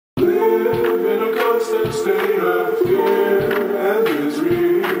state of fear and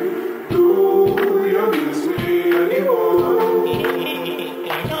misery. No, you're me anymore.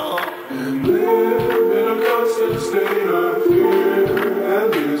 And live in a constant state of fear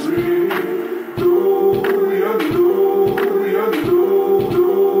and misery. No, you're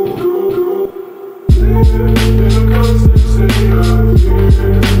live in a constant state of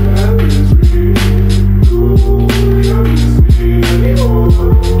fear and misery. No, you're me anymore.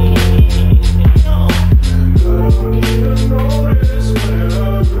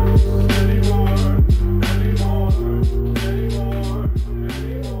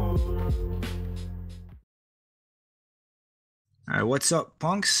 All right, what's up,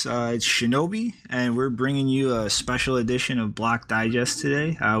 punks? It's Shinobi, and we're bringing you a special edition of Block Digest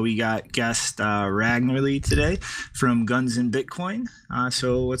today. We got guest Ragnar today from Guns and Bitcoin.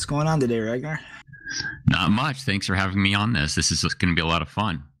 So what's going on today, Ragnar? Not much. Thanks for having me on this. This is going to be a lot of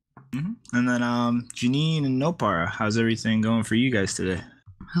fun. Mm-hmm. And then Janine and Nopara, how's everything going for you guys today?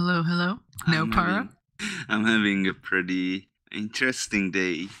 Hello. Nopara? I'm having a pretty interesting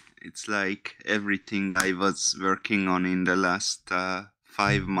day. It's like everything I was working on in the last 5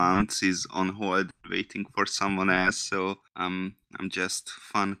 months is on hold, waiting for someone else. So I'm just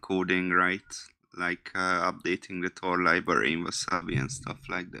fun coding, right? Like updating the Tor library in Wasabi and stuff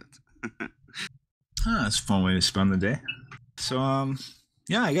like that. That's a fun way to spend the day. So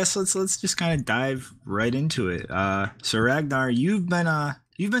yeah, I guess let's just kind of dive right into it. So Ragnar, you've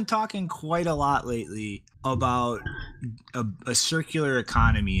been talking quite a lot lately about a circular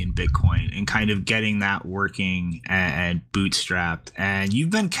economy in Bitcoin and kind of getting that working and bootstrapped. And you've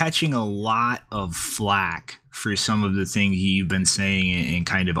been catching a lot of flack for some of the things you've been saying and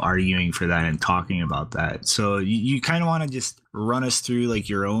kind of arguing for that and talking about that. So you kind of want to just run us through like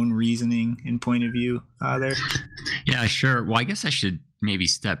your own reasoning and point of view there? Yeah, sure. Well, I guess I should maybe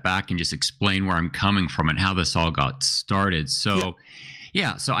step back and just explain where I'm coming from and how this all got started. So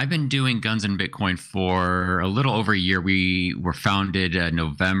yeah, so I've been doing Guns and Bitcoin for a little over a year. We were founded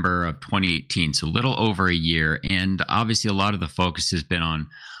November of 2018, so a little over a year. And obviously a lot of the focus has been on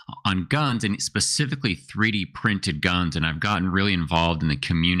guns and specifically 3D printed guns. And I've gotten really involved in the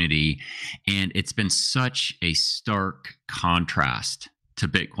community. And it's been such a stark contrast to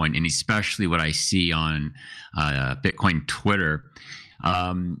Bitcoin, and especially what I see on Bitcoin Twitter.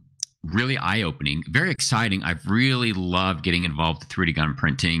 Really eye-opening, very exciting. I've really loved getting involved with 3D gun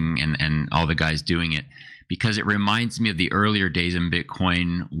printing and all the guys doing it, because it reminds me of the earlier days in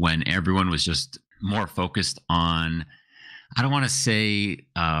Bitcoin when everyone was just more focused on, I don't want to say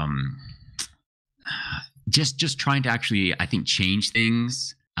just trying to actually, I think, change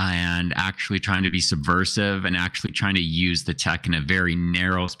things and actually trying to be subversive and actually trying to use the tech in a very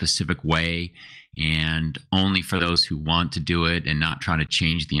narrow, specific way, and only for those who want to do it and not trying to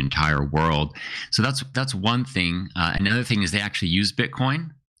change the entire world. So that's one thing. Another thing is they actually use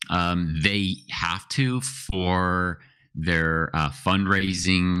Bitcoin. They have to for their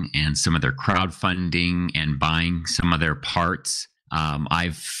fundraising and some of their crowdfunding and buying some of their parts.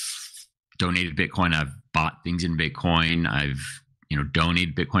 I've donated Bitcoin. I've bought things in Bitcoin. I've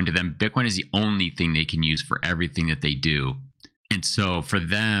donated Bitcoin to them. Bitcoin is the only thing they can use for everything that they do. And so for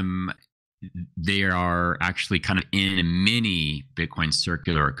them, they are actually kind of in a mini Bitcoin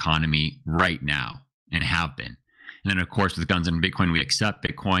circular economy right now and have been. And then, of course, with Guns and Bitcoin, we accept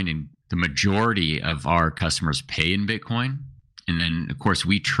Bitcoin, and the majority of our customers pay in Bitcoin. And then, of course,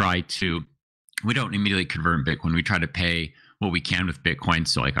 we don't immediately convert in Bitcoin. We try to pay what we can with Bitcoin.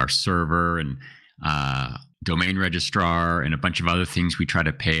 So like our server and domain registrar and a bunch of other things, we try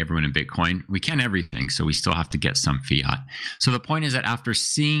to pay everyone in Bitcoin. We can't everything, so we still have to get some fiat. So the point is that after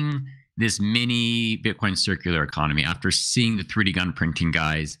seeing this mini Bitcoin circular economy, after seeing the 3D gun printing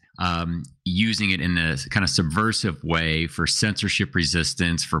guys using it in a kind of subversive way for censorship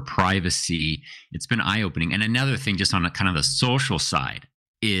resistance, for privacy, it's been eye-opening. And another thing, just on a kind of the social side,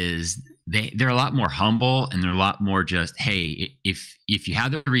 is they're a lot more humble, and they're a lot more just, hey, if you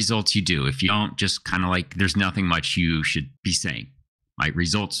have the results, you do. If you don't, just kind of like, there's nothing much you should be saying. Right?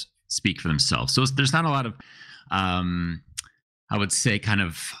 Results speak for themselves. So there's not a lot of I would say kind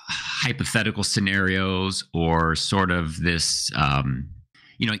of hypothetical scenarios or sort of this,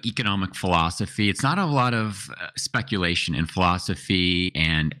 economic philosophy. It's not a lot of speculation in philosophy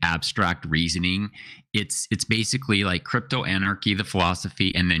and abstract reasoning. It's basically like crypto anarchy, the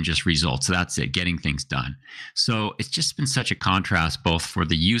philosophy, and then just results. So that's it, getting things done. So it's just been such a contrast, both for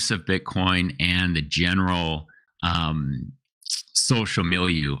the use of Bitcoin and the general social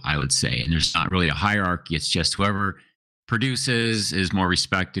milieu, I would say. And there's not really a hierarchy. It's just whoever produces is more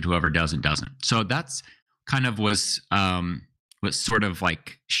respected, whoever doesn't. So that's kind of was what sort of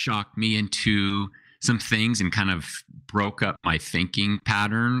like shocked me into some things and kind of broke up my thinking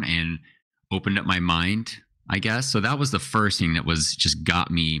pattern and opened up my mind, I guess. So that was the first thing that was just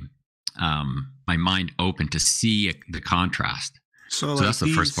got me my mind open to see the contrast. So like that's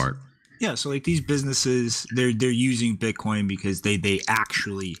the first part. Yeah, so like these businesses, they're using Bitcoin because they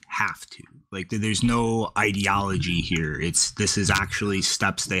actually have to. Like there's no ideology here. This is actually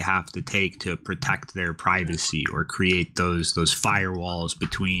steps they have to take to protect their privacy or create those firewalls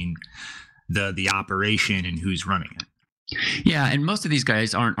between the operation and who's running it. Yeah, and most of these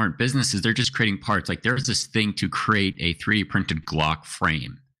guys aren't businesses. They're just creating parts. Like there's this thing to create a 3D printed Glock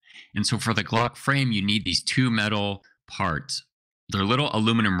frame. And so for the Glock frame, you need these two metal parts. They're little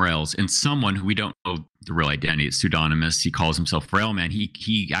aluminum rails, and someone who we don't know the real identity, it's pseudonymous, he calls himself Railman.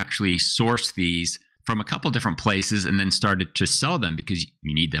 He actually sourced these from a couple different places and then started to sell them because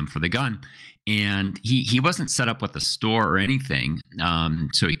you need them for the gun. And he wasn't set up with a store or anything,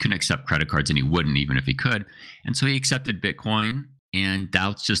 so he couldn't accept credit cards, and he wouldn't even if he could. And so he accepted Bitcoin, and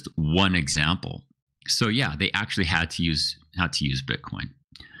that's just one example. So yeah, they actually had to use Bitcoin.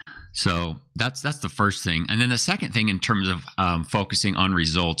 So that's the first thing. And then the second thing in terms of focusing on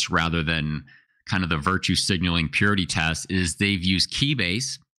results rather than kind of the virtue signaling purity test is they've used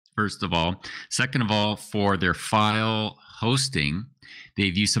Keybase, first of all. Second of all, for their file hosting,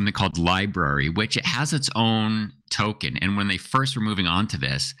 they've used something called Library, which it has its own token. And when they first were moving on to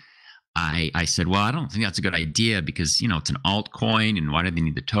this, I said, well, I don't think that's a good idea because, it's an altcoin and why do they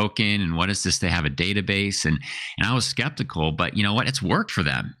need the token? And what is this? They have a database. And I was skeptical, but you know what? It's worked for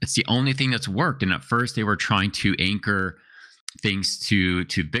them. It's the only thing that's worked. And at first they were trying to anchor things to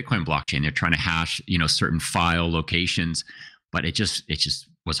Bitcoin blockchain. They're trying to hash, certain file locations, but it just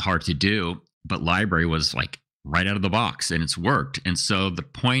was hard to do. But Library was like right out of the box and it's worked. And so the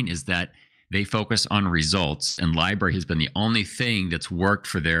point is that they focus on results, and Library has been the only thing that's worked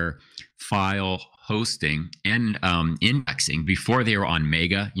for their file hosting and indexing. Before they were on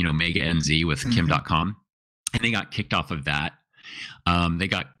Mega, Mega NZ with Kim.com, and they got kicked off of that. They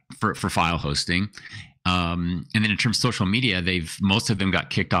got for file hosting. And then in terms of social media, most of them got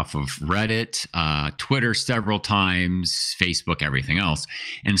kicked off of Reddit, Twitter several times, Facebook, everything else.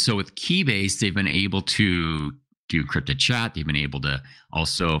 And so with Keybase, they've been able to do encrypted chat. They've been able to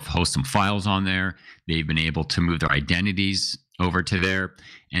also host some files on there. They've been able to move their identities over to there.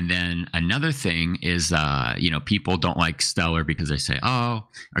 And then another thing is, people don't like Stellar because they say,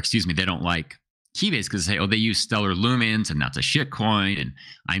 they don't like Keybase because they say, they use Stellar Lumens and that's a shit coin. And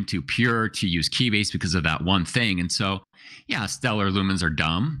I'm too pure to use Keybase because of that one thing. And so, yeah, Stellar Lumens are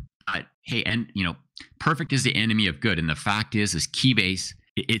dumb. But hey, and perfect is the enemy of good. And the fact is Keybase,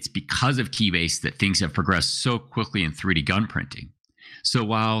 it's because of Keybase that things have progressed so quickly in 3D gun printing. So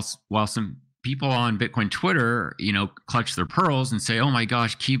while some people on Bitcoin Twitter, clutch their pearls and say, oh my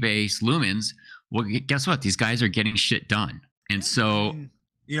gosh, Keybase, Lumens, well, guess what? These guys are getting shit done. And so,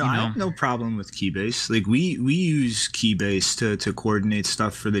 I have no problem with Keybase. Like we use Keybase to coordinate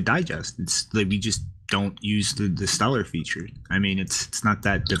stuff for the digest. It's like we just don't use the Stellar feature. I mean, it's not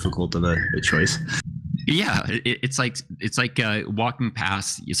that difficult of a choice. Yeah, it's like walking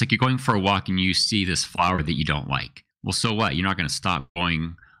past. It's like you're going for a walk and you see this flower that you don't like. Well, so what? You're not going to stop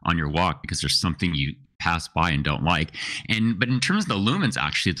going on your walk because there's something you pass by and don't like. But in terms of the lumens,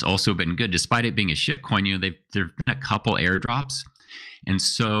 actually, it's also been good, despite it being a shitcoin. There've been a couple airdrops, and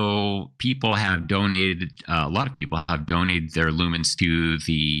so people have donated. A lot of people have donated their lumens to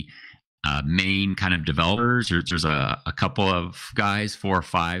the main kind of developers. There's a couple of guys, 4 or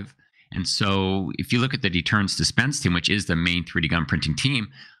 5. And so if you look at the Deterrence Dispense team, which is the main 3D gun printing team,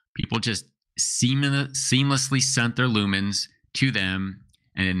 people just seamlessly sent their lumens to them,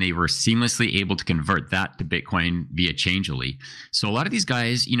 and then they were seamlessly able to convert that to Bitcoin via Changelly. So a lot of these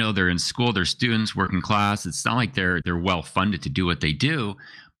guys, they're in school, they're students, working class. It's not like they're well funded to do what they do,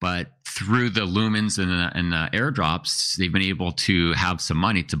 but through the lumens and the airdrops, they've been able to have some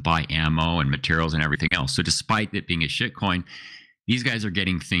money to buy ammo and materials and everything else. So despite it being a shitcoin, these guys are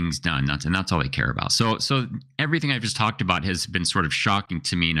getting things done, and that's all they care about. So everything I've just talked about has been sort of shocking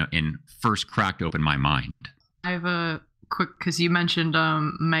to me and first cracked open my mind. I have a quick, because you mentioned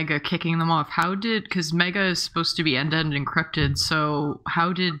Mega kicking them off. Because Mega is supposed to be end-to-end encrypted, so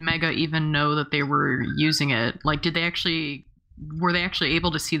how did Mega even know that they were using it? Like, were they actually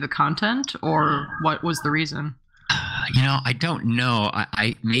able to see the content, or what was the reason? I don't know.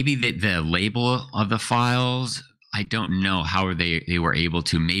 I maybe the label of the files, I don't know how they were able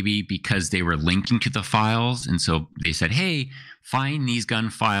to. Maybe because they were linking to the files, and so they said, hey, find these gun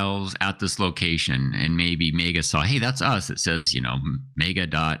files at this location. And maybe Mega saw, hey, that's us. It says,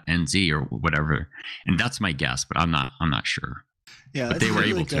 mega.nz or whatever. And that's my guess, but I'm not sure. Yeah, but that's they were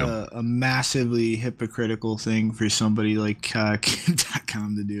able like to. a massively hypocritical thing for somebody like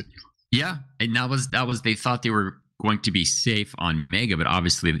Kim.com to do. Yeah, and that was they thought they were going to be safe on Mega, but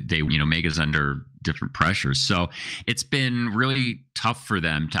obviously Mega's under different pressures. So it's been really tough for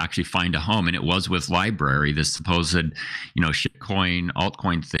them to actually find a home. And it was with Library, this supposed, shitcoin,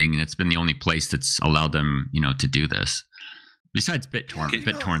 altcoin thing, and it's been the only place that's allowed them, to do this. Besides BitTorrent. Okay.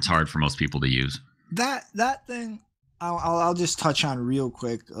 BitTorrent's hard for most people to use. That thing I'll just touch on real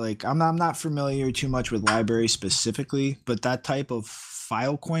quick. Like I'm not familiar too much with Library specifically, but that type of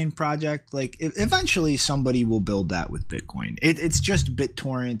Filecoin project, like eventually somebody will build that with Bitcoin. It's just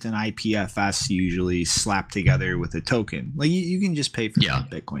BitTorrent and IPFS usually slapped together with a token. Like you can just pay for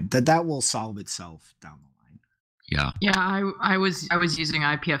Bitcoin. That will solve itself down the line. Yeah. Yeah, I was using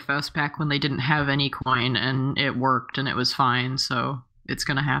IPFS back when they didn't have any coin, and it worked and it was fine. So it's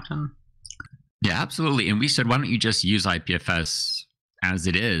gonna happen. Yeah, absolutely. And we said, why don't you just use IPFS as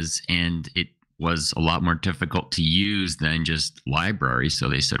it is? And it was a lot more difficult to use than just Library. So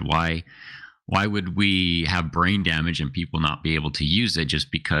they said, why would we have brain damage and people not be able to use it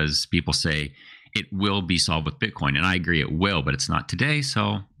just because people say it will be solved with Bitcoin? And I agree it will, but it's not today.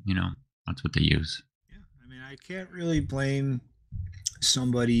 So, that's what they use. Yeah, I mean, I can't really blame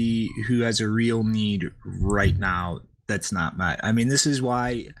somebody who has a real need right now that's not met. I mean, this is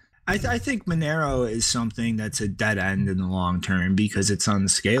why I think Monero is something that's a dead end in the long term because it's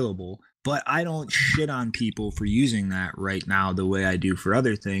unscalable. But I don't shit on people for using that right now the way I do for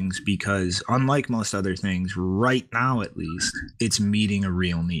other things, because unlike most other things, right now at least, it's meeting a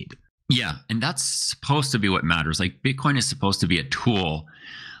real need. Yeah, and that's supposed to be what matters. Like Bitcoin is supposed to be a tool.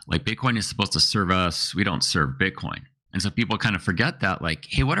 Like Bitcoin is supposed to serve us. We don't serve Bitcoin. And so people kind of forget that, like,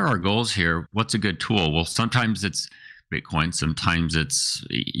 hey, what are our goals here? What's a good tool? Well, sometimes it's Bitcoin, sometimes it's,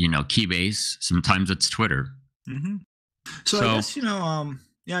 Keybase, sometimes it's Twitter. Mm-hmm. So I guess,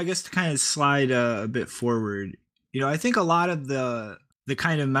 I guess to kind of slide a bit forward, I think a lot of the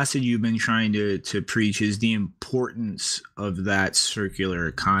kind of message you've been trying to preach is the importance of that circular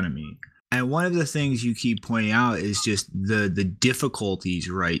economy. And one of the things you keep pointing out is just the difficulties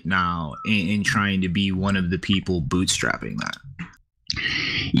right now in trying to be one of the people bootstrapping that.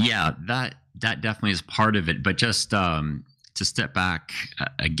 Yeah, that definitely is part of it. But just to step back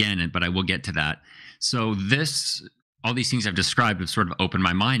again, but I will get to that. So all these things I've described have sort of opened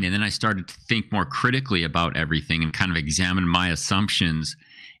my mind. And then I started to think more critically about everything and kind of examine my assumptions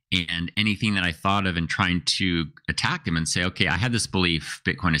and anything that I thought of and trying to attack them and say, okay, I had this belief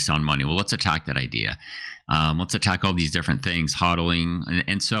Bitcoin is sound money. Well, let's attack that idea. Let's attack all these different things, hodling.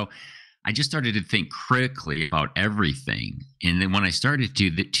 And so I just started to think critically about everything. And then when I started to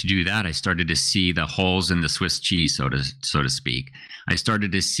do that, I started to see the holes in the Swiss cheese, so to speak. I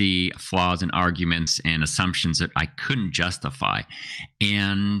started to see flaws and arguments and assumptions that I couldn't justify.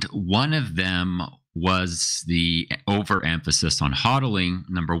 And one of them was the overemphasis on hodling,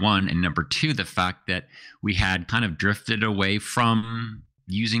 number one. And number two, the fact that we had kind of drifted away from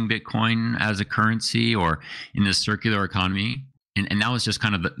using Bitcoin as a currency or in the circular economy. And that was just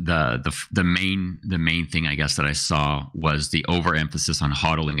kind of the main thing, I guess, that I saw was the overemphasis on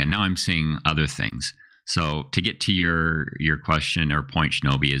hodling. And now I'm seeing other things. So to get to your question or point,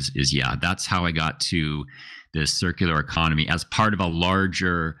 Shinobi, is yeah, that's how I got to this circular economy as part of a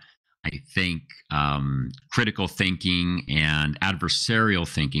larger, I think, critical thinking and adversarial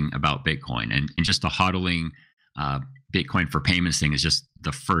thinking about Bitcoin. And just the hodling Bitcoin for payments thing is just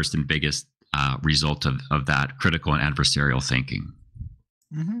the first and biggest result of that critical and adversarial thinking.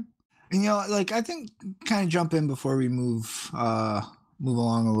 Mm-hmm. And I think kind of jump in before we move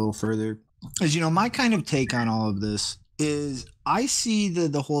along a little further. As my kind of take on all of this is I see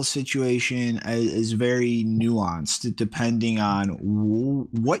the whole situation as very nuanced depending on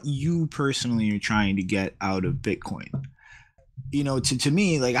what you personally are trying to get out of Bitcoin. To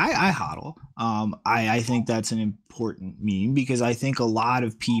me, like I hodl. I think that's an important meme because I think a lot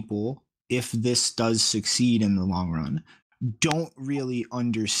of people, if this does succeed in the long run, don't really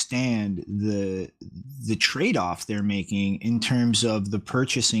understand the trade-off they're making in terms of the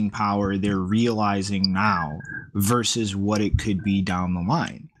purchasing power they're realizing now versus what it could be down the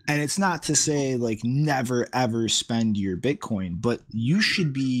line. And it's not to say like never ever spend your Bitcoin, but you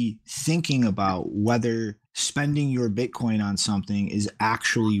should be thinking about whether spending your Bitcoin on something is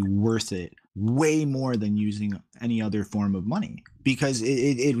actually worth it way more than using any other form of money. Because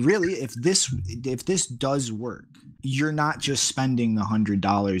it really, if this does work, you're not just spending the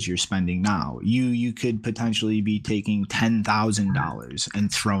 $100 you're spending now. You could potentially be taking $10,000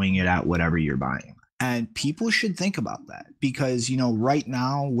 and throwing it at whatever you're buying. And people should think about that because, right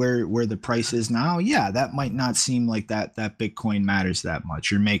now where the price is now, yeah, that might not seem like that Bitcoin matters that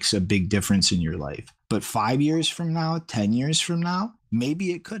much or makes a big difference in your life. But 5 years from now, 10 years from now,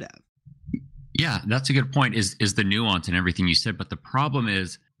 maybe it could have. Yeah, that's a good point, is the nuance in everything you said. But the problem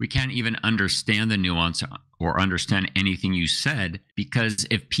is we can't even understand the nuance or understand anything you said, because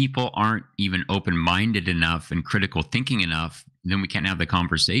if people aren't even open-minded enough and critical thinking enough, then we can't have the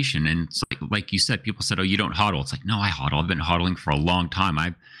conversation. And it's like you said, people said, oh, you don't hodl. It's like, no, I hodl. I've been hodling for a long time.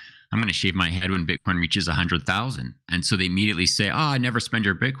 I'm going to shave my head when Bitcoin reaches 100,000. And so they immediately say, oh, I never spend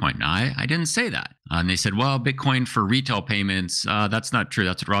your Bitcoin. No, I didn't say that. And they said, well, Bitcoin for retail payments, that's not true.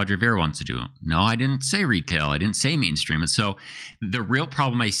 That's what Roger Ver wants to do. No, I didn't say retail. I didn't say mainstream. And so the real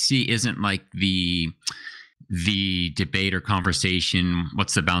problem I see isn't like the debate or conversation,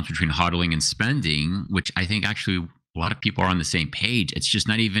 what's the balance between hodling and spending, which I think actually a lot of people are on the same page. It's just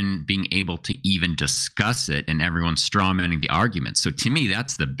not even being able to even discuss it, and everyone's strawmanning the argument. So to me,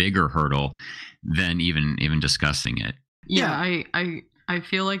 that's the bigger hurdle than even discussing it. Yeah, I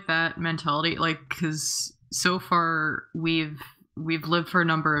feel like that mentality, like, because so far we've lived for a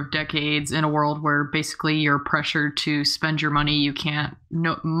number of decades in a world where basically you're pressured to spend your money. You can't.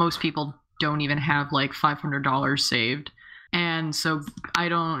 No, most people don't even have like $500 saved. And so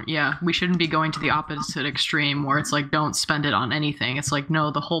we shouldn't be going to the opposite extreme where it's like, don't spend it on anything. It's like,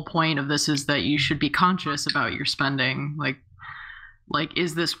 no, the whole point of this is that you should be conscious about your spending. Like,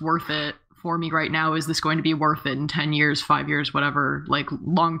 is this worth it for me right now? Is this going to be worth it in 10 years, 5 years, whatever, like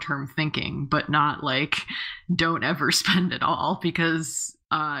long-term thinking, but not like, don't ever spend it all, because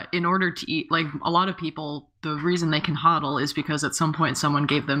in order to eat, like a lot of people, the reason they can hodl is because at some point someone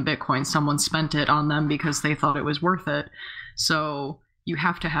gave them Bitcoin, someone spent it on them because they thought it was worth it. So you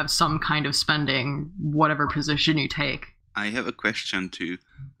have to have some kind of spending, whatever position you take. I have a question too,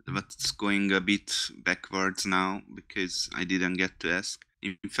 but it's going a bit backwards now because I didn't get to ask.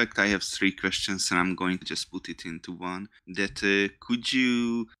 In fact, I have 3 questions, and I'm going to just put it into one. That could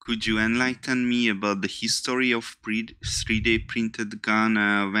you enlighten me about the history of 3D printed gun?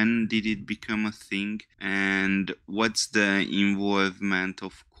 When did it become a thing, and what's the involvement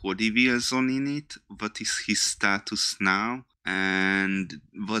of Cody Wilson in it? What is his status now? And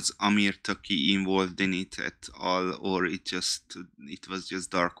was Amir Taki involved in it at all, or it was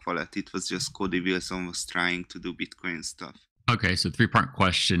just dark wallet? It was just Cody Wilson was trying to do Bitcoin stuff. Okay, so 3-part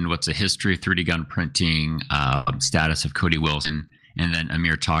question. What's the history of 3D gun printing, status of Cody Wilson, and then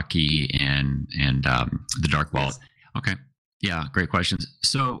Amir Taki and the dark wallet? Yes. Okay, yeah, great questions.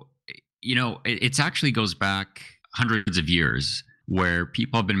 So, it actually goes back hundreds of years, where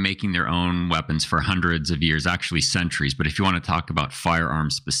people have been making their own weapons for hundreds of years, actually centuries. But if you want to talk about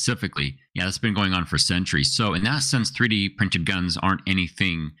firearms specifically, yeah, that's been going on for centuries. So in that sense, 3D printed guns aren't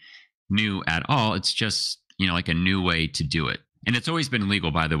anything new at all. It's just, like a new way to do it. And it's always been legal,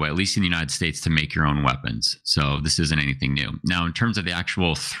 by the way, at least in the United States, to make your own weapons. So this isn't anything new. Now, in terms of the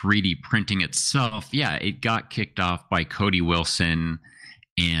actual 3D printing itself, yeah, it got kicked off by Cody Wilson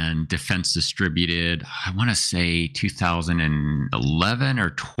and Defense Distributed, I want to say 2011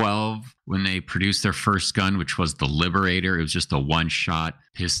 or 12, when they produced their first gun, which was the Liberator. It was just a one-shot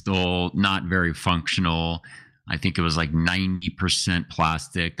pistol, not very functional. I think it was like 90%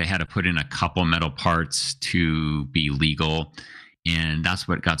 plastic. They had to put in a couple metal parts to be legal. And that's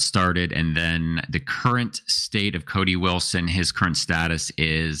what got started. And then the current state of Cody Wilson, his current status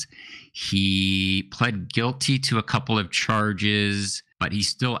is he pled guilty to a couple of charges, but he's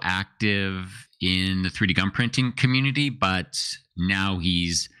still active in the 3D gun printing community. But now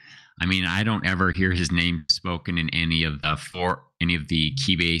I don't ever hear his name spoken in any of the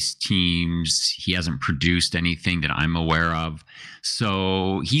Keybase teams. He hasn't produced anything that I'm aware of.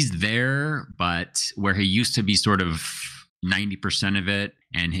 So he's there, but where he used to be sort of 90% of it,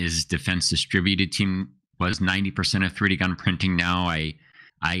 and his Defense Distributed team was 90% of 3D gun printing. Now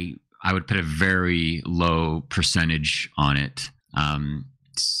I would put a very low percentage on it.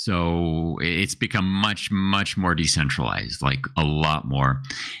 So it's become much, much more decentralized, like a lot more.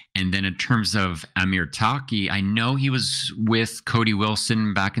 And then in terms of Amir Taki, I know he was with Cody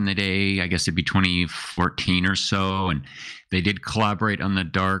Wilson back in the day. I guess it'd be 2014 or so, and they did collaborate on the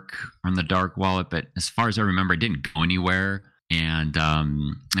dark wallet. But as far as I remember, it didn't go anywhere. And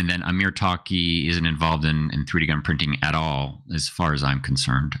then Amir Taki isn't involved in 3D gun printing at all, as far as I'm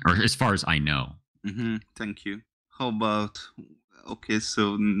concerned, or as far as I know. Mm-hmm. Thank you. How about? Okay,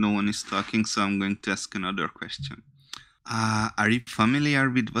 so no one is talking, so I'm going to ask another question. Are you familiar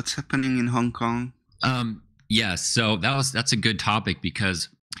with what's happening in Hong Kong? Yes. So that's a good topic because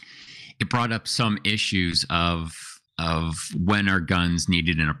it brought up some issues of of when are guns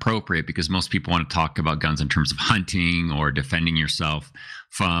needed and appropriate, because most people want to talk about guns in terms of hunting or defending yourself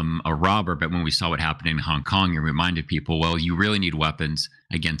from a robber. But when we saw what happened in Hong Kong, it reminded people, well, you really need weapons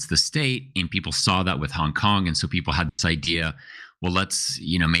against the state. And people saw that with Hong Kong. And so people had this idea, well, let's,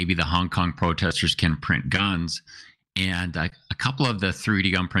 maybe the Hong Kong protesters can print guns. And a couple of the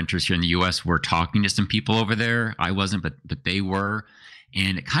 3D gun printers here in the US were talking to some people over there. I wasn't, but they were.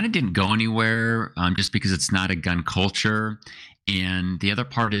 And it kind of didn't go anywhere just because it's not a gun culture. And the other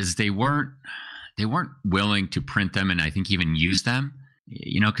part is they weren't willing to print them and I think even use them,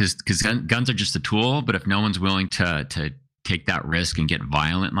 because guns are just a tool. But if no one's willing to take that risk and get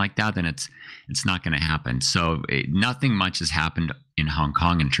violent like that, then it's not going to happen. So nothing much has happened in Hong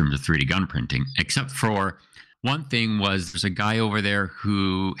Kong in terms of 3D gun printing, except for one thing was there's a guy over there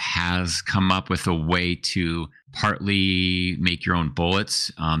who has come up with a way to partly make your own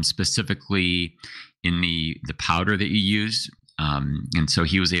bullets, specifically in the powder that you use. And so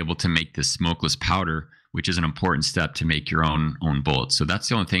he was able to make this smokeless powder, which is an important step to make your own bullets. So that's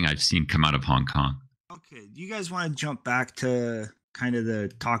the only thing I've seen come out of Hong Kong. Okay, do you guys want to jump back to kind of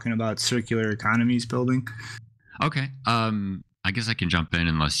the talking about circular economies building? Okay, I guess I can jump in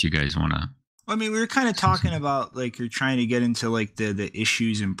unless you guys want to. I mean, we were kind of talking about like you're trying to get into like the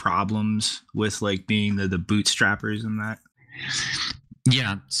issues and problems with like being the bootstrappers and that.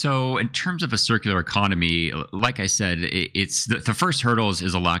 Yeah. So in terms of a circular economy, like I said, it's the first hurdle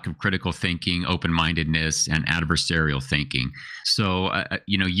is a lack of critical thinking, open-mindedness, and adversarial thinking. So,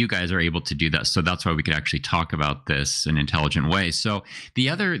 you guys are able to do that. So that's why we could actually talk about this in an intelligent way. So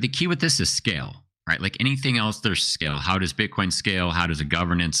the key with this is scale. Right? Like anything else, there's scale. How does Bitcoin scale? How does a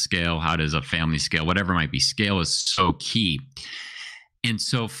governance scale? How does a family scale? Whatever it might be, scale is so key. And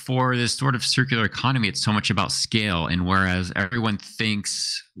so for this sort of circular economy, it's so much about scale. And whereas everyone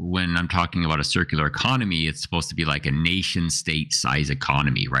thinks when I'm talking about a circular economy, it's supposed to be like a nation state size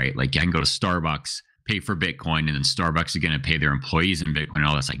economy, right? Like I can go to Starbucks, pay for Bitcoin, and then Starbucks is going to pay their employees in Bitcoin and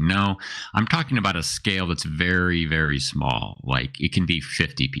all that's. Like, no, I'm talking about a scale that's very, very small. Like it can be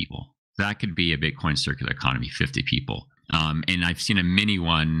 50 people. That could be a Bitcoin circular economy, 50 people. And I've seen a mini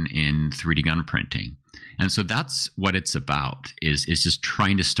one in 3D gun printing. And so that's what it's about, is just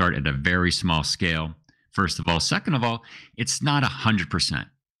trying to start at a very small scale, first of all. Second of all, it's not 100%.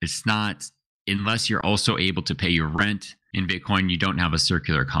 It's not, unless you're also able to pay your rent in Bitcoin, you don't have a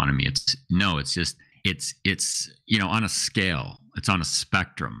circular economy. It's on a scale. It's on a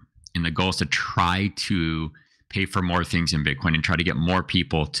spectrum. And the goal is to try to pay for more things in Bitcoin and try to get more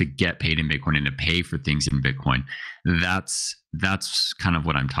people to get paid in Bitcoin and to pay for things in Bitcoin. That's kind of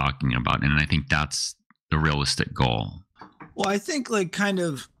what I'm talking about. And I think that's the realistic goal. Well, I think like kind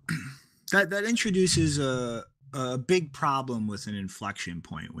of that introduces a big problem with an inflection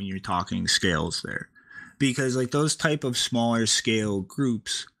point when you're talking scales there, because like those type of smaller scale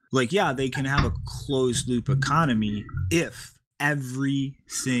groups, like, yeah, they can have a closed loop economy if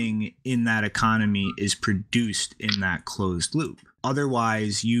everything in that economy is produced in that closed loop.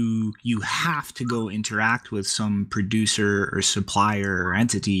 Otherwise, you have to go interact with some producer or supplier or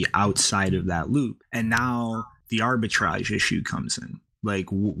entity outside of that loop. And now the arbitrage issue comes in. Like,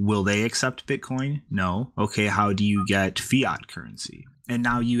 will they accept Bitcoin? No. Okay, how do you get fiat currency? And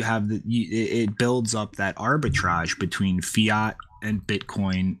now you have it builds up that arbitrage between fiat and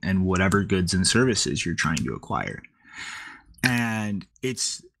Bitcoin and whatever goods and services you're trying to acquire. And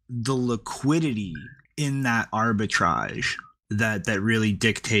it's the liquidity in that arbitrage that really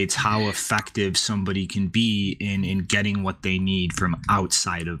dictates how effective somebody can be in getting what they need from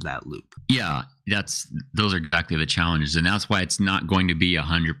outside of that loop. Yeah, those are exactly the challenges. And that's why it's not going to be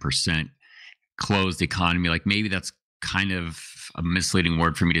 100% closed economy. Like maybe that's kind of a misleading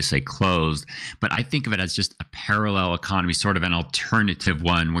word for me to say closed, but I think of it as just a parallel economy, sort of an alternative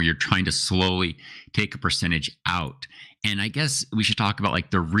one where you're trying to slowly take a percentage out. And I guess we should talk about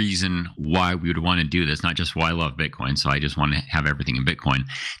like the reason why we would want to do this, not just why I love Bitcoin. So I just want to have everything in Bitcoin.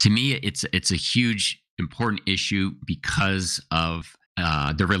 To me, it's a huge, important issue because of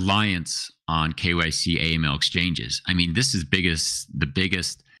the reliance on KYC AML exchanges. I mean, this is the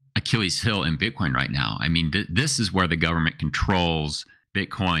biggest Achilles heel in Bitcoin right now. I mean, this is where the government controls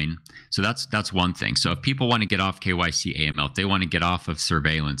Bitcoin. So that's one thing. So if people want to get off KYC AML, if they want to get off of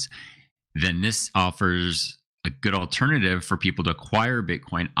surveillance, then this offers a good alternative for people to acquire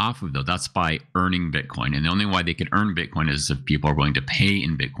Bitcoin off of, though. That's by earning Bitcoin. And the only way they could earn Bitcoin is if people are willing to pay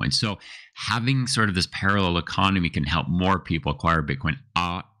in Bitcoin. So having sort of this parallel economy can help more people acquire Bitcoin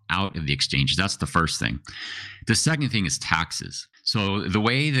out of the exchanges. That's the first thing. The second thing is taxes. So the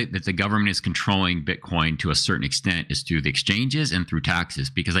way that the government is controlling Bitcoin to a certain extent is through the exchanges and through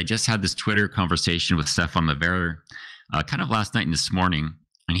taxes. Because I just had this Twitter conversation with Stefan Lever kind of last night and this morning,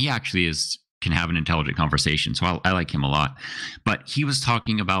 and he actually can have an intelligent conversation. So I like him a lot. But he was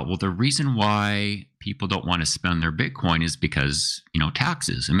talking about, well, the reason why people don't want to spend their Bitcoin is because,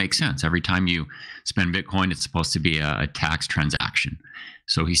 taxes. It makes sense. Every time you spend Bitcoin, it's supposed to be a tax transaction.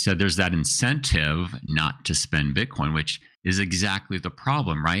 So he said there's that incentive not to spend Bitcoin, which is exactly the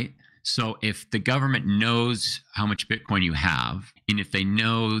problem, right? So if the government knows how much Bitcoin you have, and if they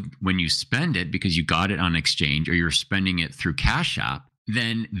know when you spend it because you got it on exchange or you're spending it through Cash App,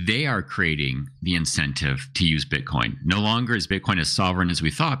 then they are creating the incentive to use Bitcoin. No longer is Bitcoin as sovereign as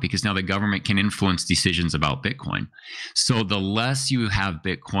we thought, because now the government can influence decisions about Bitcoin. So the less you have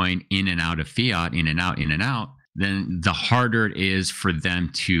Bitcoin in and out of fiat, in and out, then the harder it is for them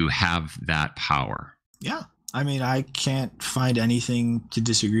to have that power. Yeah. I mean, I can't find anything to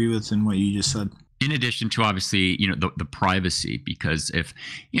disagree with in what you just said. In addition to, obviously, the privacy, because if,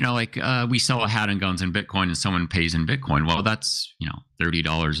 we sell a hat and guns in Bitcoin and someone pays in Bitcoin, well, that's,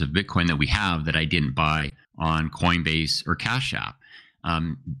 $30 of Bitcoin that we have that I didn't buy on Coinbase or Cash App.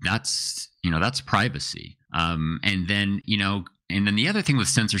 That's privacy. And then the other thing with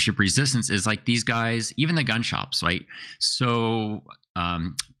censorship resistance is like these guys, even the gun shops, right? So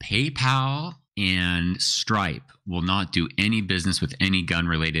PayPal and Stripe will not do any business with any gun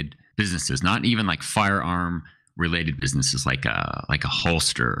related businesses, not even like firearm related businesses like a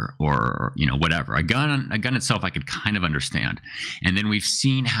holster or whatever. A gun itself I could kind of understand. And then we've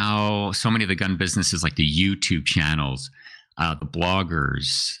seen how so many of the gun businesses, like the YouTube channels, the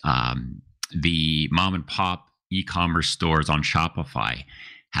bloggers, the mom and pop e-commerce stores on Shopify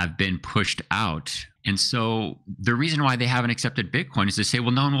have been pushed out. And so the reason why they haven't accepted Bitcoin is to say,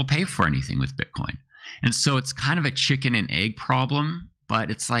 well, no one will pay for anything with Bitcoin. And so it's kind of a chicken and egg problem, but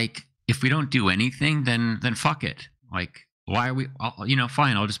it's like, if we don't do anything, then fuck it. Like, why are we,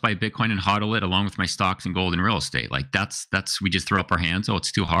 fine, I'll just buy Bitcoin and hodl it along with my stocks and gold and real estate. Like that's, we just throw up our hands. Oh,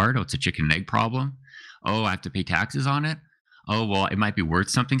 it's too hard. Oh, it's a chicken and egg problem. Oh, I have to pay taxes on it. Oh, well, it might be worth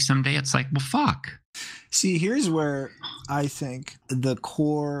something someday. It's like, well, fuck. See, here's where I think the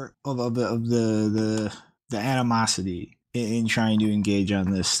core of the animosity in trying to engage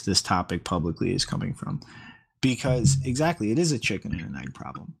on this topic publicly is coming from, because exactly, it is a chicken and an egg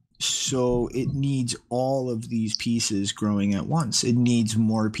problem. So it needs all of these pieces growing at once. It needs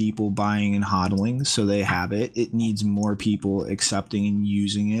more people buying and hodling so they have it. It needs more people accepting and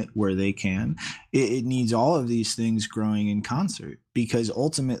using it where they can. It needs all of these things growing in concert, because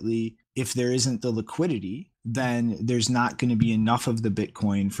ultimately, if there isn't the liquidity, then there's not going to be enough of the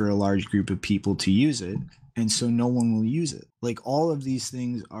Bitcoin for a large group of people to use it. And so no one will use it. Like, all of these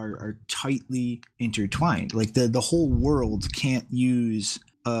things are tightly intertwined. Like the whole world can't use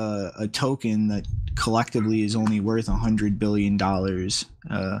a token that collectively is only worth $100 billion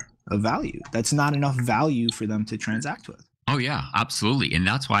of value. That's not enough value for them to transact with. Oh, yeah, absolutely. And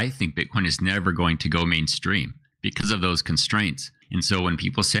that's why I think Bitcoin is never going to go mainstream, because of those constraints. And so when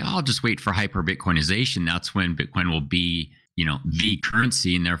people say, oh, I'll just wait for hyper Bitcoinization, that's when Bitcoin will be, the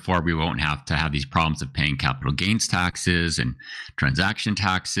currency, and therefore we won't have to have these problems of paying capital gains taxes and transaction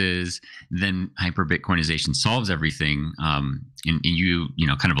taxes. Then hyper Bitcoinization solves everything. And you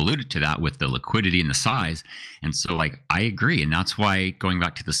kind of alluded to that with the liquidity and the size. And so, like, I agree. And that's why, going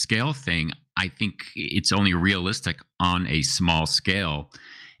back to the scale thing, I think it's only realistic on a small scale.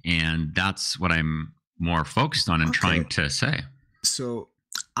 And that's what I'm more focused on and trying to say. So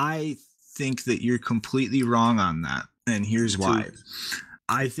I think that you're completely wrong on that. And here's why.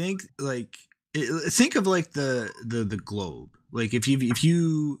 I think, think of like the globe. Like if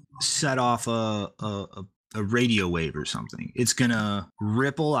you set off a radio wave or something, it's gonna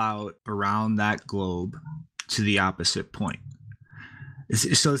ripple out around that globe to the opposite point.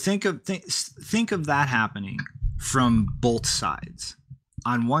 So think of that happening from both sides.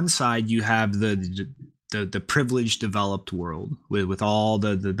 On one side, you have the privileged developed world with all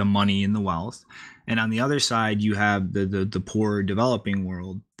the money and the wealth, and on the other side you have the poor developing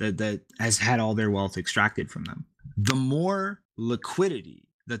world that has had all their wealth extracted from them. The more liquidity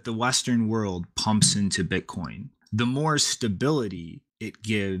that the Western world pumps into Bitcoin, the more stability it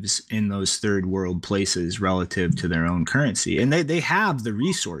gives in those third world places relative to their own currency. And they have the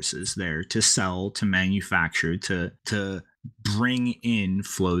resources there to sell, to manufacture, to bring in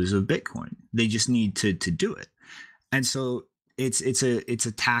flows of Bitcoin. They just need to do it. And so it's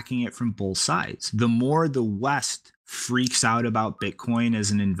attacking it from both sides. The more the West freaks out about Bitcoin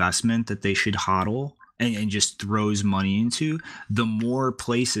as an investment that they should hodl and just throws money into, the more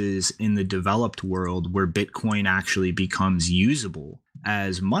places in the developed world where Bitcoin actually becomes usable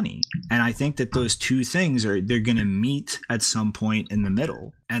as money. And I think that those two things they're going to meet at some point in the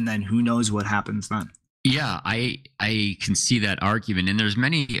middle. And then who knows what happens then. Yeah, I can see that argument, and there's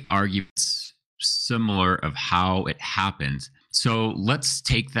many arguments similar of how it happens. So let's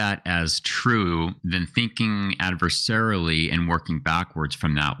take that as true, then thinking adversarially and working backwards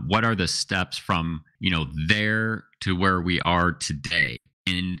from that. What are the steps from, there to where we are today?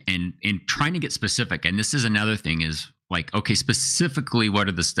 And trying to get specific. And this is another thing is like, okay, specifically, what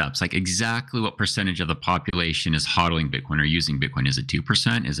are the steps? Like exactly what percentage of the population is hodling Bitcoin or using Bitcoin? Is it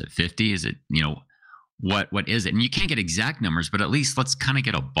 2%? Is it 50? Is it, what is it? And you can't get exact numbers, but at least let's kind of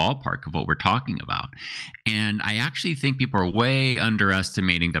get a ballpark of what we're talking about. And I actually think people are way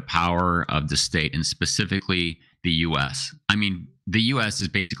underestimating the power of the state, and specifically the US. I mean, the US is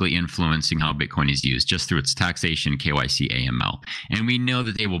basically influencing how Bitcoin is used just through its taxation, KYC, AML. And we know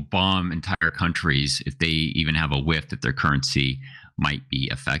that they will bomb entire countries if they even have a whiff that their currency might be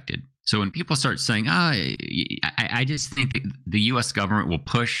affected. So when people start saying, I just think the US government will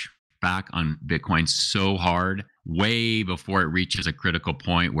push back on Bitcoin so hard way before it reaches a critical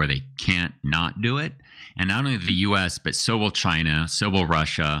point where they can't not do it. And not only the US, but so will China, so will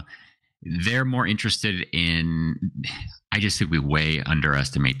Russia. They're more interested in, I just think we way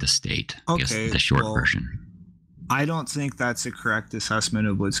underestimate the state. I guess the short version. I don't think that's a correct assessment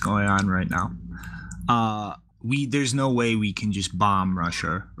of what's going on right now. There's no way we can just bomb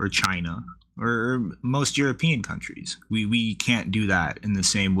Russia or China or most European countries. We can't do that in the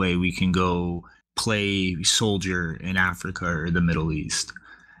same way we can go play soldier in Africa or the Middle East.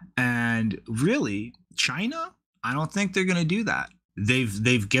 And really, China, I don't think they're going to do that.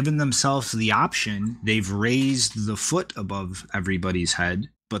 They've given themselves the option. They've raised the foot above everybody's head,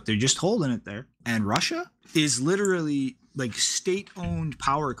 but they're just holding it there. And Russia is literally like state-owned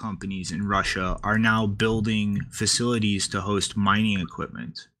power companies in Russia are now building facilities to host mining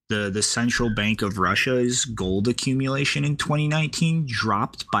equipment. The Central Bank of Russia's gold accumulation in 2019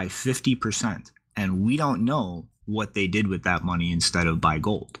 dropped by 50%. And we don't know what they did with that money instead of buy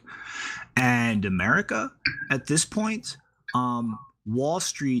gold. And America, at this point, Wall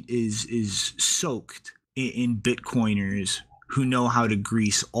Street is soaked in Bitcoiners who know how to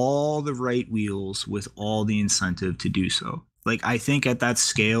grease all the right wheels with all the incentive to do so. Like, I think at that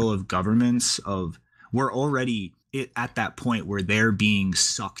scale of governments, we're already at that point where they're being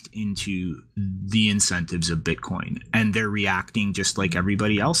sucked into the incentives of Bitcoin, and they're reacting just like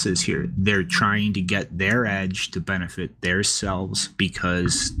everybody else is here. They're trying to get their edge to benefit themselves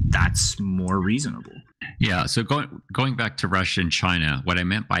because that's more reasonable. Yeah. So going back to Russia and China, what I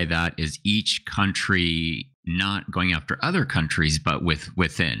meant by that is each country not going after other countries, but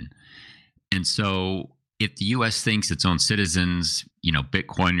within. And so if the U.S. thinks its own citizens,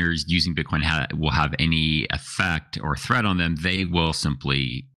 Bitcoiners using Bitcoin will have any effect or threat on them, they will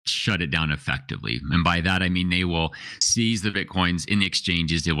simply shut it down effectively. And by that, I mean they will seize the Bitcoins in the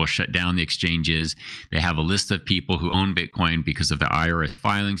exchanges. They will shut down the exchanges. They have a list of people who own Bitcoin because of their IRS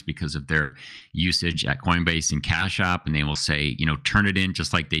filings, because of their usage at Coinbase and Cash App. And they will say, turn it in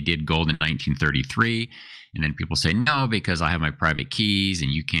just like they did gold in 1933. And then people say, no, because I have my private keys and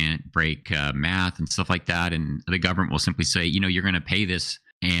you can't break math and stuff like that. And the government will simply say, you're going to pay this,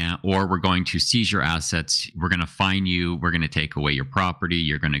 or we're going to seize your assets. We're going to fine you. We're going to take away your property.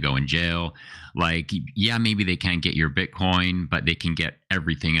 You're going to go in jail. Like, yeah, maybe they can't get your Bitcoin, but they can get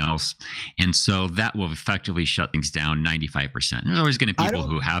everything else. And so that will effectively shut things down 95%. There's always going to be people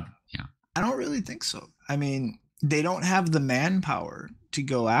who have, yeah. I don't really think so. I mean, they don't have the manpower to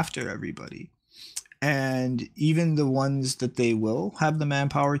go after everybody. And even the ones that they will have the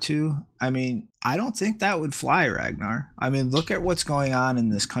manpower to, I mean, I don't think that would fly, Ragnar. I mean, look at what's going on in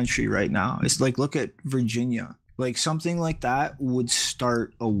this country right now. It's like, look at Virginia. Like, something like that would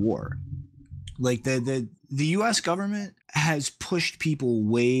start a war. Like, the U.S. government has pushed people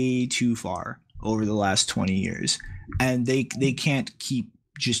way too far over the last 20 years. And they can't keep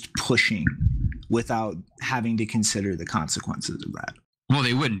just pushing without having to consider the consequences of that. Well,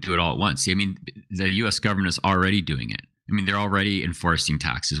 they wouldn't do it all at once. I mean, the U.S. government is already doing it. I mean, they're already enforcing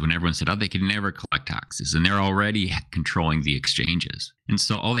taxes when everyone said, they can never collect taxes. And they're already controlling the exchanges. And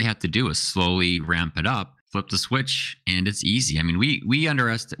so all they have to do is slowly ramp it up, flip the switch, and it's easy. I mean, we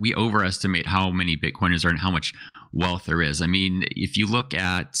overestimate how many Bitcoiners are and how much wealth there is. I mean, if you look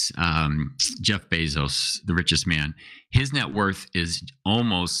at Jeff Bezos, the richest man, his net worth is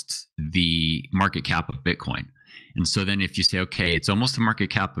almost the market cap of Bitcoin. And so then if you say, okay, it's almost the market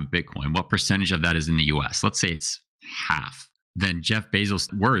cap of Bitcoin, what percentage of that is in the US? Let's say it's half. Then Jeff Bezos'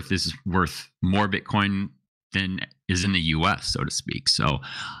 worth is worth more Bitcoin than is in the US, so to speak. So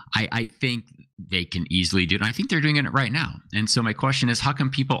I think they can easily do it. And I think they're doing it right now. And so my question is, how come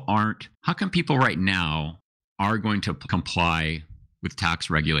people right now are going to comply with tax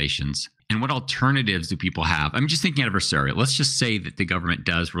regulations. And what alternatives do people have? I'm just thinking adversarial. Let's just say that the government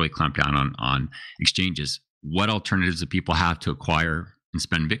does really clamp down on exchanges. What alternatives do people have to acquire and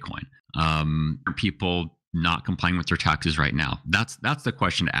spend Bitcoin? Are people not complying with their taxes right now? That's the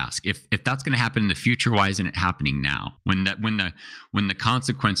question to ask. If that's going to happen in the future, why isn't it happening now? When the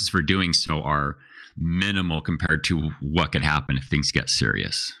consequences for doing so are minimal compared to what could happen if things get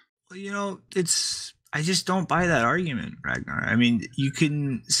serious. Well, I just don't buy that argument, Ragnar. I mean, you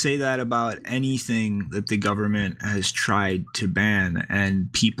can say that about anything that the government has tried to ban,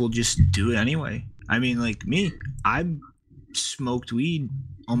 and people just do it anyway. I mean, like me, I've smoked weed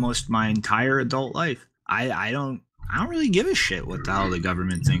almost my entire adult life. I don't really give a shit what the hell the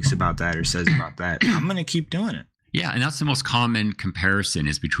government thinks about that or says about that. I'm gonna keep doing it. Yeah, and that's the most common comparison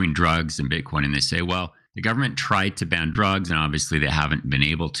is between drugs and Bitcoin. And they say, well, the government tried to ban drugs, and obviously they haven't been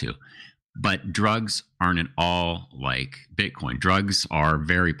able to. But drugs aren't at all like Bitcoin. Drugs are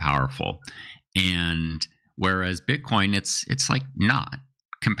very powerful. And whereas Bitcoin, it's like not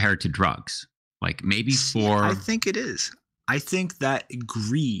compared to drugs. Like maybe for... I think it is. I think that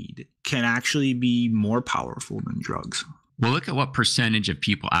greed can actually be more powerful than drugs. Well, look at what percentage of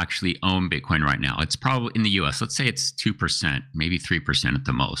people actually own Bitcoin right now. It's probably in the US, let's say it's 2%, maybe 3% at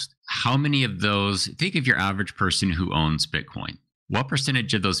the most. How many of those, think of your average person who owns Bitcoin. What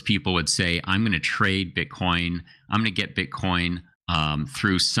percentage of those people would say, I'm going to trade Bitcoin, I'm going to get Bitcoin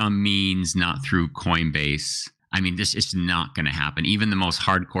through some means, not through Coinbase? I mean, this is not going to happen. Even the most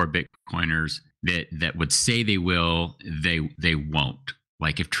hardcore Bitcoiners that would say they will, they won't.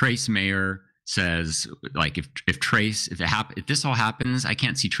 Like if Trace Mayer says, like if this all happens, I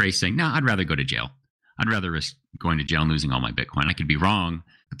can't see Trace saying, no, I'd rather go to jail. I'd rather risk going to jail and losing all my Bitcoin. I could be wrong.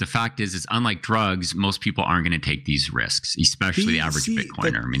 But the fact is, it's unlike drugs. Most people aren't going to take these risks, especially the average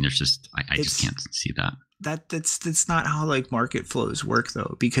Bitcoiner. I mean, there's just, I just can't see that. That's not how like market flows work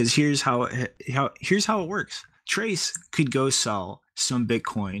though, because here's how it works. Trace could go sell some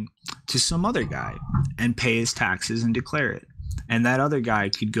Bitcoin to some other guy and pay his taxes and declare it. And that other guy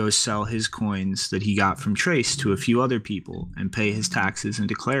could go sell his coins that he got from Trace to a few other people and pay his taxes and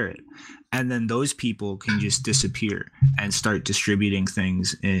declare it. And then those people can just disappear and start distributing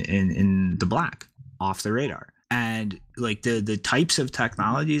things in the black off the radar. And like the types of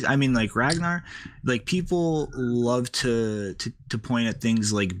technologies, I mean, like Ragnar, like people love to point at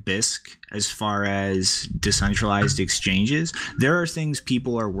things like BISC as far as decentralized exchanges. There are things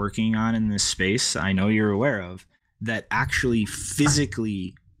people are working on in this space, I know you're aware of, that actually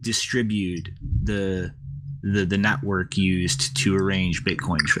physically distribute the network used to arrange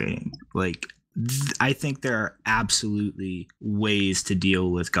Bitcoin trading. Like I think there are absolutely ways to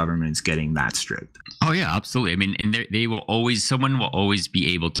deal with governments getting that strict. Oh yeah, absolutely. I mean, and someone will always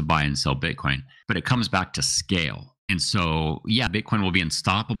be able to buy and sell Bitcoin, but it comes back to scale. And so, yeah, Bitcoin will be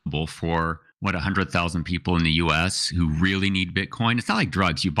unstoppable for 100,000 people in the US who really need Bitcoin. It's not like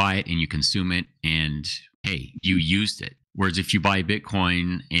drugs. You buy it and you consume it and hey, you used it. Whereas if you buy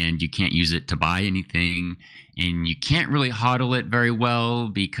Bitcoin and you can't use it to buy anything and you can't really hodl it very well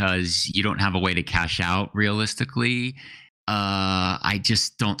because you don't have a way to cash out realistically, I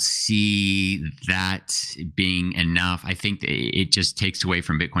just don't see that being enough. I think it just takes away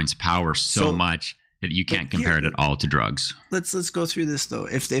from Bitcoin's power so much that you can't compare it at all to drugs. Let's go through this though.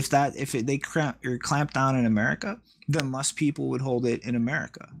 If they clamp down in America, then less people would hold it in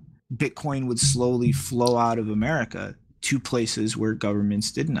America. Bitcoin would slowly flow out of America to places where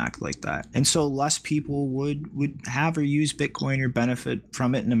governments didn't act like that. And so less people would have or use Bitcoin or benefit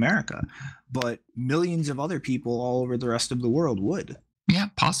from it in America. But millions of other people all over the rest of the world would. Yeah,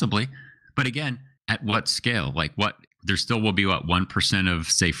 possibly. But again, at what scale? Like there still will be 1% of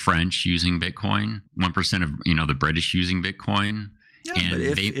say French using Bitcoin, 1% of the British using Bitcoin. Yeah, and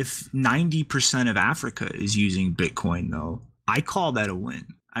but if 90% of Africa is using Bitcoin though, I call that a win.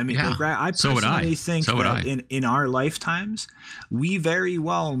 I mean, yeah, I personally think that in our lifetimes, we very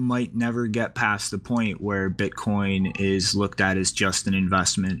well might never get past the point where Bitcoin is looked at as just an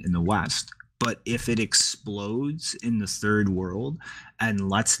investment in the West. But if it explodes in the third world and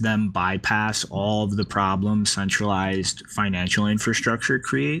lets them bypass all of the problems centralized financial infrastructure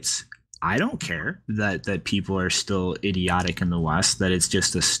creates, I don't care that people are still idiotic in the West, that it's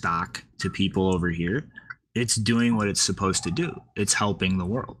just a stock to people over here. It's doing what it's supposed to do. It's helping the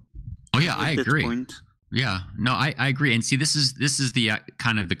world. Oh yeah, I agree. Yeah, no, I agree. And see, this is the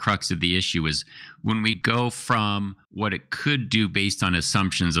kind of the crux of the issue is when we go from what it could do based on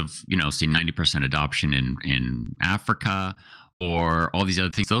assumptions of, say 90% adoption in Africa or all these other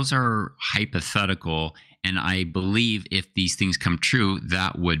things. Those are hypothetical. And I believe if these things come true,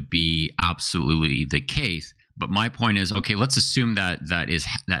 that would be absolutely the case. But my point is, okay, let's assume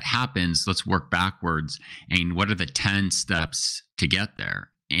that happens. Let's work backwards. And what are the 10 steps to get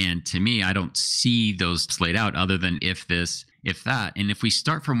there? And to me, I don't see those laid out other than if this, if that. And if we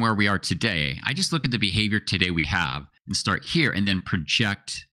start from where we are today, I just look at the behavior today we have and start here and then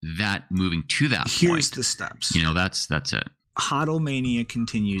project that moving to that Here's point. the steps. That's it. HODL mania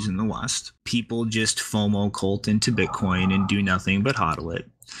continues in the West. People just FOMO cult into Bitcoin and do nothing but HODL it.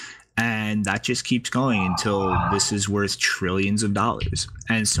 And that just keeps going until this is worth trillions of dollars.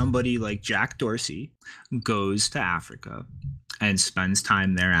 And somebody like Jack Dorsey goes to Africa and spends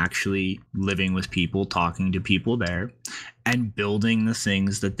time there actually living with people, talking to people there, and building the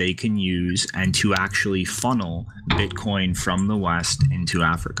things that they can use and to actually funnel Bitcoin from the West into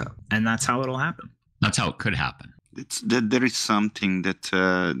Africa. And that's how it'll happen. That's how it could happen. It's that there is something that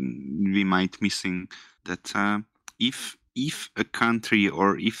we might missing, that if a country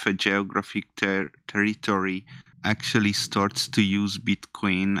or if a geographic territory actually starts to use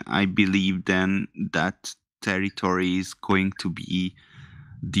Bitcoin, I believe then that territory is going to be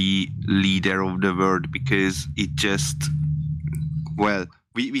the leader of the world, because it just, well,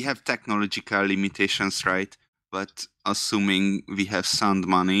 we have technological limitations, right? But assuming we have sound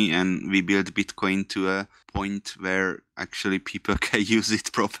money and we build Bitcoin to a point where actually people can use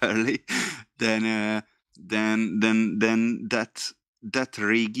it properly, then that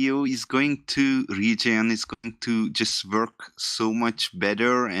region is going to just work so much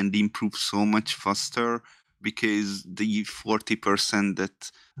better and improve so much faster, because the 40%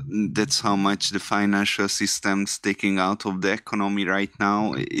 that's how much the financial system's taking out of the economy right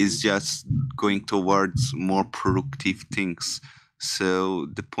now is just going towards more productive things. So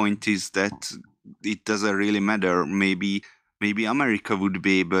the point is that it doesn't really matter. Maybe America would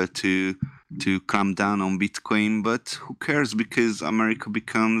be able to clamp down on Bitcoin, but who cares, because America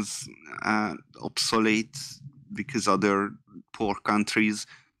becomes obsolete because other poor countries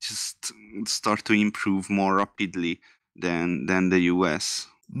just start to improve more rapidly than the US.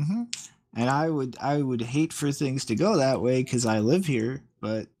 Mm-hmm. And I would hate for things to go that way because I live here,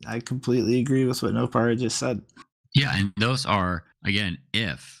 but I completely agree with what Nopara just said. Yeah, and those are, again,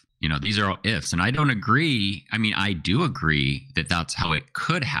 if. These are all ifs. And I don't agree. I mean, I do agree that that's how it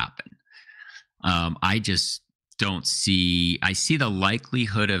could happen. I just don't see. I see the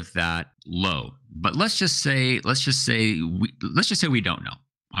likelihood of that low. But let's just say we don't know.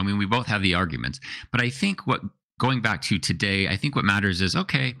 I mean, we both have the arguments. But I think going back to today, I think what matters is,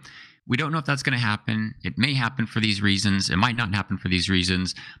 okay, we don't know if that's going to happen. It may happen for these reasons. It might not happen for these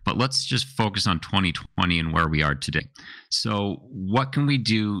reasons. But let's just focus on 2020 and where we are today. So what can we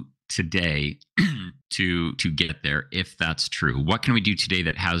do today to get there, if that's true? What can we do today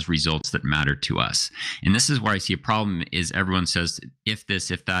that has results that matter to us? And this is where I see a problem, is everyone says if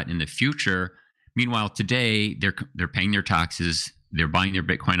this, if that in the future. Meanwhile, today they're paying their taxes, they're buying their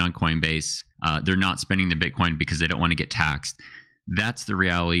Bitcoin on Coinbase, they're not spending the Bitcoin because they don't want to get taxed. That's the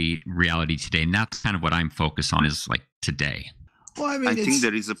reality today, and that's kind of what I'm focused on, is like today. Well, I mean, I think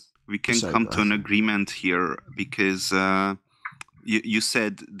we can come to an agreement here, because you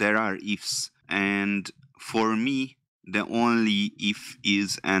said there are ifs, and for me the only if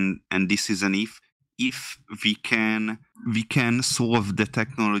is, and this is an if we can solve the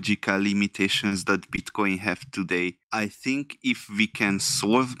technological limitations that Bitcoin have today. I think if we can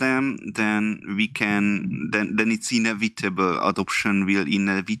solve them, then it's inevitable. Adoption will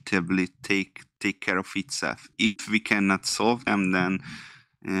inevitably take care of itself. If we cannot solve them, then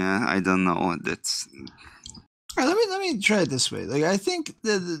I don't know. That's. All right, let me try it this way. Like, I think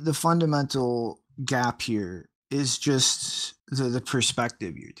the fundamental gap here is just the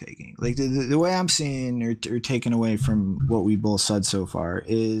perspective you're taking. Like the way I'm seeing or taking away from what we both said so far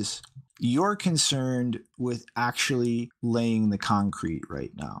is you're concerned with actually laying the concrete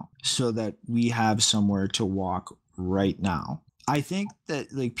right now so that we have somewhere to walk right now. I think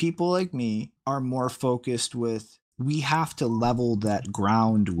that like people like me are more focused with, we have to level that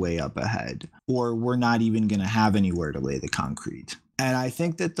ground way up ahead, or we're not even going to have anywhere to lay the concrete. And I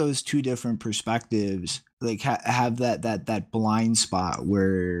think that those two different perspectives like have that blind spot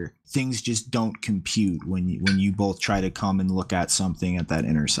where things just don't compute when you both try to come and look at something at that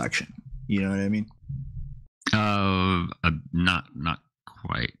intersection. You know what I mean? Not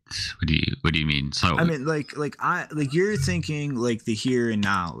quite. What do you mean? So I mean, like you're thinking like the here and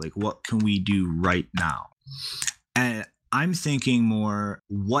now, like what can we do right now? And I'm thinking more,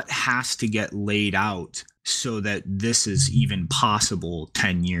 what has to get laid out so that this is even possible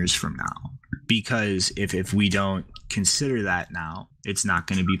 10 years from now? Because if we don't consider that now, it's not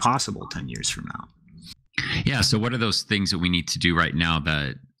going to be possible 10 years from now. Yeah. So what are those things that we need to do right now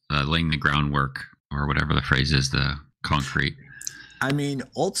that laying the groundwork or whatever the phrase is, the concrete. I mean,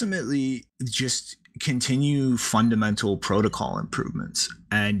 ultimately, just continue fundamental protocol improvements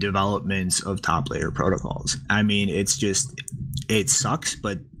and developments of top layer protocols. I mean, it sucks,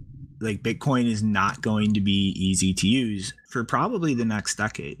 but like Bitcoin is not going to be easy to use for probably the next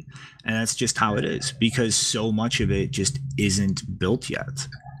decade. And that's just how it is, because so much of it just isn't built yet.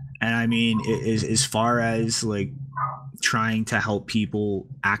 And I mean, as far as like trying to help people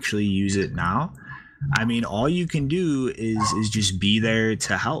actually use it now, I mean, all you can do is just be there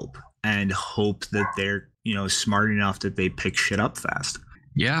to help and hope that they're, smart enough that they pick shit up fast.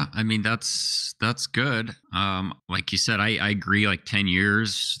 Yeah, I mean that's good. Like you said, I agree. Like 10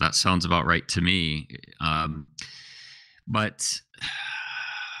 years, that sounds about right to me. But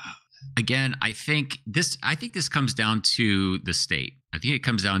again, I think this comes down to the state. I think it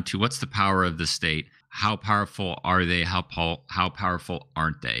comes down to what's the power of the state. How powerful are they? How powerful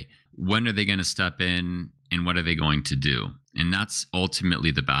aren't they? When are they going to step in, and what are they going to do? And that's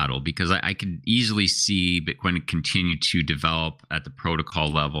ultimately the battle, because I could easily see Bitcoin continue to develop at the protocol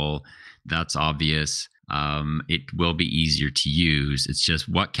level. That's obvious. It will be easier to use. It's just,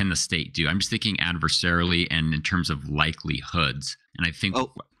 what can the state do? I'm just thinking adversarially and in terms of likelihoods. And I think,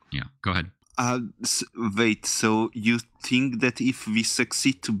 yeah, go ahead. Wait, so you think that if we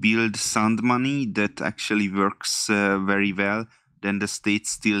succeed to build sound money that actually works very well, then the state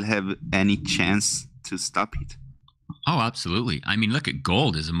still have any chance to stop it? Oh, absolutely. I mean, look at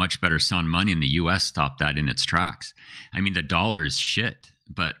gold is a much better sound money, and the U.S. stopped that in its tracks. I mean, the dollar is shit,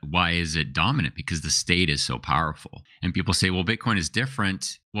 but why is it dominant? Because the state is so powerful. And people say, well, Bitcoin is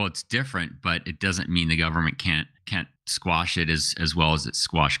different. Well, it's different, but it doesn't mean the government can't squash it as well as it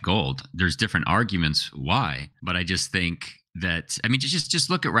squashed gold. There's different arguments why, but I just think that, I mean, just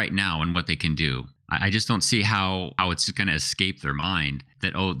look at right now and what they can do. I just don't see how it's going to escape their mind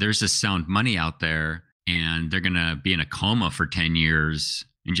that, oh, there's this sound money out there, and they're going to be in a coma for 10 years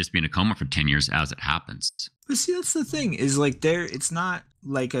and just be in a coma for 10 years as it happens. But see, that's the thing, is like it's not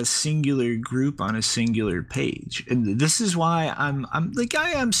like a singular group on a singular page. And this is why I'm like,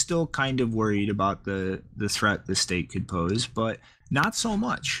 I am still kind of worried about the threat the state could pose, but not so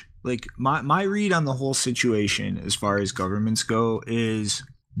much. Like my read on the whole situation as far as governments go is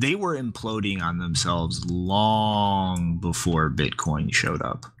they were imploding on themselves long before Bitcoin showed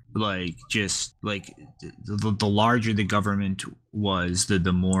up. Like, just like the larger the government was,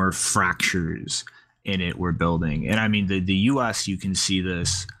 the more fractures in it were building. And I mean, the US, you can see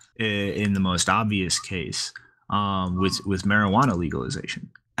this in the most obvious case with marijuana legalization.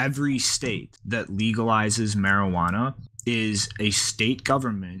 Every state that legalizes marijuana is a state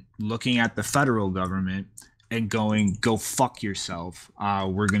government looking at the federal government and going, go fuck yourself.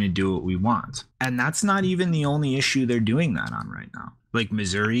 We're going to do what we want. And that's not even the only issue they're doing that on right now. Like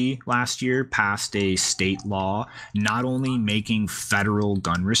Missouri last year passed a state law not only making federal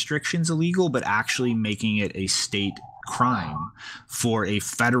gun restrictions illegal, but actually making it a state crime for a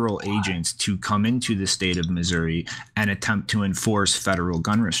federal agent to come into the state of Missouri and attempt to enforce federal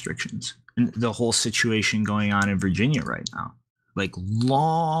gun restrictions. And the whole situation going on in Virginia right now, like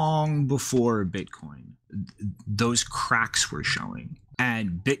long before Bitcoin, those cracks were showing,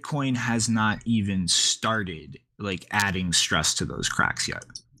 and Bitcoin has not even started like adding stress to those cracks yet.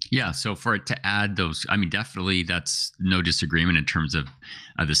 Yeah, so for it to add those, I mean, definitely that's no disagreement in terms of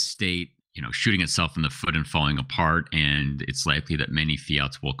the state, shooting itself in the foot and falling apart, and it's likely that many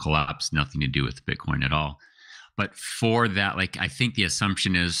fiats will collapse. Nothing to do with Bitcoin at all. But for that, like, I think the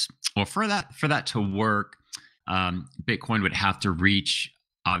assumption is, well, for that to work, Bitcoin would have to reach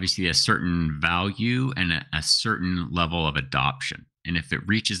obviously a certain value and a certain level of adoption. And if it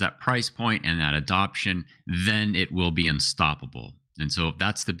reaches that price point and that adoption, then it will be unstoppable. And so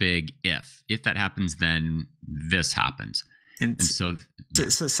that's the big if. If that happens, then this happens. And so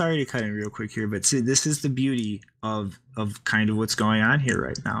sorry to cut in real quick here, but see, this is the beauty of kind of what's going on here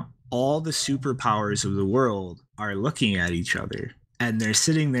right now. All the superpowers of the world are looking at each other, and they're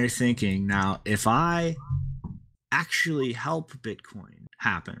sitting there thinking, now, if I actually help Bitcoin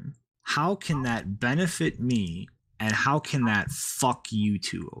happen, how can that benefit me? And how can that fuck you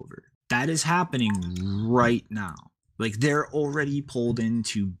two over? That is happening right now. Like, they're already pulled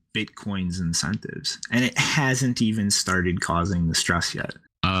into Bitcoin's incentives, and it hasn't even started causing the stress yet.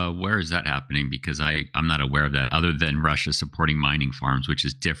 Where is that happening? Because I'm not aware of that, other than Russia supporting mining farms, which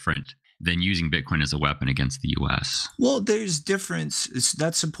is different than using Bitcoin as a weapon against the US. Well, there's difference.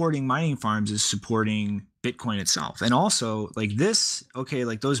 That supporting mining farms is supporting Bitcoin itself. And also, like this, okay,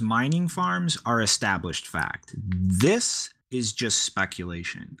 like those mining farms are established fact. This is just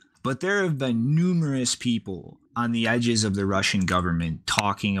speculation. But there have been numerous people on the edges of the Russian government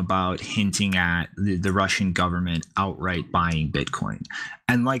talking about hinting at the Russian government outright buying Bitcoin.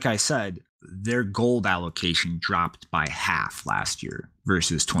 And like I said, their gold allocation dropped by half last year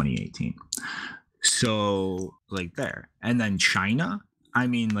versus 2018. So like there. And then China, I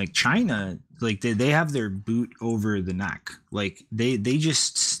mean, like China, like they have their boot over the neck. Like they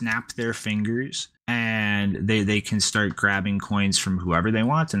just snap their fingers and they can start grabbing coins from whoever they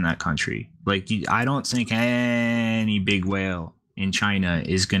want in that country. Like I don't think any big whale in China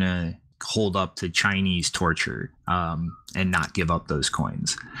is gonna hold up to Chinese torture and not give up those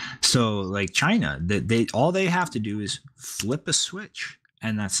coins. So like China, they all they have to do is flip a switch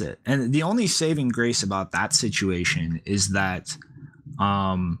and that's it. And the only saving grace about that situation is that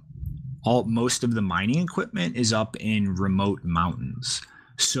most of the mining equipment is up in remote mountains.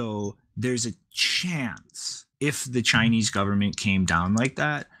 So there's a chance if the Chinese government came down like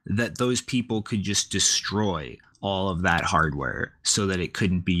that those people could just destroy all of that hardware so that it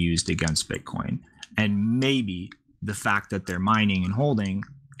couldn't be used against Bitcoin. And maybe the fact that they're mining and holding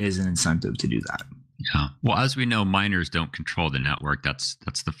is an incentive to do that. Yeah. Well, as we know, miners don't control the network. That's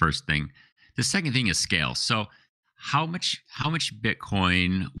the first thing. The second thing is scale. So how much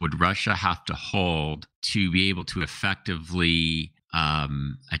Bitcoin would Russia have to hold to be able to effectively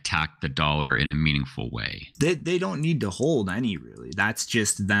attack the dollar in a meaningful way? They don't need to hold any, really. That's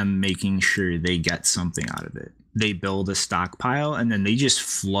just them making sure they get something out of it. They build a stockpile and then they just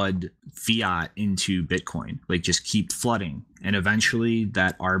flood fiat into Bitcoin, like just keep flooding. And eventually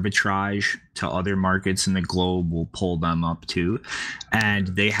that arbitrage to other markets in the globe will pull them up too. And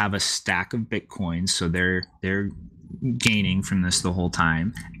they have a stack of Bitcoin. So they're gaining from this the whole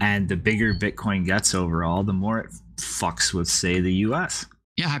time. And the bigger Bitcoin gets overall, the more it fucks with, say, the US.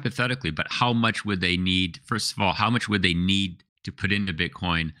 Yeah, hypothetically, but how much would they need? First of all, how much would they need to put into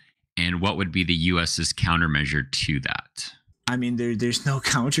Bitcoin? And what would be the US's countermeasure to that? I mean, there's no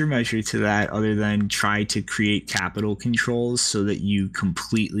countermeasure to that other than try to create capital controls so that you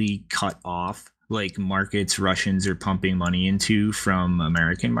completely cut off like markets Russians are pumping money into from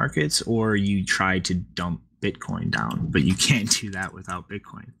American markets, or you try to dump Bitcoin down, but you can't do that without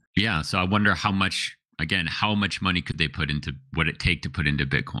Bitcoin. Yeah. So I wonder how much money could they put into, would it take to put into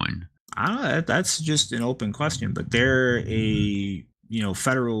Bitcoin? I don't know. That's just an open question, but they're a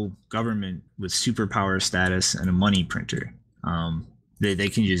federal government with superpower status and a money printer. They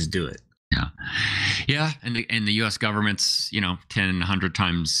can just do it. Yeah. And the U.S. government's 10, 100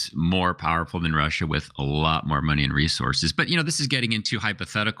 times more powerful than Russia with a lot more money and resources. But this is getting into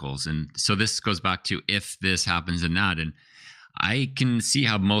hypotheticals, and so this goes back to if this happens and that. And I can see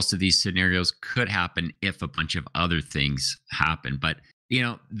how most of these scenarios could happen if a bunch of other things happen. But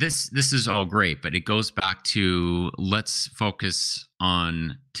this is all great, but it goes back to let's focus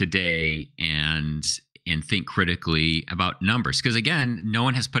on today and think critically about numbers. Because again, no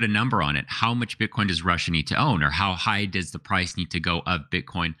one has put a number on it. How much Bitcoin does Russia need to own, or how high does the price need to go of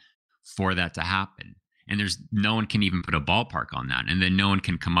Bitcoin for that to happen? And there's no one can even put a ballpark on that. And then no one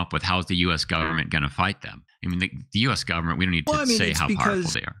can come up with how's the U.S. government going to fight them. I mean, the U.S. government, we don't need to say how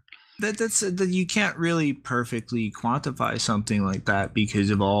powerful they are. That's you can't really perfectly quantify something like that because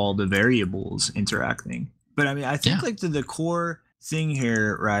of all the variables interacting. But I mean, I think like the core thing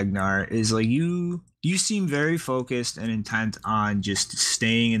here, Ragnar, is like you seem very focused and intent on just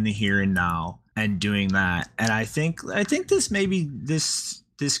staying in the here and now and doing that. And I think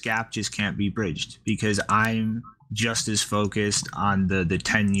this gap just can't be bridged because I'm just as focused on the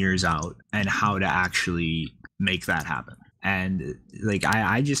 10 years out and how to actually make that happen. And like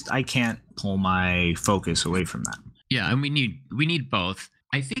I can't pull my focus away from that. Yeah, and we need both.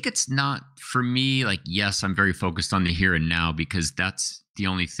 I think it's not for me like, yes, I'm very focused on the here and now because that's the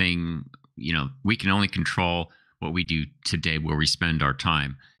only thing, we can only control what we do today, where we spend our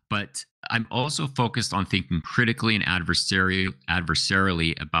time. But I'm also focused on thinking critically and adversarially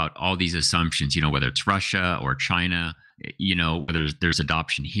about all these assumptions, whether it's Russia or China, whether there's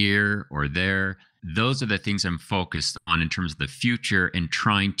adoption here or there. Those are the things I'm focused on in terms of the future and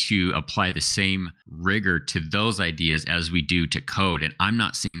trying to apply the same rigor to those ideas as we do to code. And I'm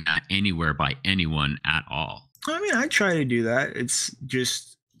not seeing that anywhere by anyone at all. I mean, I try to do that. It's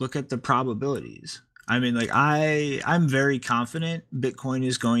just look at the probabilities. I mean, like I'm very confident Bitcoin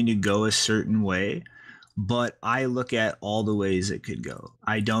is going to go a certain way, but I look at all the ways it could go.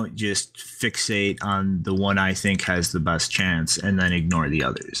 I don't just fixate on the one I think has the best chance and then ignore the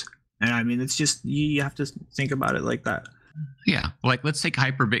others. And I mean, it's just, you have to think about it like that. Yeah. Like, let's take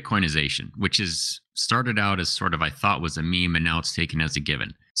hyper Bitcoinization, which is started out as sort of, I thought was a meme, and now it's taken as a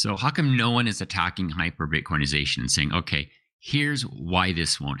given. So how come no one is attacking hyper Bitcoinization and saying, okay, here's why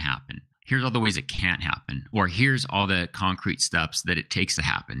this won't happen. here's all the ways it can't happen, or here's all the concrete steps that it takes to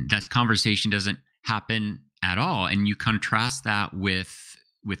happen. That conversation doesn't happen at all. And you contrast that with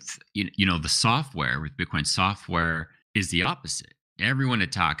the software. With Bitcoin software is the opposite. Everyone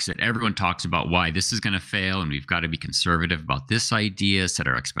attacks it. Everyone talks about why this is going to fail, and we've got to be conservative about this idea, set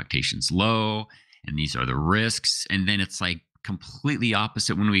our expectations low, and these are the risks. And then it's like completely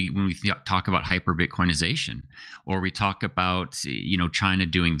opposite when we talk about hyper Bitcoinization, or we talk about China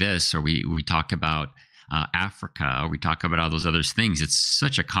doing this, or we talk about Africa, or we talk about all those other things. It's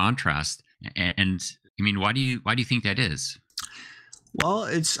such a contrast. And I mean, why do you think that is? Well,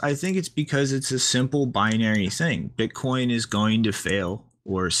 I think it's because it's a simple binary thing. Bitcoin is going to fail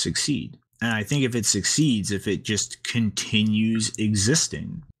or succeed. And I think if it succeeds, if it just continues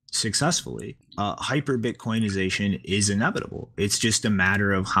existing successfully, hyper Bitcoinization is inevitable. It's just a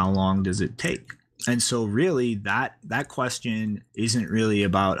matter of how long does it take. And so really that question isn't really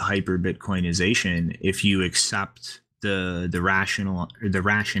about hyper Bitcoinization if you accept the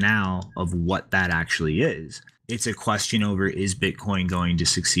rationale of what that actually is. It's a question over, is Bitcoin going to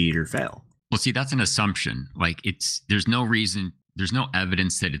succeed or fail? Well, see, that's an assumption. Like there's no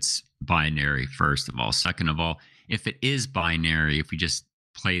evidence that it's binary, first of all. Second of all, if it is binary, if we just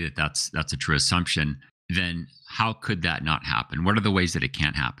play that's a true assumption, then how could that not happen? What are the ways that it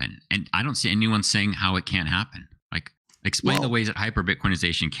can't happen? And I don't see anyone saying how it can't happen. Like, explain the ways that hyper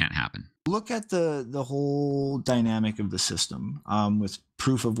Bitcoinization can't happen. Look at the whole dynamic of the system with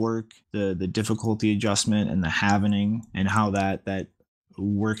proof of work, the difficulty adjustment, and the halvening, and how that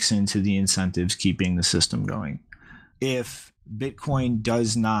works into the incentives keeping the system going. If Bitcoin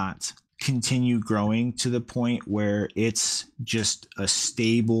does not continue growing to the point where it's just a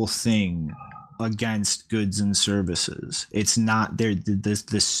stable thing against goods and services, it's not there.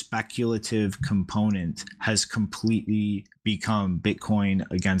 The speculative component has completely become Bitcoin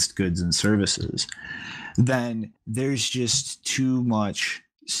against goods and services. Then there's just too much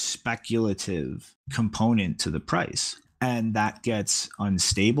speculative component to the price. And that gets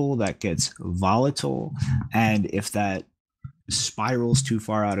unstable, that gets volatile. And if that spirals too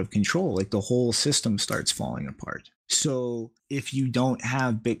far out of control, like the whole system starts falling apart. So if you don't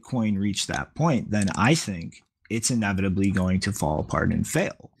have Bitcoin reach that point, then I think it's inevitably going to fall apart and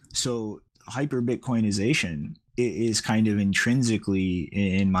fail. So hyper Bitcoinization is kind of intrinsically,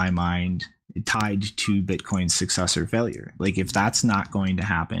 in my mind, tied to Bitcoin's success or failure. Like if that's not going to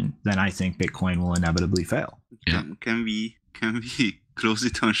happen, then I think Bitcoin will inevitably fail. Yeah. Can we close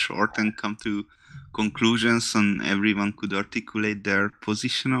it on short and come to conclusions, and everyone could articulate their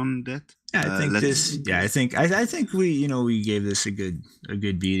position on that? Yeah, I think I think we gave this a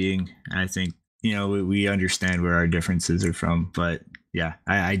good beating. I think we understand where our differences are from, but yeah,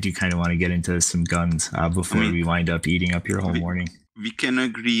 I do kind of want to get into some guns before we wind up eating up your whole morning. We can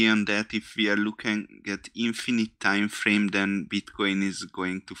agree on that. If we are looking at infinite time frame, then Bitcoin is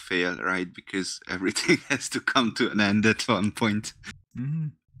going to fail, right? Because everything has to come to an end at one point. Mm-hmm.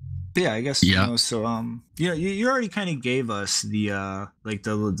 Yeah, I guess. Yeah. You already kind of gave us the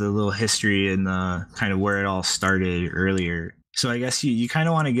little history and the kind of where it all started earlier. So I guess you kind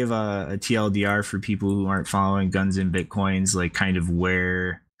of want to give a TLDR for people who aren't following Guns and Bitcoins, like kind of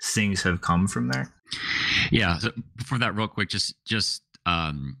where things have come from there. Yeah. So before that, real quick, just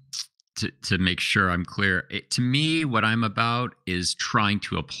to make sure I'm clear, to me, what I'm about is trying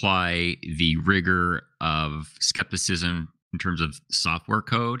to apply the rigor of skepticism in terms of software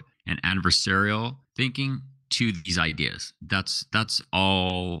code and adversarial thinking to these ideas. That's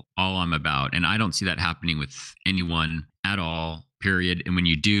all I'm about. And I don't see that happening with anyone at all, period. And when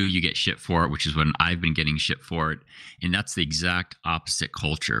you do, you get shit for it, which is when I've been getting shit for it. And that's the exact opposite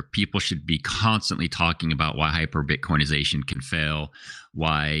culture. People should be constantly talking about why hyper Bitcoinization can fail,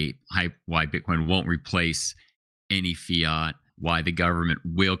 why Bitcoin won't replace any fiat, why the government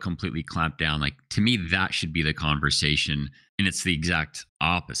will completely clamp down. Like, to me, that should be the conversation. And it's the exact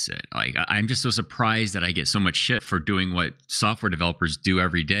opposite. Like, I'm just so surprised that I get so much shit for doing what software developers do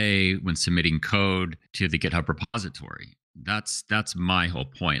every day when submitting code to the GitHub repository. That's my whole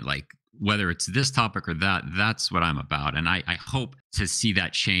point. Like, whether it's this topic or that, that's what I'm about. And I hope to see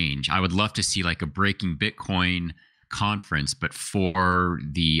that change. I would love to see like a Breaking Bitcoin conference, but for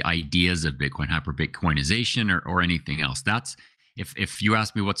the ideas of Bitcoin, hyper Bitcoinization, or anything else. That's, if you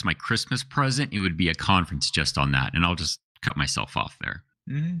ask me what's my Christmas present, it would be a conference just on that. And I'll just cut myself off there.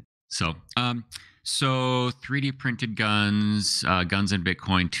 Mm-hmm. So 3D printed guns and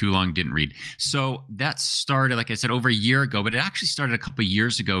Bitcoin, too long, didn't read. So that started, like I said, over a year ago, but it actually started a couple of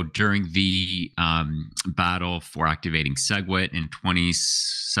years ago during the battle for activating SegWit in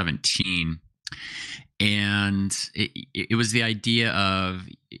 2017. And it was the idea of,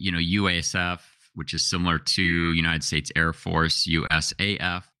 UASF, which is similar to United States Air Force,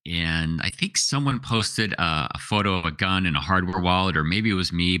 USAF. And I think someone posted a photo of a gun in a hardware wallet, or maybe it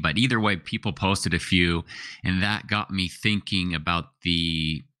was me, but either way, people posted a few. And that got me thinking about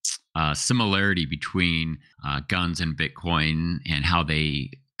the similarity between guns and Bitcoin and how they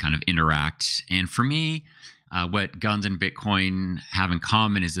kind of interact. And for me, what guns and Bitcoin have in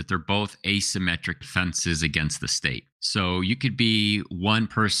common is that they're both asymmetric defenses against the state. So you could be one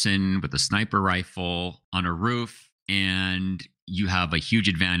person with a sniper rifle on a roof, and you have a huge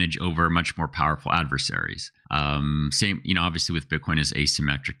advantage over much more powerful adversaries. Same, obviously with Bitcoin is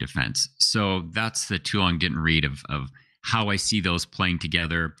asymmetric defense. So that's the too long didn't read of how I see those playing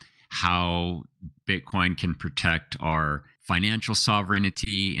together, how Bitcoin can protect our financial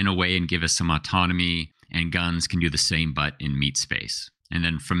sovereignty in a way and give us some autonomy, and guns can do the same, but in meat space. And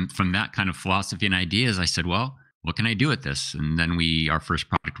then from that kind of philosophy and ideas, I said, well, what can I do with this? And then our first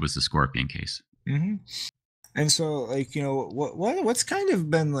product was the Scorpion case. Mm-hmm. And so, what's kind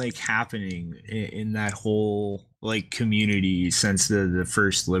of been happening in that whole community since the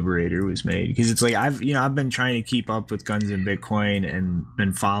first Liberator was made? Because it's I've been trying to keep up with guns and Bitcoin and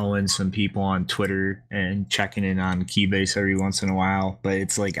been following some people on Twitter and checking in on Keybase every once in a while, but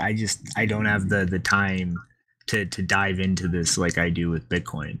it's I don't have the time to dive into this like I do with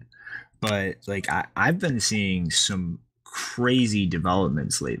Bitcoin. But I've been seeing some crazy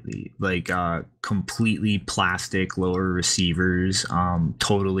developments lately, completely plastic lower receivers,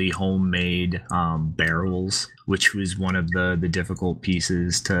 totally homemade barrels, which was one of the difficult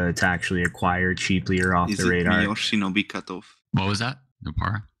pieces to actually acquire cheaply or off the radar. Is it me or Shinobi Cutoff? What was that?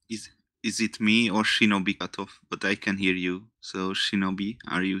 Nopara? Is it me or Shinobi Cutoff? But I can hear you. So Shinobi,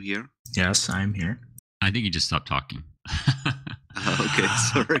 are you here? Yes, I'm here. I think you just stopped talking. Okay,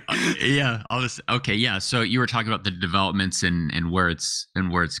 sorry. Yeah, okay, yeah. So you were talking about the developments and where it's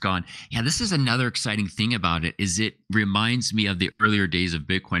gone. Yeah, this is another exciting thing about it. Is it reminds me of the earlier days of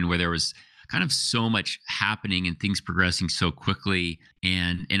Bitcoin, where there was kind of so much happening and things progressing so quickly.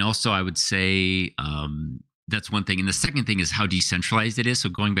 And also, I would say that's one thing. And the second thing is how decentralized it is. So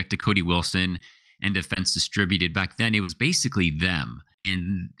going back to Cody Wilson and Defense Distributed, back then it was basically them,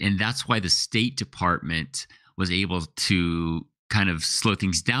 and that's why the State Department was able to kind of slow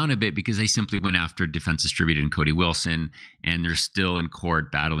things down a bit, because they simply went after Defense Distributed and Cody Wilson, and they're still in court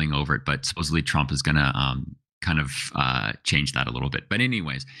battling over it. But supposedly Trump is going to kind of change that a little bit. But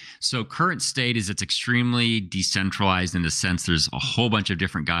anyways, so current state is it's extremely decentralized in the sense there's a whole bunch of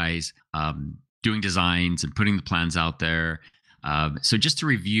different guys doing designs and putting the plans out there. So just to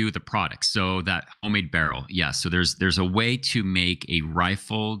review the products, so that homemade barrel, yeah. So there's a way to make a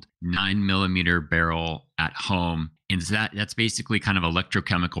rifled 9mm barrel at home, and that's basically kind of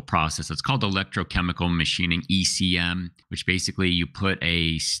electrochemical process. It's called electrochemical machining, ECM, which basically you put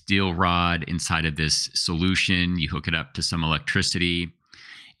a steel rod inside of this solution, you hook it up to some electricity,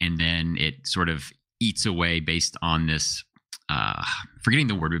 and then it sort of eats away based on this. Forgetting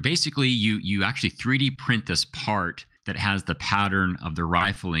the word, but basically you actually 3D print this part that has the pattern of the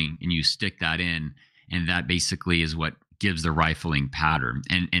rifling, and you stick that in, and that basically is what gives the rifling pattern.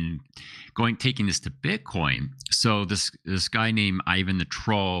 And taking this to Bitcoin, so this guy named Ivan the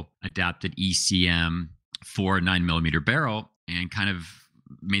Troll adapted ECM for a 9mm barrel and kind of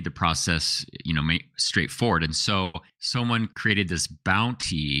made the process straightforward. And so someone created this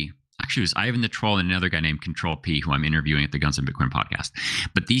bounty. Actually, it was Ivan the Troll and another guy named Control P, who I'm interviewing at the Guns and Bitcoin podcast.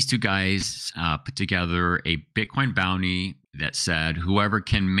 But these two guys put together a Bitcoin bounty that said whoever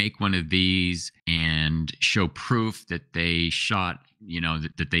can make one of these and show proof that they shot,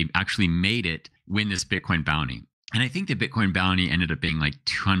 that they actually made it, win this Bitcoin bounty. And I think the Bitcoin bounty ended up being like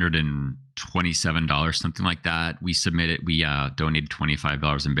 $227, something like that. We submitted, we donated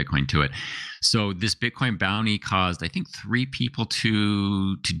 $25 in Bitcoin to it. So this Bitcoin bounty caused, I think, 3 people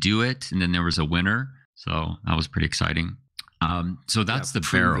to do it, and then there was a winner. So that was pretty exciting. So that's the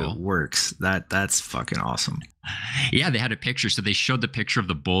barrel. It works. That's fucking awesome. Yeah, they had a picture. So they showed the picture of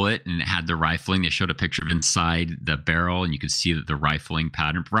the bullet, and it had the rifling. They showed a picture of inside the barrel, and you could see that the rifling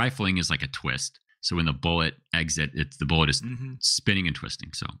pattern. Rifling is like a twist. So when the bullet exits, the bullet is spinning and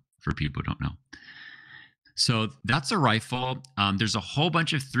twisting. So for people who don't know. So that's a rifle. There's a whole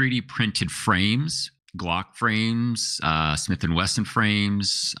bunch of 3D printed frames, Glock frames, Smith & Wesson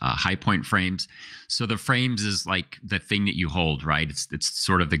frames, High Point frames. So the frames is like the thing that you hold, right? It's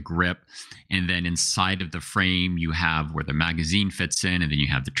sort of the grip. And then inside of the frame, you have where the magazine fits in, and then you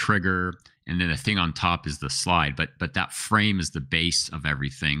have the trigger. And then the thing on top is the slide. But that frame is the base of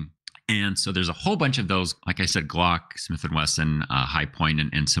everything. And so there's a whole bunch of those, like I said, Glock, Smith & Wesson, High Point,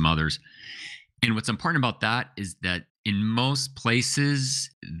 and some others. And what's important about that is that in most places,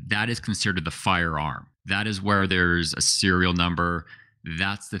 that is considered the firearm. That is where there's a serial number.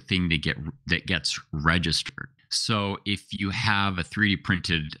 That's the thing that gets registered. So if you have a 3D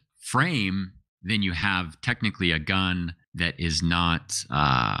printed frame, then you have technically a gun that is not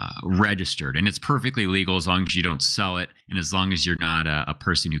registered, and it's perfectly legal as long as you don't sell it, and as long as you're not a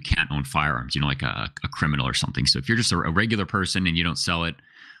person who can't own firearms, like a criminal or something. So if you're just a regular person and you don't sell it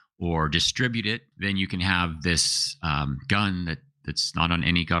or distribute it, then you can have this gun that's not on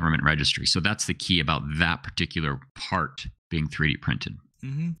any government registry. So that's the key about that particular part being 3D printed.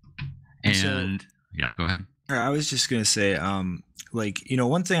 Mm-hmm. And yeah, go ahead. I was just gonna say,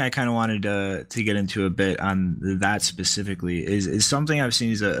 one thing I kind of wanted to get into a bit on that specifically is something I've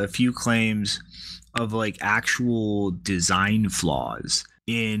seen is a few claims of like actual design flaws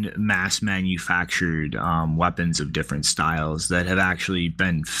in mass manufactured weapons of different styles that have actually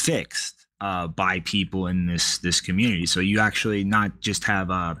been fixed by people in this community. So you actually not just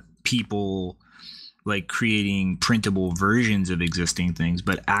have people like creating printable versions of existing things,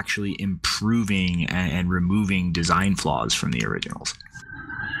 but actually improving and removing design flaws from the originals.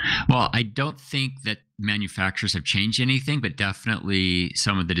 Well, I don't think that manufacturers have changed anything, but definitely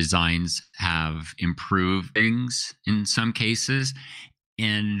some of the designs have improved things in some cases.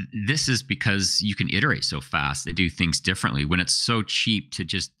 And this is because you can iterate so fast. They do things differently. When it's so cheap to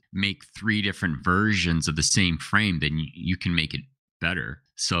just make 3 different versions of the same frame, then you can make it better.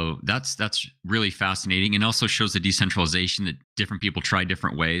 So that's really fascinating, and also shows the decentralization that different people try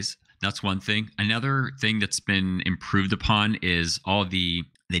different ways. That's one thing. Another thing that's been improved upon is all the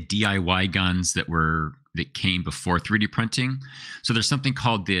DIY guns that came before 3D printing. So there's something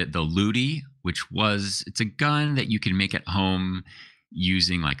called the Ludi, it's a gun that you can make at home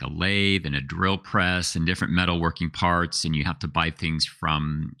using like a lathe and a drill press and different metalworking parts, and you have to buy things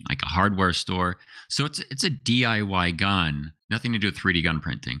from like a hardware store. So it's a DIY gun, nothing to do with 3D gun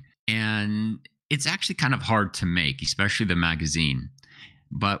printing. And it's actually kind of hard to make, especially the magazine.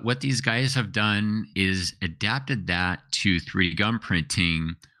 But what these guys have done is adapted that to 3D gun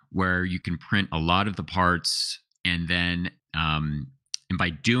printing, where you can print a lot of the parts, and then and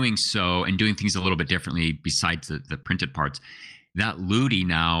by doing so and doing things a little bit differently besides the printed parts, that Ludi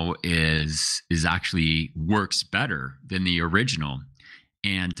now is actually works better than the original.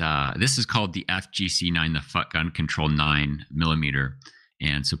 And this is called the FGC9, the Gun Control 9mm.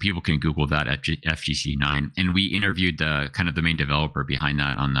 And so people can Google that at FGC9. And we interviewed the main developer behind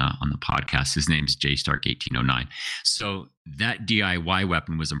that on the podcast. His name's JStark1809. So that DIY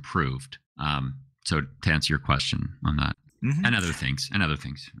weapon was improved. So to answer your question on that, Mm-hmm. and other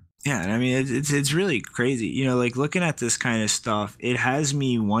things. Yeah, and I mean it's really crazy. Like looking at this kind of stuff, it has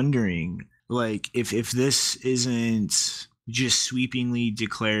me wondering, like if this isn't just sweepingly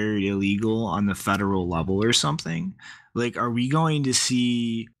declared illegal on the federal level or something. Like, are we going to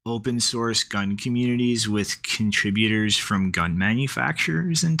see open source gun communities with contributors from gun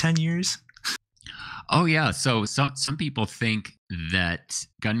manufacturers in 10 years? Oh, yeah. So some people think that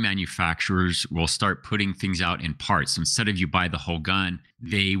gun manufacturers will start putting things out in parts. So instead of you buy the whole gun,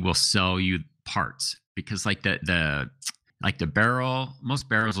 they will sell you parts, because like the barrel, most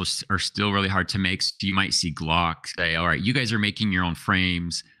barrels are still really hard to make. So you might see Glock say, all right, you guys are making your own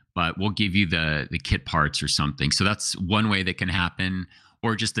frames, but we'll give you the kit parts or something. So that's one way that can happen.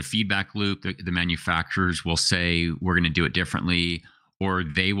 Or just the feedback loop. The manufacturers will say, we're going to do it differently. Or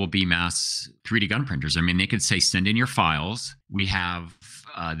they will be mass 3D gun printers. I mean, they could say, send in your files. We have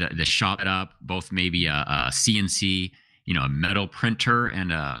the shop it up, both maybe a CNC, a metal printer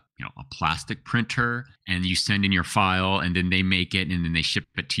and a plastic printer, and you send in your file, and then they make it, and then they ship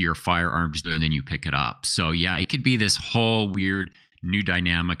it to your firearms, and then you pick it up. So yeah, it could be this whole weird new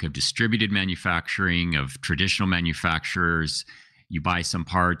dynamic of distributed manufacturing, of traditional manufacturers. You buy some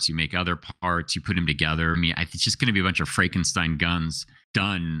parts, you make other parts, you put them together. I mean, it's just going to be a bunch of Frankenstein guns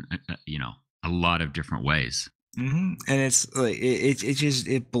done, a lot of different ways. Mm-hmm. And it's like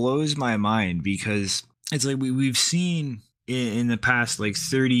it blows my mind, because it's like we've seen in the past like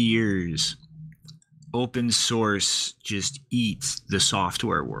 30 years, open source just eats the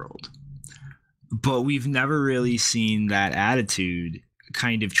software world, but we've never really seen that attitude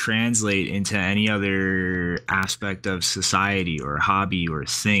kind of translate into any other aspect of society or hobby or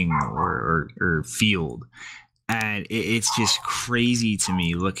thing or field. And it's just crazy to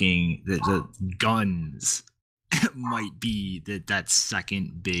me looking that the guns might be that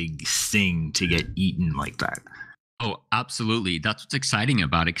second big thing to get eaten like that. Oh, absolutely. That's what's exciting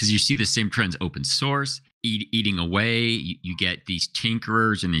about it, because you see the same trends, open source, eating away. You get these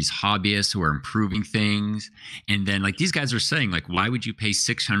tinkerers and these hobbyists who are improving things. And then like these guys are saying, like, why would you pay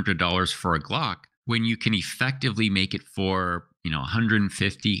 $600 for a Glock when you can effectively make it for,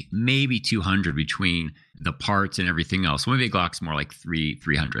 150, maybe 200 between the parts and everything else. Well, maybe a Glock's more like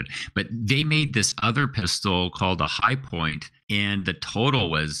 300. But they made this other pistol called a High Point, and the total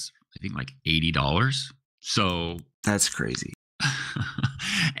was, I think, like $80. So That's crazy.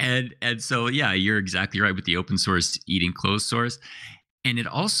 and so yeah, you're exactly right with the open source eating closed source. And it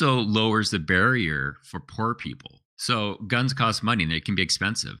also lowers the barrier for poor people. So guns cost money and they can be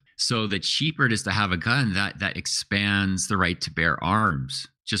expensive. So the cheaper it is to have a gun, that expands the right to bear arms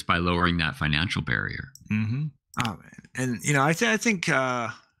just by lowering that financial barrier. Mm-hmm. Oh man, and I think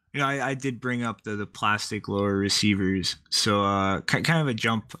I did bring up the plastic lower receivers. So kind of a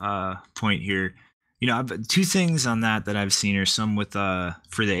jump point here. Two things on that I've seen are some with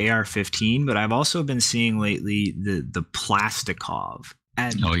for the AR-15, but I've also been seeing lately the Plastikov.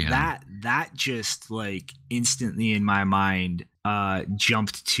 And Oh, yeah. that just like instantly in my mind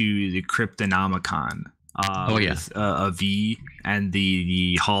jumped to the Cryptonomicon Oh, yeah. with a V and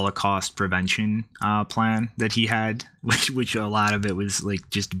the Holocaust prevention plan that he had, which a lot of it was like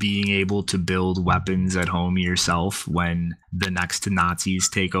just being able to build weapons at home yourself when the next Nazis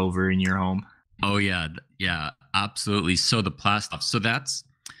take over in your home. Oh yeah, yeah, absolutely. So the Plastov,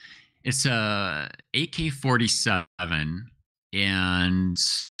 it's a AK-47 and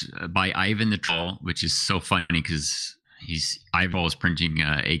by Ivan the Troll, which is so funny because Ivan was printing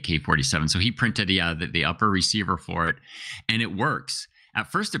AK-47, so he printed the upper receiver for it, and it works. At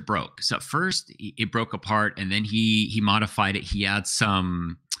first, it broke. So at first, it broke apart, and then he modified it. He added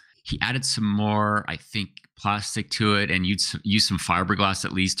some more, I think, plastic to it, and used some fiberglass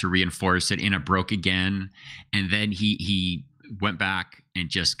at least to reinforce it, and it broke again. And then he went back and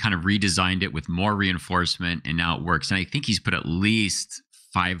just kind of redesigned it with more reinforcement, and now it works. And I think he's put at least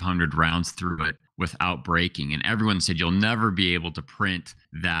 500 rounds through it without breaking. And everyone said you'll never be able to print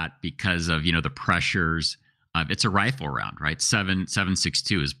that because of the pressures. It's a rifle round, right?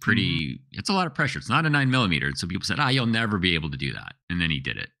 7.62 is pretty. It's a lot of pressure. It's not a 9mm. And so people said, you'll never be able to do that. And then he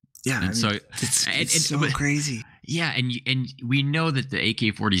did it. Yeah, And so it's so crazy. Yeah, and we know that the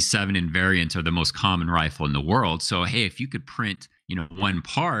AK-47 invariants are the most common rifle in the world. So hey, if you could print, one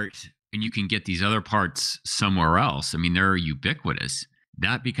part and you can get these other parts somewhere else, I mean, they're ubiquitous.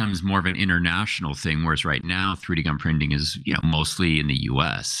 That becomes more of an international thing, whereas right now 3D gun printing is, mostly in the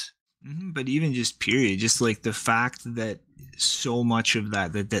US. Mm-hmm, but even just period, just like the fact that so much of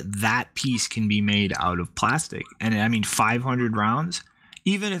that piece can be made out of plastic, and I mean 500 rounds,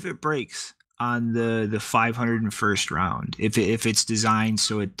 even if it breaks on the 501st round, if it's designed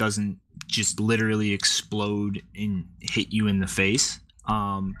so it doesn't just literally explode and hit you in the face,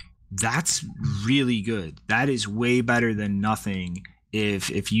 that's really good. That is way better than nothing.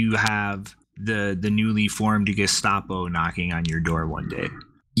 If you have the newly formed Gestapo knocking on your door one day.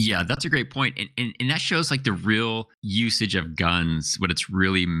 Yeah, that's a great point. And that shows like the real usage of guns. What it's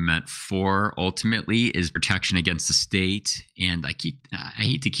really meant for ultimately is protection against the state. And I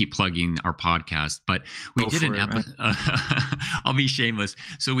hate to keep plugging our podcast, but we did an episode. I'll be shameless.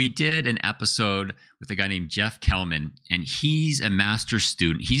 So we did an episode with a guy named Jeff Kellman, and he's a master's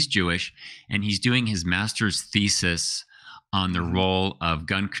student. He's Jewish, and he's doing his master's thesis on the role of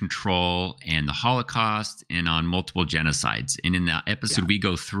gun control and the Holocaust and on multiple genocides. And in that episode, we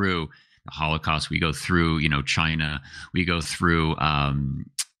go through the Holocaust, we go through, China, we go through,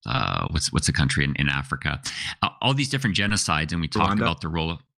 what's the country in Africa, all these different genocides. And we talk about the role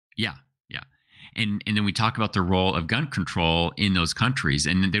of, And then we talk about the role of gun control in those countries.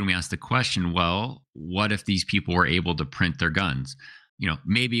 And then we ask the question, well, what if these people were able to print their guns?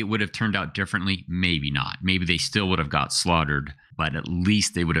 Maybe it would have turned out differently. Maybe not. Maybe they still would have got slaughtered, but at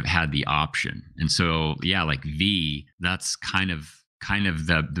least they would have had the option. And so, yeah, like V, that's kind of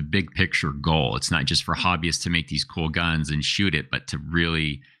the big picture goal. It's not just for hobbyists to make these cool guns and shoot it, but to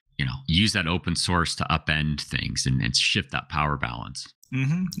really, use that open source to upend things and shift that power balance.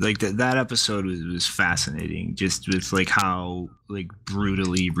 Mm-hmm. Like that episode was fascinating, just with like how like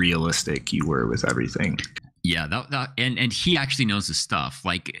brutally realistic you were with everything. Yeah, and he actually knows his stuff.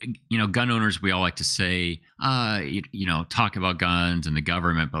 Like, gun owners, we all like to say, talk about guns and the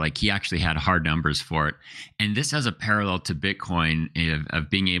government, but like he actually had hard numbers for it. And this has a parallel to Bitcoin of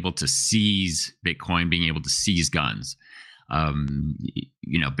being able to seize Bitcoin, being able to seize guns.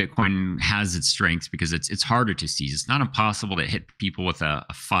 Bitcoin has its strengths because it's harder to seize. It's not impossible to hit people with a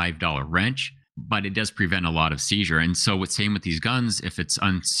 $5 wrench, but it does prevent a lot of seizure. And so what's same with these guns, if it's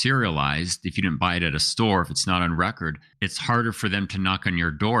unserialized, if you didn't buy it at a store, if it's not on record, it's harder for them to knock on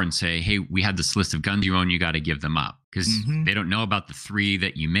your door and say, hey, we have this list of guns you own, you got to give them up, because they don't know about the 3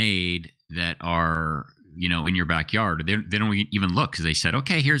 that you made that are, you know, in your backyard. They don't even look, because they said,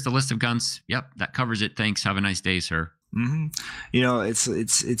 okay, here's the list of guns. Yep, that covers it. Thanks. Have a nice day, sir. You know, it's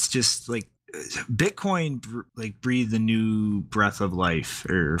just like Bitcoin breathed a new breath of life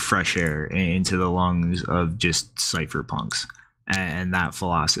or fresh air into the lungs of just cypherpunks and that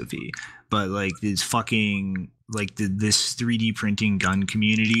philosophy. But like these fucking like this 3D printing gun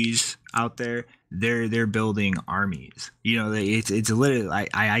communities out there, they're building armies. You know, it's literally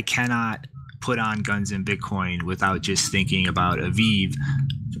I cannot put on Guns and Bitcoin without just thinking about Aviv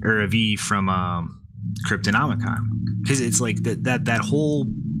from Cryptonomicon, because it's like that whole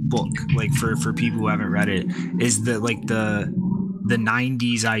book, like for people who haven't read it, is the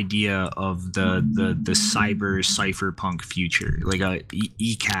 90s idea of the cypherpunk future. Like a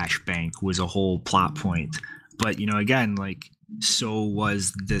eCash bank was a whole plot point, but you know, again, like so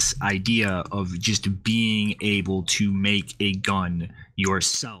was this idea of just being able to make a gun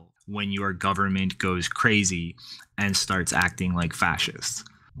yourself when your government goes crazy and starts acting like fascists.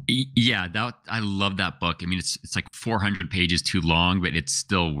 Yeah, I love that book. I mean, it's like 400 pages too long, but it's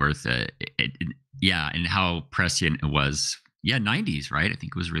still worth it. Yeah, and how prescient it was. Yeah, 90s, right? I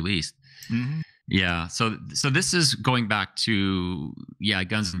think it was released. Yeah, so this is going back to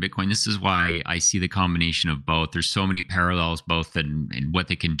Guns and Bitcoin. This is why I see the combination of both. There's so many parallels, both in what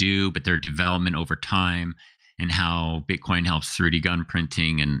they can do, but their development over time, and how Bitcoin helps 3D gun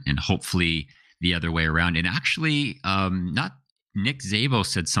printing, and hopefully the other way around. And actually, not Nick Szabo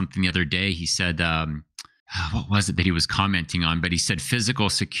said something the other day. He said, what was it that he was commenting on? But he said physical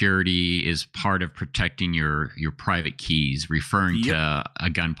security is part of protecting your private keys, referring to a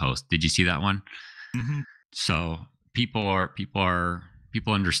gun post. Did you see that one? So people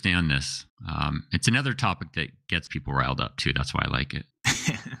understand this. It's another topic that gets people riled up too. That's why I like it.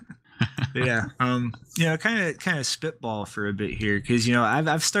 Yeah. You know, kind of spitball for a bit here, because you know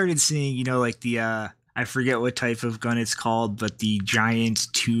I've started seeing, you know, like the I forget what type of gun it's called, but the giant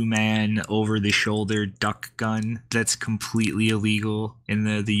 2-man over the shoulder duck gun that's completely illegal in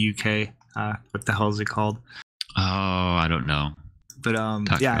the UK. What the hell is it called? Oh, I don't know. But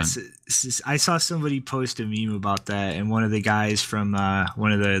I saw somebody post a meme about that, and one of the guys from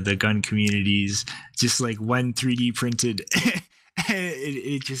one of the gun communities just like when 3D printed,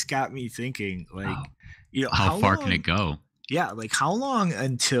 it just got me thinking, like, you know, how far can it go? Yeah, like how long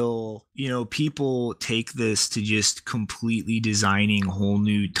until, you know, people take this to just completely designing whole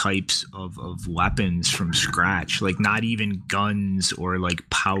new types of weapons from scratch, like not even guns or like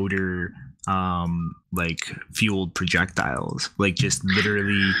powder, like fueled projectiles, like just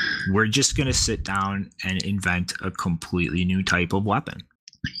literally we're just gonna sit down and invent a completely new type of weapon.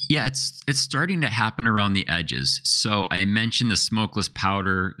 Yeah, it's starting to happen around the edges. So I mentioned the smokeless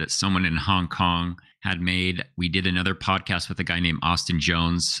powder that someone in Hong Kong had made. We did another podcast with a guy named Austin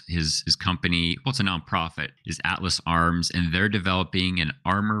Jones. His company, well, it's a nonprofit, is Atlas Arms, and they're developing an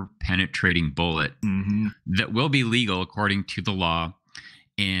armor penetrating bullet that will be legal according to the law.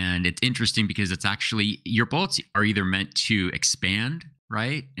 And it's interesting because it's actually, your bullets are either meant to expand,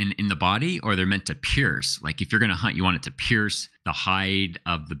 right, in the body, or they're meant to pierce. Like if you're going to hunt, you want it to pierce the hide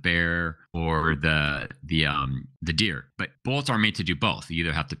of the bear or the deer. But bullets are made to do both. You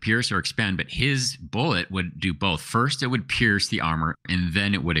either have to pierce or expand, but his bullet would do both. First, it would pierce the armor, and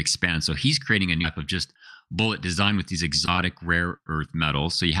then it would expand. So he's creating a new type of just bullet design with these exotic rare earth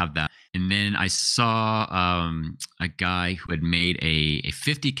metals. So you have that. And then I saw a guy who had made a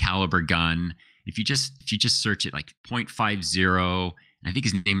 50 caliber gun. If you just search it, like .50, I think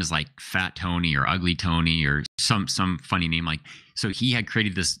his name is like Fat Tony or Ugly Tony or some funny name. Like, so he had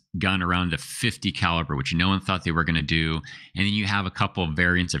created this gun around the 50 caliber, which no one thought they were going to do. And then you have a couple of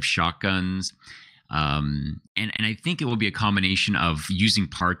variants of shotguns. And I think it will be a combination of using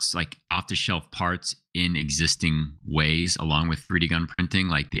parts, like off-the-shelf parts, in existing ways, along with 3D gun printing,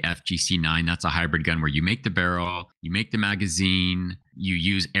 like the FGC9. That's a hybrid gun where you make the barrel, you make the magazine, you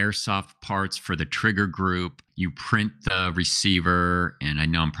use airsoft parts for the trigger group, you print the receiver, and I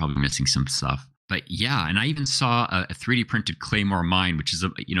know I'm probably missing some stuff. But yeah, and I even saw a 3D printed Claymore mine, which is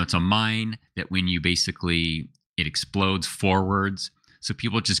it's a mine that when you basically, it explodes forwards. So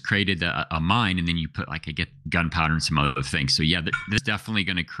people just created a mine, and then you put like gunpowder and some other things. So yeah, this is definitely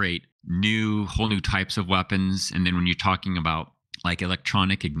going to create whole new types of weapons. And then when you're talking about like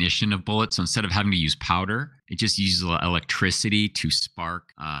electronic ignition of bullets. So instead of having to use powder, it just uses electricity to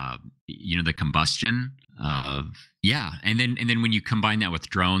spark, the combustion. Yeah, and then when you combine that with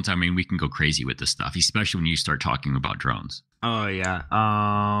drones, I mean, we can go crazy with this stuff, especially when you start talking about drones. Oh yeah.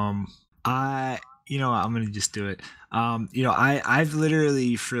 I'm gonna just do it. I've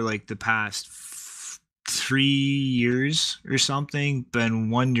literally for like the past 3 years or something been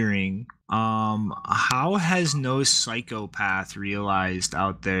wondering, how has no psychopath realized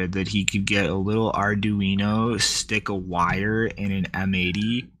out there that he could get a little Arduino, stick a wire in an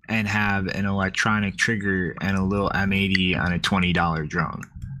M80, and have an electronic trigger and a little M80 on a $20 drone?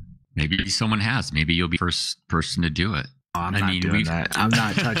 Maybe someone has. Maybe you'll be the first person to do it. Oh, I'm not doing that. I'm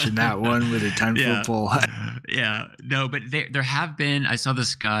not touching that one with a 10-foot pole. Yeah. No, but there have been. I saw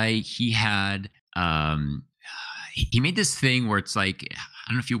this guy. He had. He made this thing where it's like, I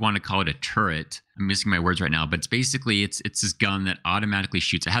don't know if you want to call it a turret. I'm missing my words right now, but it's basically it's this gun that automatically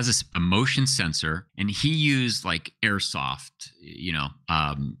shoots. It has a motion sensor, and he used like airsoft,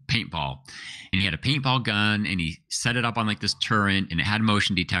 paintball, and he had a paintball gun, and he set it up on like this turret, and it had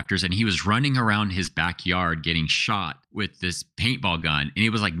motion detectors, and he was running around his backyard getting shot with this paintball gun, and it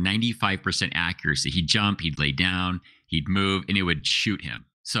was like 95% accuracy. He'd jump, he'd lay down, he'd move, and it would shoot him.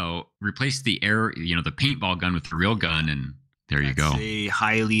 So replace the the paintball gun with the real gun, and there you go. A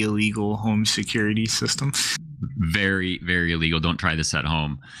highly illegal home security system. Very, very illegal. Don't try this at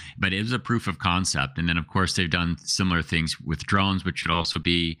home. But it was a proof of concept. And then, of course, they've done similar things with drones, which should also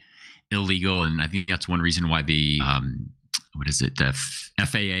be illegal. And I think that's one reason why the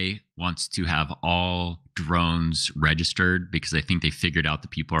FAA wants to have all drones registered, because I think they figured out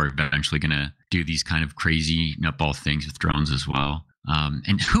that people are eventually going to do these kind of crazy nutball things with drones as well.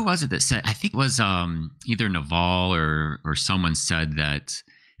 And who was it that said, I think it was either Naval or someone said that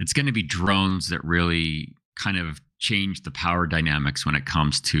it's going to be drones that really kind of change the power dynamics when it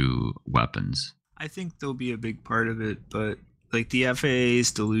comes to weapons. I think they'll be a big part of it, but like the FAA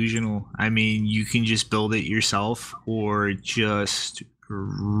is delusional. I mean, you can just build it yourself or just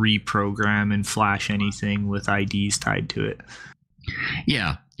reprogram and flash anything with IDs tied to it.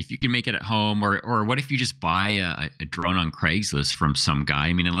 Yeah, if you can make it at home, or what if you just buy a drone on Craigslist from some guy?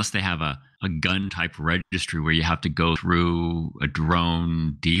 I mean, unless they have a gun type registry where you have to go through a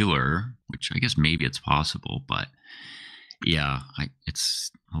drone dealer, which I guess maybe it's possible, but yeah, it's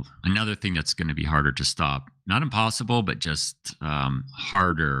another thing that's going to be harder to stop. Not impossible, but just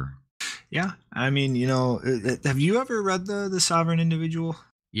harder. Yeah, I mean, have you ever read the Sovereign Individual?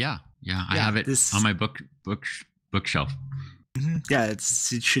 Yeah, I have it on my bookshelf. Mm-hmm. Yeah, it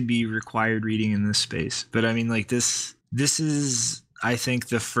should be required reading in this space. But I mean, like this is, I think,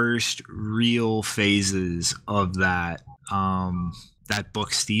 the first real phases of that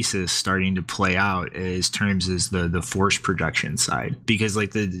book's thesis starting to play out as terms as the force projection side, because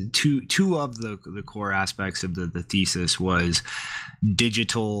like the two of the core aspects of the thesis was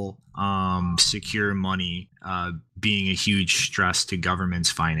digital secure money being a huge stress to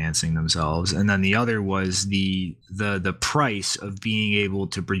governments financing themselves, and then the other was the price of being able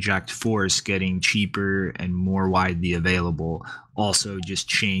to project force getting cheaper and more widely available, also just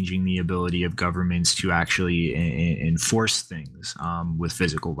changing the ability of governments to actually enforce things with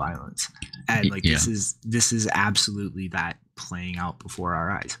physical violence. And like this is absolutely that playing out before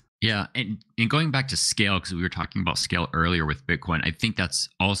our eyes. Yeah, and going back to scale, because we were talking about scale earlier with Bitcoin, I think that's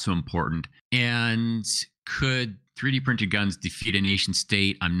also important. And could 3D printed guns defeat a nation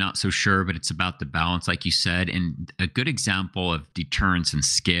state? I'm not so sure, but it's about the balance, like you said. And a good example of deterrence and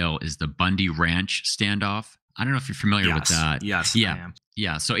scale is the Bundy Ranch standoff. I don't know if you're familiar with that. Yes, yeah. I am.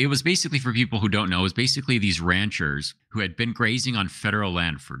 Yeah, so it was basically, for people who don't know, it was basically these ranchers who had been grazing on federal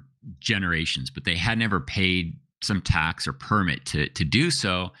land for generations, but they had never paid some tax or permit to do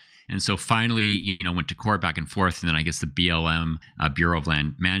so. And so finally, went to court back and forth. And then I guess the BLM, Bureau of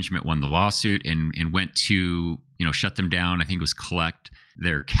Land Management, won the lawsuit and went to, shut them down. I think it was collect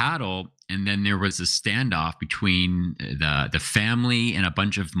their cattle. And then there was a standoff between the family and a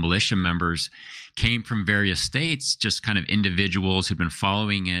bunch of militia members came from various states, just kind of individuals who'd been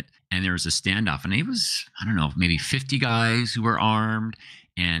following it. And there was a standoff. And it was, I don't know, maybe 50 guys who were armed.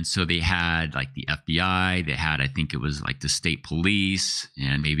 And so they had like the FBI, they had, I think it was like the state police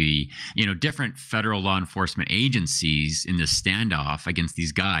and maybe, different federal law enforcement agencies in this standoff against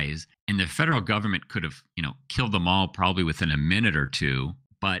these guys. And the federal government could have, killed them all probably within a minute or two,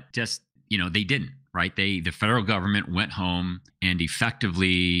 but just, they didn't, right? The federal government went home and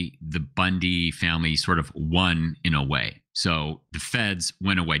effectively the Bundy family sort of won in a way. So the feds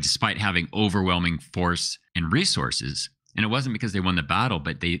went away despite having overwhelming force and resources. And it wasn't because they won the battle,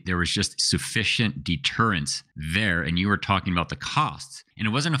 but there was just sufficient deterrence there. And you were talking about the costs. And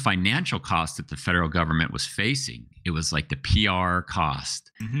it wasn't a financial cost that the federal government was facing. It was like the PR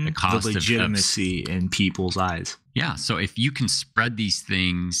cost, the cost the legitimacy in people's eyes. Yeah. So if you can spread these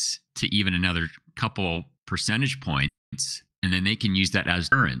things to even another couple percentage points, and then they can use that as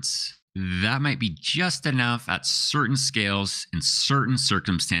deterrence, that might be just enough at certain scales in certain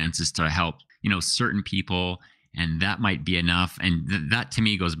circumstances to help, certain people. And that might be enough. And that to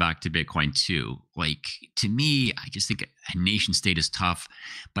me goes back to Bitcoin too. Like, to me, I just think a nation state is tough.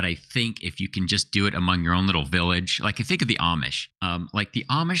 But I think if you can just do it among your own little village, like I think of the Amish, like the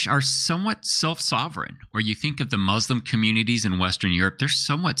Amish are somewhat self-sovereign. Or you think of the Muslim communities in Western Europe, they're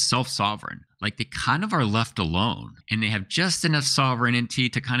somewhat self-sovereign. Like they kind of are left alone and they have just enough sovereignty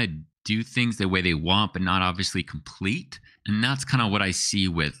to kind of do things the way they want, but not obviously complete. And that's kind of what I see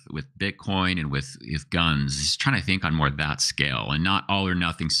with Bitcoin and with guns, is trying to think on more that scale and not all or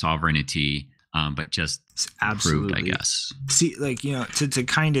nothing sovereignty, but just absolutely, I guess. See, like, to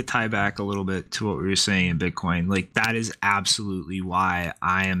kind of tie back a little bit to what we were saying in Bitcoin, like that is absolutely why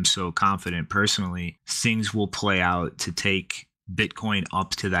I am so confident personally things will play out to take Bitcoin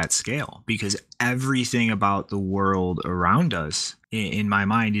up to that scale, because everything about the world around us in my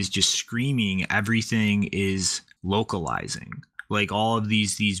mind is just screaming everything is localizing. Like all of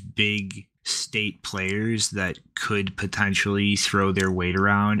these big state players that could potentially throw their weight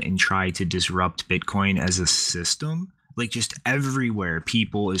around and try to disrupt Bitcoin as a system, like just everywhere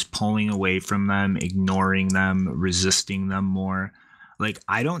people is pulling away from them, ignoring them, resisting them more. Like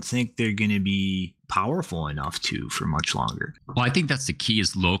I don't think they're going to be powerful enough for much longer. Well, I think that's the key,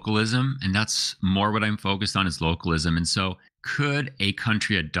 is localism, and that's more what I'm focused on, is localism. And so could a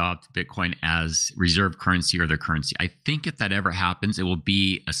country adopt Bitcoin as reserve currency or their currency? I think if that ever happens, it will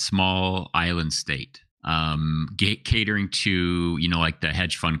be a small island state, catering to, like the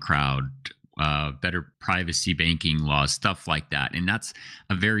hedge fund crowd, better privacy banking laws, stuff like that. And that's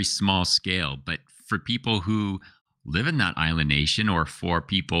a very small scale. But for people who live in that island nation, or for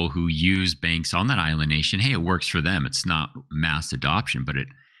people who use banks on that island nation, hey, it works for them. It's not mass adoption, but it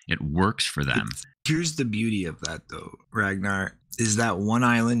works for them. Here's the beauty of that, though, Ragnar, is that one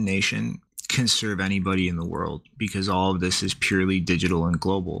island nation can serve anybody in the world, because all of this is purely digital and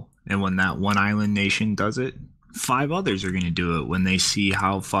global. And when that one island nation does it, 5 others are going to do it when they see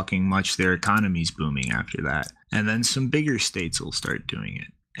how fucking much their economy's booming after that. And then some bigger states will start doing it,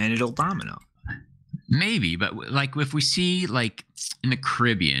 and it'll domino. Maybe, but like if we see, like in the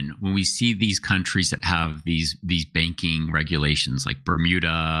Caribbean, when we see these countries that have these banking regulations, like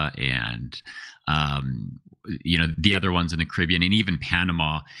Bermuda and the other ones in the Caribbean, and even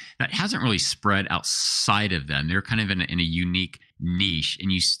Panama, that hasn't really spread outside of them. They're kind of in a unique niche,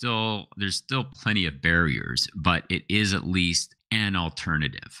 and there's still plenty of barriers, but it is at least an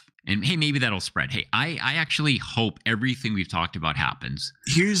alternative. And hey, maybe that'll spread. Hey, I actually hope everything we've talked about happens.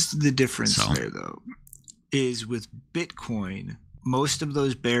 Here's the difference there, though, is with Bitcoin, most of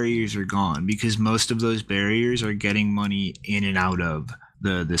those barriers are gone, because most of those barriers are getting money in and out of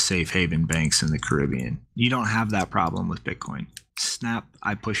the safe haven banks in the Caribbean. You don't have that problem with Bitcoin. Snap,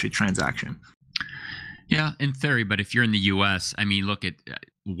 I push a transaction. Yeah, in theory, but if you're in the U.S., I mean, look at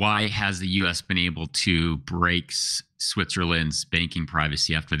why has the U.S. been able to break Switzerland's banking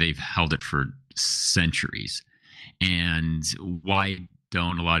privacy after they've held it for centuries? And why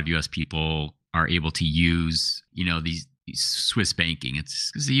don't a lot of U.S. people are able to use, these Swiss banking? It's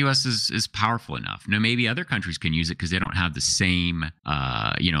because the U.S. is powerful enough. Now, maybe other countries can use it because they don't have the same,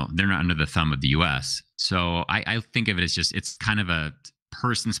 they're not under the thumb of the U.S. So I think of it as just, it's kind of a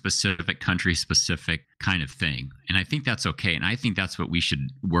person-specific, country-specific kind of thing. And I think that's okay. And I think that's what we should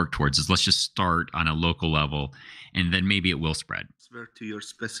work towards, is let's just start on a local level, and then maybe it will spread. To your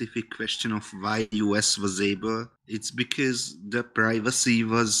specific question of why US was able, it's because the privacy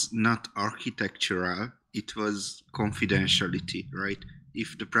was not architectural, it was confidentiality, right?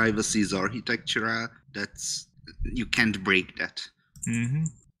 If the privacy is architectural, you can't break that. Mm-hmm.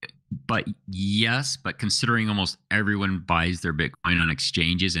 But yes, but considering almost everyone buys their Bitcoin on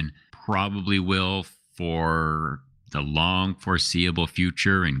exchanges, and probably will for the long foreseeable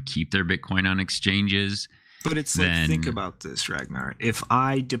future, and keep their Bitcoin on exchanges. But it's like, think about this, Ragnar. If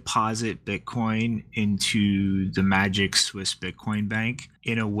I deposit Bitcoin into the Magic Swiss Bitcoin Bank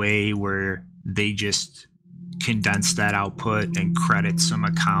in a way where they just condense that output and credit some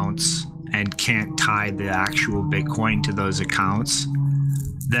accounts and can't tie the actual Bitcoin to those accounts,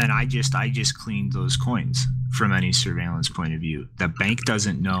 then I just cleaned those coins from any surveillance point of view. The bank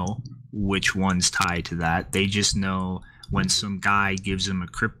doesn't know which one's tied to that. They just know when some guy gives them a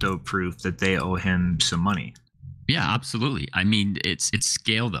crypto proof that they owe him some money. Yeah, absolutely. I mean, it's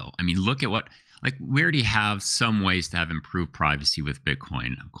scale though. I mean, look at what, like, we already have some ways to have improved privacy with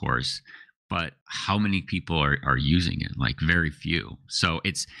Bitcoin, of course, but how many people are using it? Like very few. So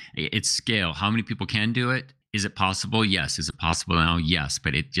it's scale. How many people can do it? Is it possible? Yes. Is it possible now? Yes.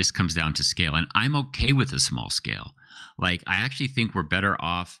 But it just comes down to scale. And I'm okay with a small scale. Like, I actually think we're better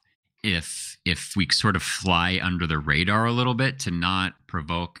off if we sort of fly under the radar a little bit, to not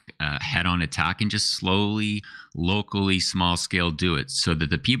provoke a head-on attack, and just slowly, locally, small scale do it, so that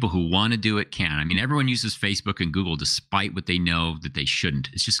the people who want to do it can. I mean, everyone uses Facebook and Google despite what they know that they shouldn't.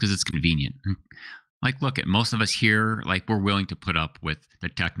 It's just because it's convenient. Like, look at most of us here, like, we're willing to put up with the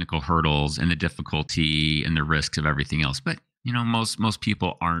technical hurdles and the difficulty and the risks of everything else. But most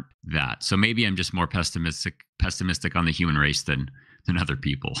people aren't that. So maybe I'm just more pessimistic on the human race than other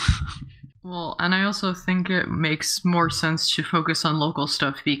people. Well, and I also think it makes more sense to focus on local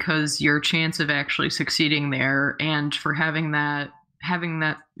stuff, because your chance of actually succeeding there, and for having that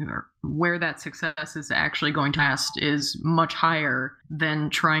where that success is actually going to last, is much higher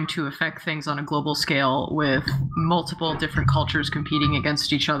than trying to affect things on a global scale with multiple different cultures competing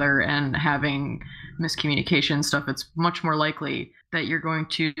against each other and having miscommunication stuff. It's much more likely that you're going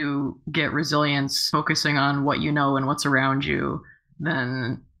to get resilience focusing on what you know and what's around you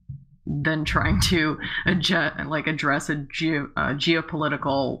than trying to address a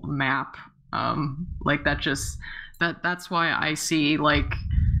geopolitical map. Like, that's why I see like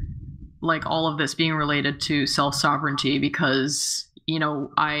all of this being related to self-sovereignty, because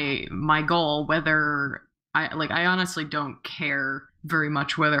my goal, whether I honestly don't care very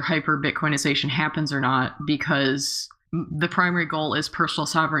much whether hyper Bitcoinization happens or not, because the primary goal is personal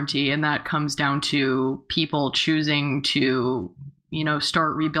sovereignty, and that comes down to people choosing to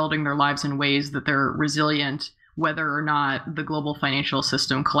start rebuilding their lives in ways that they're resilient, whether or not the global financial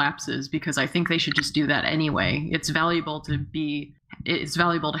system collapses, because I think they should just do that anyway. It's valuable to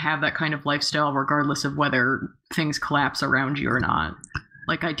have that kind of lifestyle regardless of whether things collapse around you or not.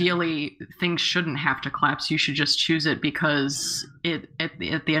 Like, ideally, things shouldn't have to collapse. You should just choose it, because at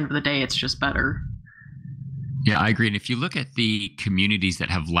the end of the day, it's just better. Yeah, I agree. And if you look at the communities that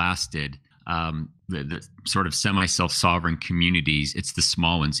have lasted, the sort of semi-self-sovereign communities, it's the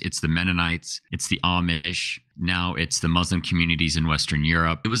small ones. It's the Mennonites, it's the Amish. Now it's the Muslim communities in Western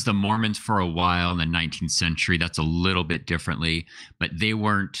Europe. It was the Mormons for a while in the 19th century. That's a little bit differently, but they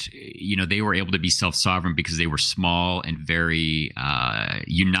weren't, they were able to be self-sovereign because they were small and very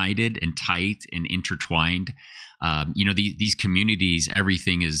united and tight and intertwined. These communities,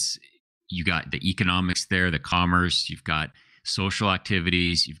 everything is, you got the economics there, the commerce, you've got social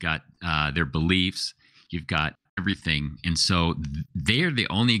activities, you've got their beliefs, you've got everything. And so they're the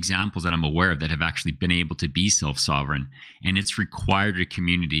only examples that I'm aware of that have actually been able to be self-sovereign. And it's required a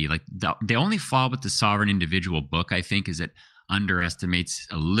community. Like, the only flaw with the Sovereign Individual book, I think, is it underestimates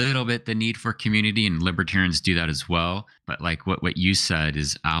a little bit the need for community, and libertarians do that as well. But like what you said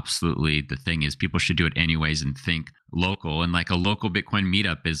is absolutely the thing, is people should do it anyways and think local. And like, a local Bitcoin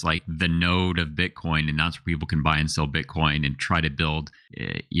meetup is like the node of Bitcoin, and that's where people can buy and sell Bitcoin and try to build,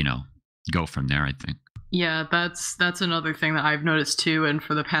 go from there, I think. Yeah, that's another thing that I've noticed too. And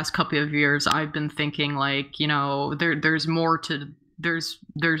for the past couple of years, I've been thinking like, there's more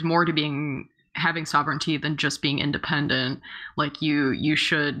to being having sovereignty than just being independent. Like, you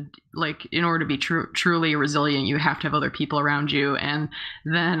should, like, in order to be truly resilient, you have to have other people around you. And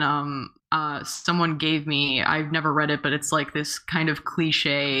then someone gave me, I've never read it, but it's like this kind of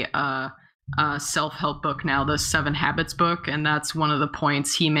cliche self-help book now, the 7 Habits book. And that's one of the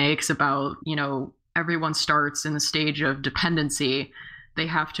points he makes about, everyone starts in the stage of dependency. They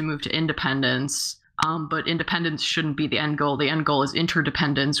have to move to independence. But independence shouldn't be the end goal. The end goal is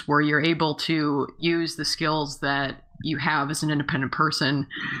interdependence, where you're able to use the skills that you have as an independent person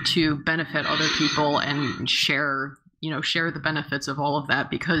to benefit other people and share the benefits of all of that,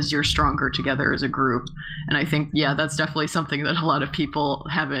 because you're stronger together as a group. And I think, yeah, that's definitely something that a lot of people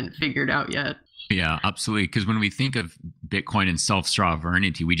haven't figured out yet. Yeah, absolutely. Because when we think of Bitcoin and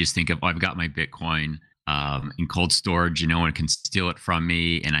self-sovereignty, we just think of, I've got my Bitcoin in cold storage, and no one can steal it from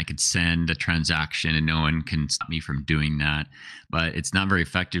me, and I could send a transaction and no one can stop me from doing that. But it's not very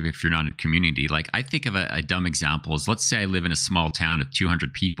effective if you're not in a community. Like, I think of a dumb example is, let's say I live in a small town of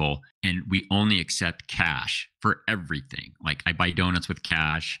 200 people and we only accept cash for everything. Like, I buy donuts with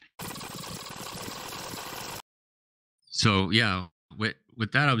cash. So yeah,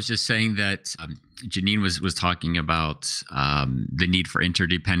 with that, I was just saying that Janine was talking about the need for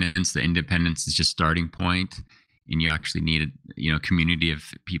interdependence. The independence is just starting point, and you actually need a community of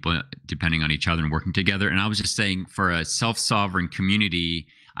people depending on each other and working together. And I was just saying, for a self-sovereign community,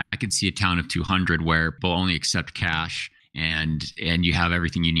 I could see a town of 200 where people only accept cash, and you have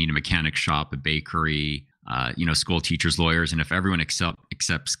everything you need: a mechanic shop, a bakery, school teachers, lawyers. And if everyone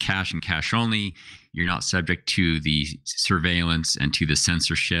accepts cash and cash only, you're not subject to the surveillance and to the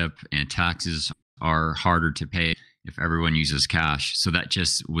censorship, and taxes are harder to pay if everyone uses cash. So that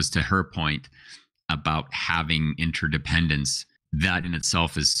just was to her point about having interdependence. That in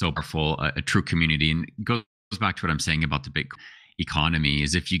itself is so powerful, a true community. And it goes back to what I'm saying about the big economy,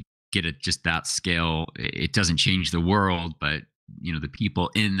 is if you get at just that scale, it doesn't change the world, but the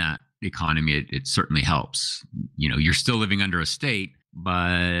people in that economy, it certainly helps. You're still living under a state,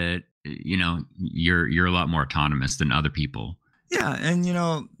 but you're a lot more autonomous than other people. Yeah, and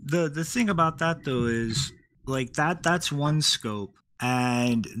the thing about that though is like that's one scope,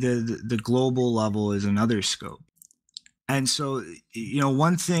 and the global level is another scope. And so,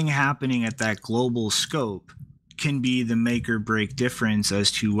 one thing happening at that global scope can be the make or break difference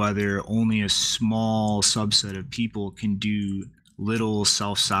as to whether only a small subset of people can do little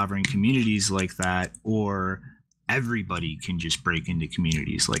self-sovereign communities like that, or everybody can just break into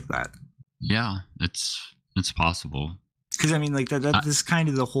communities like that. Yeah, it's possible. Because I mean, like that is kind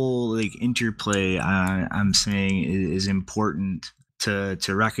of the whole like interplay I'm saying is important to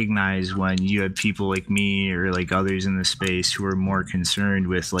recognize when you have people like me or like others in the space who are more concerned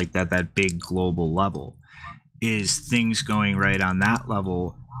with like that big global level. Is things going right on that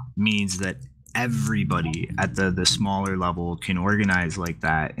level means that everybody at the smaller level can organize like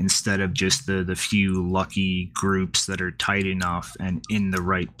that, instead of just the few lucky groups that are tight enough and in the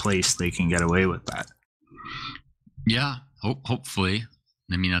right place they can get away with that. Yeah, hopefully.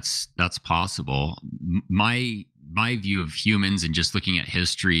 I mean, that's possible. My view of humans and just looking at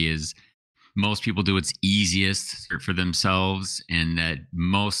history is most people do what's easiest for themselves, and that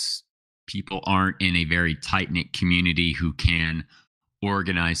most people aren't in a very tight-knit community who can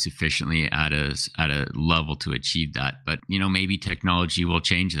organize sufficiently at a level to achieve that. But maybe technology will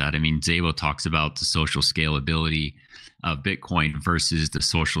change that. I mean, Szabo talks about the social scalability of Bitcoin versus the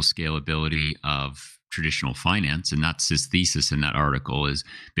social scalability of traditional finance, and that's his thesis in that article: is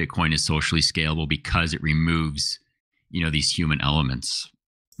Bitcoin is socially scalable because it removes these human elements.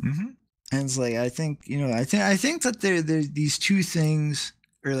 Mm-hmm. And it's like I think that there's these two things,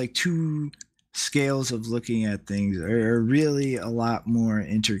 or like two scales of looking at things, are really a lot more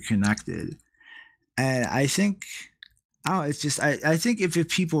interconnected. And I think it's just I think if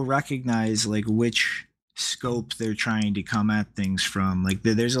people recognize like which scope they're trying to come at things from, like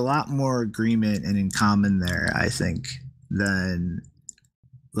there's a lot more agreement and in common there, I think, than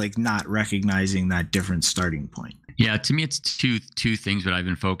like not recognizing that different starting point. Yeah, to me, it's two things that I've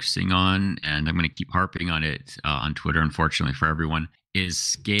been focusing on, and I'm going to keep harping on it on Twitter, unfortunately for everyone, is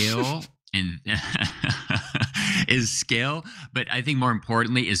scale and is scale. But I think more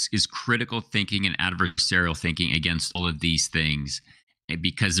importantly is critical thinking and adversarial thinking against all of these things,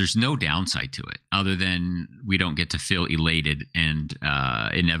 because there's no downside to it other than we don't get to feel elated and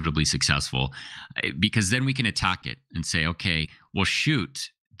inevitably successful, because then we can attack it and say, okay, well, shoot,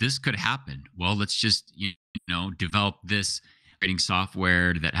 this could happen. Well, let's just develop this trading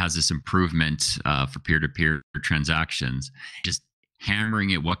software that has this improvement for peer-to-peer transactions. Just hammering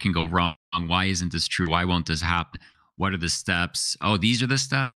it. What can go wrong? Why isn't this true? Why won't this happen? What are the steps? Oh, these are the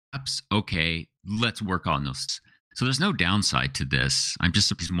steps. Okay, let's work on those. So there's no downside to this. I'm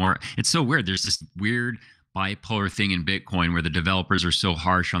just more. It's so weird. There's this weird bipolar thing in Bitcoin where the developers are so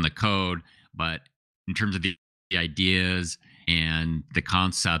harsh on the code, but in terms of the ideas and the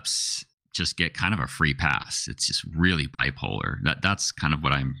concepts, just get kind of a free pass. It's just really bipolar. That's kind of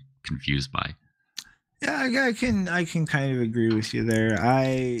what I'm confused by. Yeah, I can kind of agree with you there.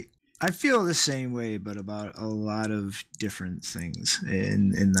 I feel the same way, but about a lot of different things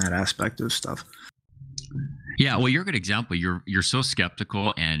in that aspect of stuff. Yeah, well, you're a good example. You're so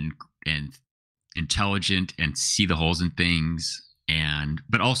skeptical and intelligent and see the holes in things,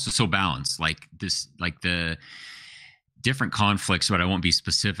 but also so balanced. Like the different conflicts, but I won't be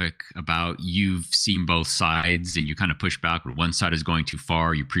specific about. You've seen both sides, and you kind of push back when one side is going too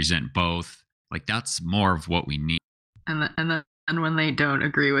far. You present both. Like that's more of what we need. And then when they don't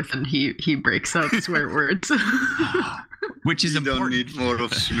agree with him, he breaks out swear words. Which is important. Don't need more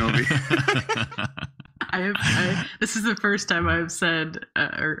of Shinobi. This is the first time I've said,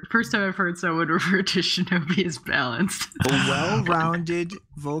 or first time I've heard someone refer to Shinobi as balanced. A well-rounded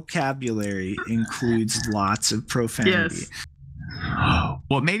vocabulary includes lots of profanity. Yes.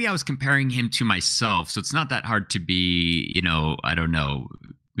 Well, maybe I was comparing him to myself, so it's not that hard to be, I don't know.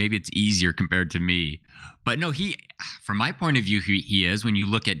 Maybe it's easier compared to me. But no, from my point of view, he is. When you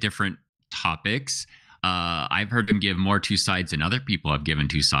look at different topics, I've heard him give more two sides than other people have given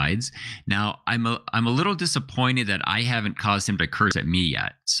two sides. Now, I'm a little disappointed that I haven't caused him to curse at me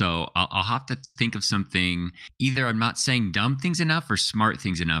yet. So I'll have to think of something. Either I'm not saying dumb things enough or smart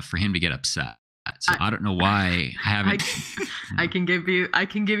things enough for him to get upset. So I don't know why I haven't. I can give you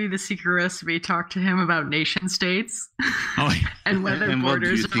the secret recipe. Talk to him about nation states Oh, and whether And what do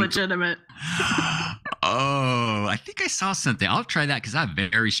you borders are think? legitimate. oh, I think I saw something. I'll try that because I have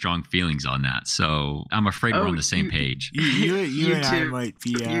very strong feelings on that. So I'm afraid we're Oh, on the same page. You You and I too.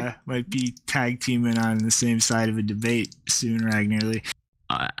 might be tag teaming on the same side of a debate soon, Ragnar.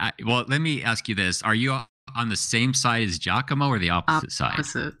 Well, let me ask you this: are you on the same side as Giacomo or the opposite side?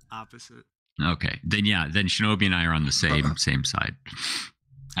 Opposite. Opposite. Okay, then Shinobi and I are on the same side.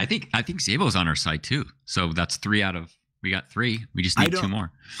 I think Zabo's on our side too. So that's we got 3. We just need 2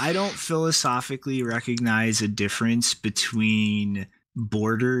 more. I don't philosophically recognize a difference between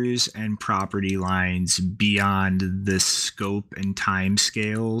borders and property lines beyond the scope and time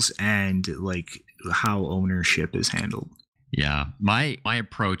scales and like how ownership is handled. Yeah, my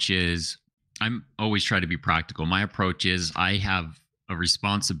approach is I'm always try to be practical. My approach is I have a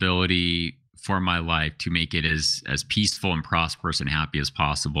responsibility for my life to make it as peaceful and prosperous and happy as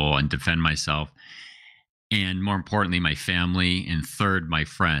possible and defend myself. And more importantly, my family, and third, my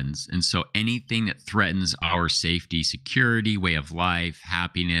friends. And so anything that threatens our safety, security, way of life,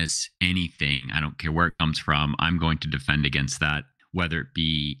 happiness, anything, I don't care where it comes from, I'm going to defend against that, whether it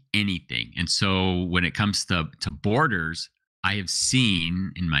be anything. And so when it comes to borders, I have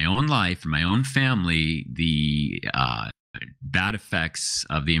seen in my own life, in my own family, the bad effects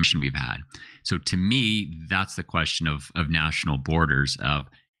of the emission we've had. So to me, that's the question of national borders of,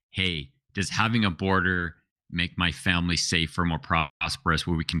 hey, does having a border make my family safer, more prosperous,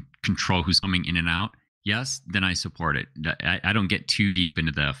 where we can control who's coming in and out? Yes, then I support it. I don't get too deep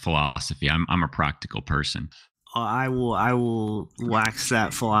into the philosophy. I'm a practical person. I will wax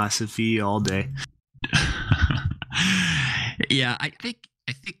that philosophy all day. Yeah, I think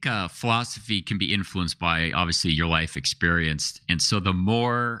philosophy can be influenced by obviously your life experience, and so the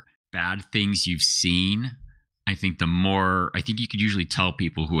more bad things you've seen, I think you could usually tell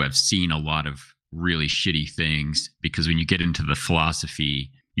people who have seen a lot of really shitty things, because when you get into the philosophy,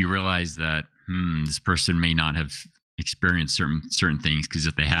 you realize that this person may not have experienced certain things, because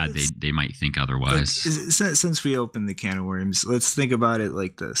if they had, they might think otherwise. Since we opened the can of worms, let's think about it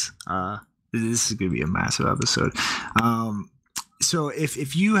like this. This is going to be a massive episode. So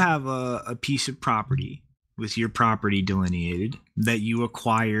if you have a piece of property with your property delineated that you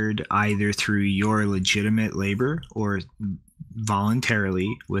acquired either through your legitimate labor or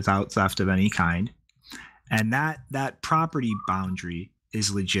voluntarily without theft of any kind, and that property boundary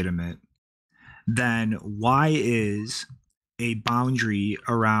is legitimate, then why is a boundary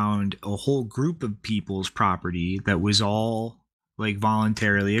around a whole group of people's property that was all like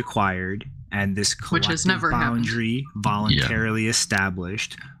voluntarily acquired, and this Which has collective never happened. boundary voluntarily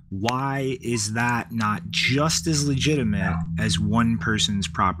established, why is that not just as legitimate as one person's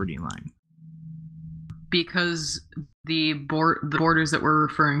property line? Because the borders that we're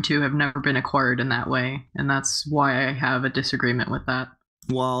referring to have never been acquired in that way, and that's why I have a disagreement with that.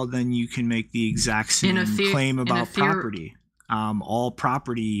 Well, then you can make the exact same claim about property. All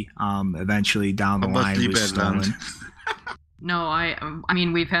property eventually down the About line was Tibet stolen. No, I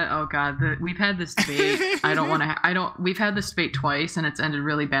mean we've had this debate. We've had this debate twice, and it's ended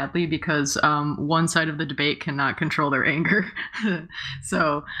really badly because one side of the debate cannot control their anger.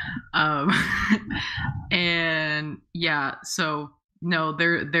 So, and yeah, so no,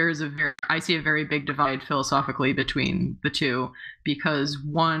 there's I see a very big divide philosophically between the two, because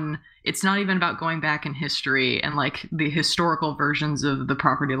one, it's not even about going back in history and like the historical versions of the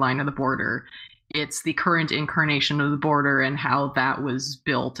property line or the border. It's the current incarnation of the border and how that was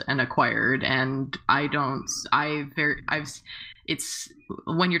built and acquired. And it's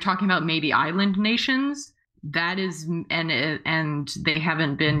when you're talking about maybe island nations, that is, and they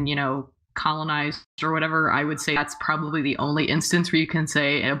haven't been, colonized or whatever, I would say that's probably the only instance where you can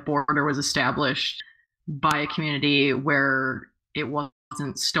say a border was established by a community where it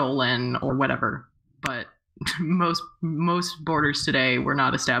wasn't stolen or whatever. But most borders today were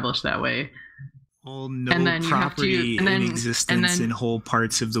not established that way. Well, no And then you have to- property and then- in existence and then- in whole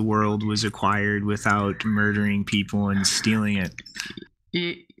parts of the world was acquired without murdering people and stealing it.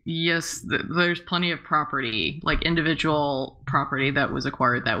 Yes, there's plenty of property, like individual property that was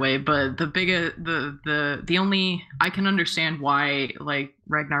acquired that way. But the only, I can understand why, like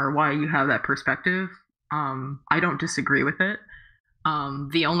Ragnar, why you have that perspective. I don't disagree with it.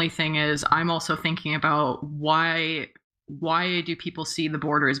 The only thing is, I'm also thinking about why why do people see the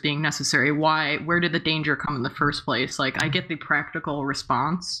border as being necessary? Where did the danger come in the first place? Like, I get the practical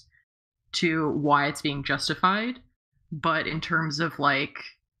response to why it's being justified, but in terms of like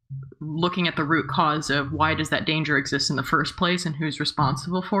looking at the root cause of why does that danger exist in the first place and who's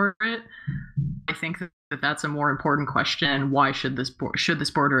responsible for it, I think that that's a more important question. Why should this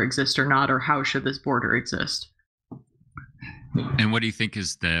border exist or not, or how should this border exist? And what do you think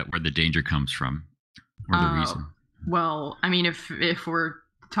is where the danger comes from, or the reason? Well, I mean, if we're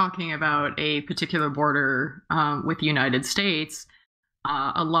talking about a particular border with the United States,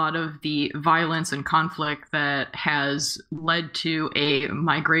 a lot of the violence and conflict that has led to a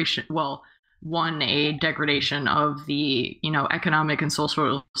migration, a degradation of the economic and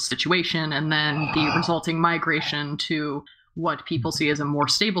social situation, and then the resulting migration to what people see as a more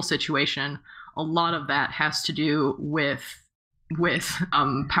stable situation. A lot of that has to do with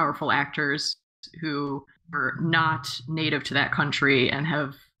powerful actors who are not native to that country and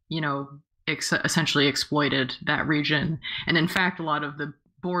have essentially exploited that region. And in fact, a lot of the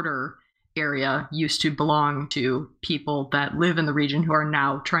border area used to belong to people that live in the region who are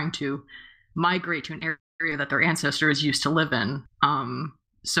now trying to migrate to an area that their ancestors used to live in.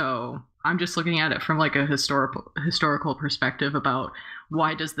 So I'm just looking at it from like a historical perspective about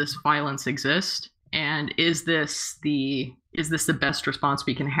why does this violence exist, and is this the best response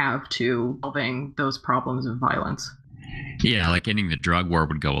we can have to solving those problems of violence? Yeah, like ending the drug war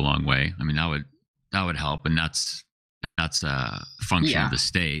would go a long way. I mean, that would help, and that's a function of the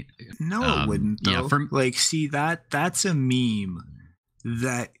state. No, it wouldn't though. Yeah, that's a meme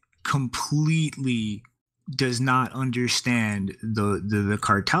that completely does not understand the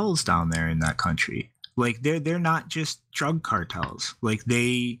cartels down there in that country. Like they're not just drug cartels. Like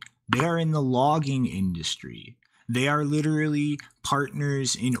they are in the logging industry. They are literally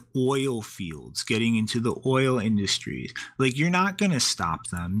partners in oil fields, getting into the oil industries. Like, you're not going to stop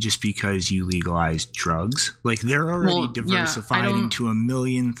them just because you legalize drugs. Like, they're already diversified into a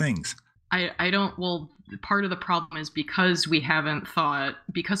million things. Part of the problem is because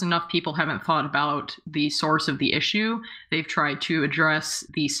enough people haven't thought about the source of the issue, they've tried to address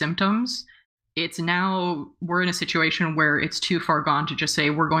the symptoms. We're in a situation where it's too far gone to just say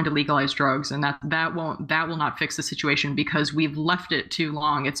we're going to legalize drugs, and that will not fix the situation because we've left it too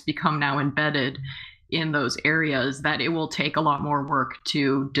long. It's become now embedded in those areas that it will take a lot more work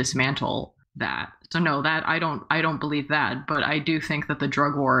to dismantle that. So no, that I don't believe that, but I do think that the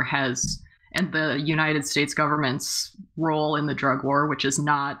drug war and the United States government's role in the drug war, which is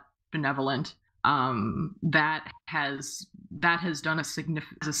not benevolent, that has done a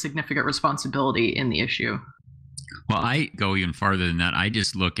significant responsibility in the issue. Well, I go even farther than that. I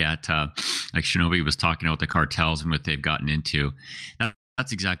just look at, like Shinobi was talking about the cartels and what they've gotten into.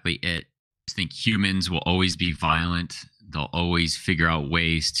 That's exactly it. I think humans will always be violent. They'll always figure out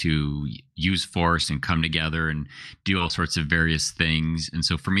ways to use force and come together and do all sorts of various things. And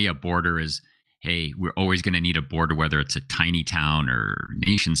so for me, a border is, hey, we're always going to need a border, whether it's a tiny town or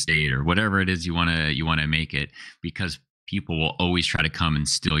nation state or whatever it is you want to make it, because people will always try to come and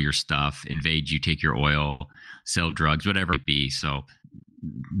steal your stuff, invade you, take your oil, sell drugs, whatever it be. So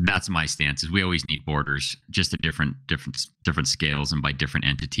that's my stance, is we always need borders, just at different scales and by different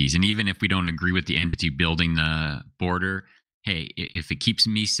entities. And even if we don't agree with the entity building the border, hey, if it keeps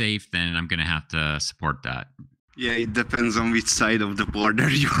me safe, then I'm going to have to support that. Yeah, it depends on which side of the border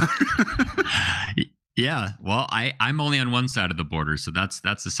you are. Yeah, well, I'm only on one side of the border, so that's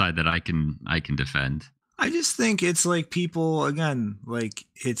the side that I can defend. I just think it's like people, again, like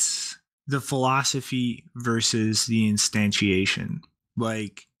it's the philosophy versus the instantiation.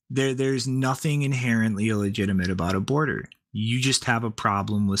 Like there's nothing inherently illegitimate about a border. You just have a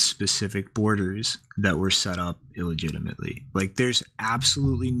problem with specific borders that were set up illegitimately. Like there's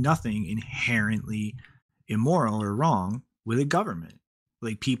absolutely nothing inherently immoral or wrong with a government.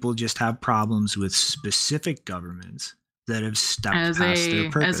 Like people just have problems with specific governments that have stepped past their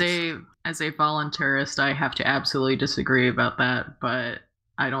purpose. As a voluntarist, I have to absolutely disagree about that, but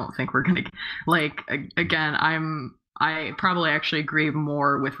I don't think we're gonna again. I probably actually agree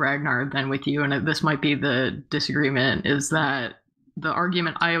more with Ragnar than with you, and this might be the disagreement. Is that the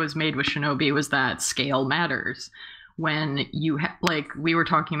argument I always made with Shinobi was that scale matters. When you we were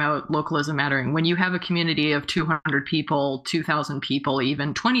talking about localism mattering, when you have a community of 200 people, 2,000 people,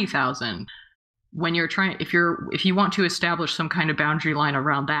 even 20,000, when you're trying, if you want to establish some kind of boundary line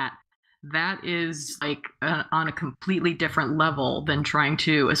around that is on a completely different level than trying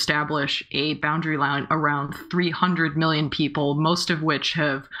to establish a boundary line around 300 million people, most of which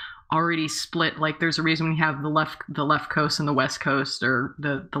have already split. Like there's a reason we have the left coast and the west coast, or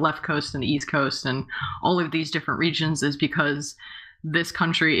the left coast and the east coast, and all of these different regions is because this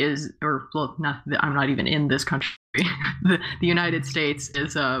country is, or well, I'm not even in this country. the United States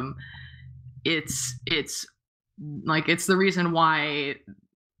is it's like it's the reason why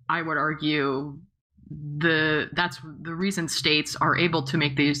I would argue that's the reason states are able to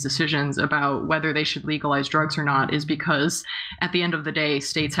make these decisions about whether they should legalize drugs or not, is because at the end of the day,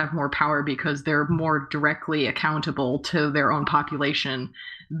 states have more power because they're more directly accountable to their own population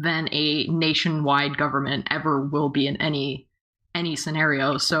than a nationwide government ever will be in any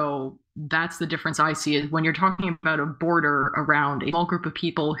scenario. So that's the difference I see, is when you're talking about a border around a small group of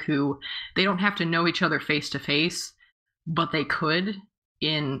people who they don't have to know each other face to face, but they could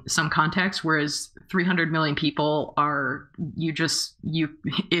in some context, whereas 300 million people are,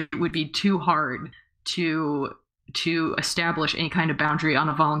 it would be too hard to establish any kind of boundary on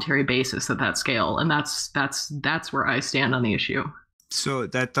a voluntary basis at that scale. And that's where I stand on the issue. So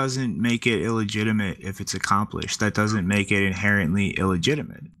that doesn't make it illegitimate if it's accomplished. That doesn't make it inherently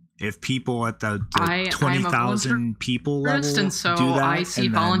illegitimate. If people at the 20,000 people level and so do that, I see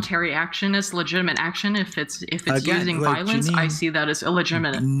voluntary action as legitimate action. If it's again, using violence, Janine, I see that as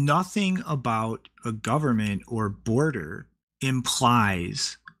illegitimate. Nothing about a government or border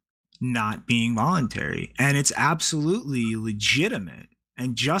implies not being voluntary, and it's absolutely legitimate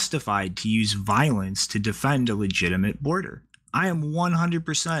and justified to use violence to defend a legitimate border. I am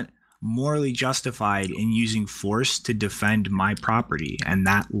 100% morally justified in using force to defend my property and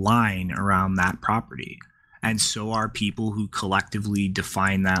that line around that property. And so are people who collectively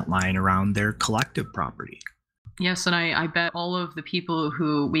define that line around their collective property. Yes, and I bet all of the people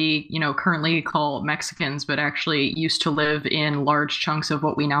who we, currently call Mexicans, but actually used to live in large chunks of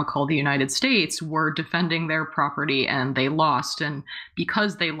what we now call the United States, were defending their property and they lost. And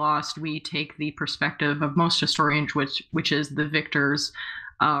because they lost, we take the perspective of most historians, which is the victors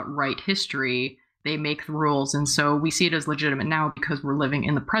write history. They make the rules, and so we see it as legitimate now because we're living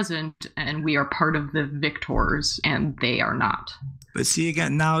in the present and we are part of the victors and they are not. But see,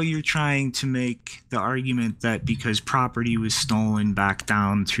 again, now you're trying to make the argument that because property was stolen back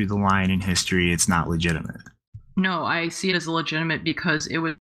down through the line in history, it's not legitimate. No, I see it as legitimate because it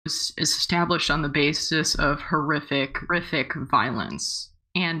was established on the basis of horrific violence,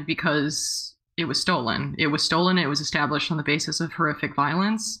 and because it was stolen. It was established on the basis of horrific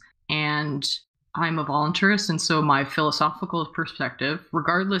violence, and I'm a voluntarist, and so my philosophical perspective,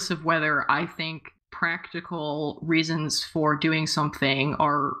 regardless of whether I think practical reasons for doing something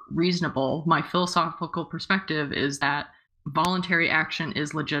are reasonable, my philosophical perspective is that voluntary action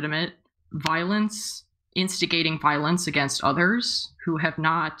is legitimate. Instigating violence against others who have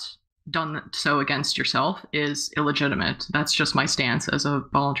not done so against yourself is illegitimate. That's just my stance as a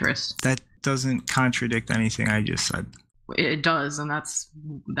voluntarist. That doesn't contradict anything I just said. It does, and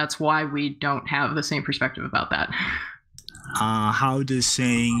that's why we don't have the same perspective about that. How does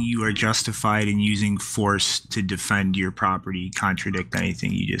saying you are justified in using force to defend your property contradict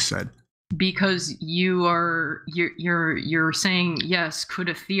anything you just said? Because you're saying, yes, could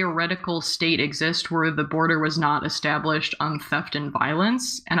a theoretical state exist where the border was not established on theft and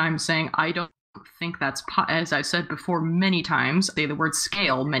violence? And I'm saying I don't think that's, as I've said before many times, say the word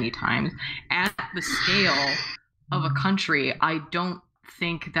scale many times, at the scale of a country, I don't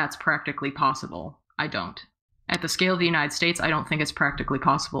think that's practically possible. I don't. At the scale of the United States, I don't think it's practically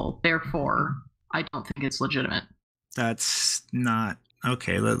possible. Therefore, I don't think it's legitimate. That's not...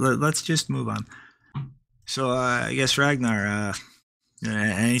 Okay, let's just move on. So I guess, Ragnar,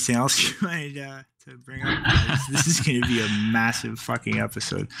 anything else you wanted to bring up? This is going to be a massive fucking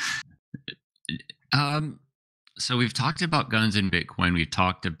episode. So we've talked about guns and Bitcoin. We've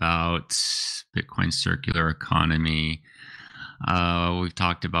talked about Bitcoin circular economy. We've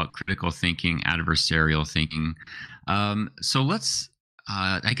talked about critical thinking, adversarial thinking. So let's,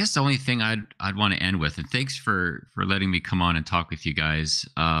 I guess the only thing I'd want to end with, and thanks for letting me come on and talk with you guys.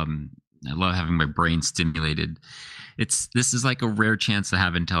 I love having my brain stimulated. This is like a rare chance to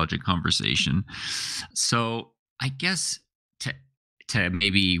have intelligent conversation. So I guess to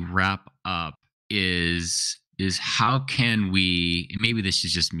maybe wrap up is how can we, maybe this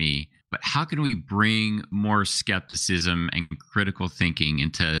is just me, but how can we bring more skepticism and critical thinking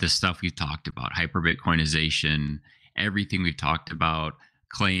into the stuff we've talked about, hyper-Bitcoinization, everything we've talked about,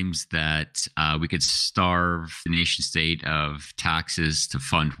 claims that we could starve the nation state of taxes to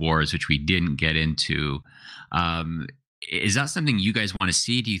fund wars, which we didn't get into. Is that something you guys want to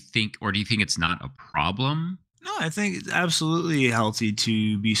see? Do you think it's not a problem? No, I think it's absolutely healthy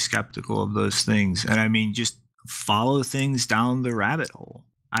to be skeptical of those things. And I mean, just follow things down the rabbit hole.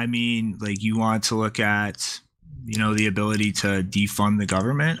 I mean, like you want to look at, the ability to defund the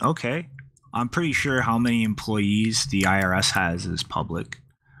government. Okay. I'm pretty sure how many employees the IRS has is public.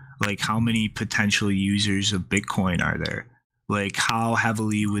 Like how many potential users of Bitcoin are there? Like how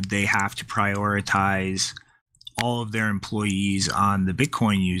heavily would they have to prioritize all of their employees on the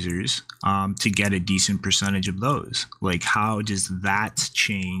Bitcoin users to get a decent percentage of those? Like how does that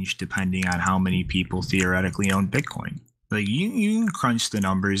change depending on how many people theoretically own Bitcoin? Like you can crunch the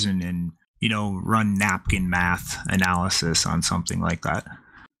numbers and run napkin math analysis on something like that.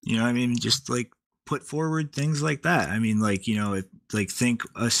 I mean, just like put forward things like that. I mean, like, think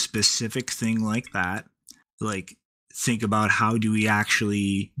a specific thing like that. Like, think about how do we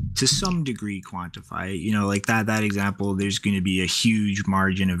actually, to some degree, quantify it. Like that example, there's going to be a huge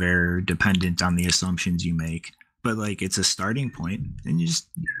margin of error dependent on the assumptions you make. But like, it's a starting point, and you just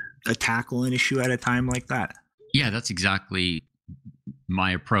tackle an issue at a time like that. Yeah, that's exactly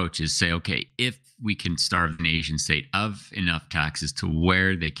my approach is say, okay, if we can starve the nation state of enough taxes to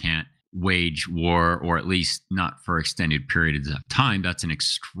where they can't wage war, or at least not for extended periods of time, that's an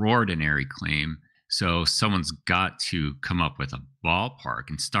extraordinary claim. So someone's got to come up with a ballpark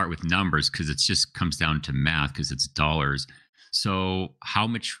and start with numbers, because it just comes down to math, because it's dollars. So how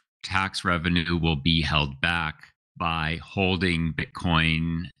much tax revenue will be held back by holding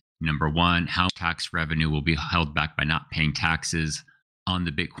Bitcoin? Number one, how much tax revenue will be held back by not paying taxes on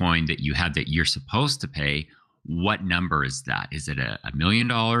the Bitcoin that you have that you're supposed to pay? What number is that? Is it $1 million?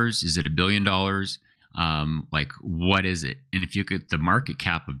 Is it $1 billion? Like, what is it? And if you look at the market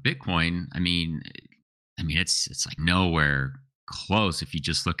cap of Bitcoin, I mean, it's like nowhere close. If you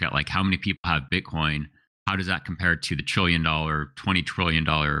just look at like how many people have Bitcoin, how does that compare to the $1 trillion, $20 trillion,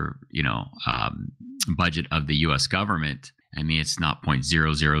 budget of the U.S. government? I mean, it's not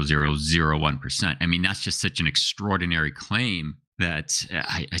 0.00001%. I mean, that's just such an extraordinary claim that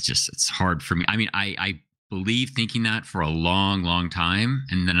it's hard for me. I mean, I believe thinking that for a long, long time,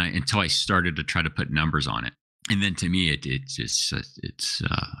 and then until I started to try to put numbers on it, and then to me, it's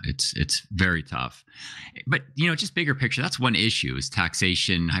very tough. But just bigger picture. That's one issue: is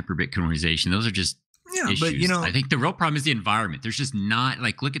taxation, hyper-Bitcoinization. Those are just issues. But I think the real problem is the environment. There's just not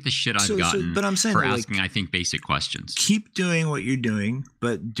like, look at the shit I've gotten but I'm saying, for asking, I think, basic questions. Keep doing what you're doing,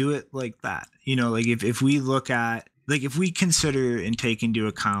 but do it like that. Like if we look at, like if we consider and take into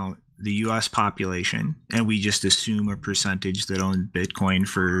account the U.S. population, and we just assume a percentage that own Bitcoin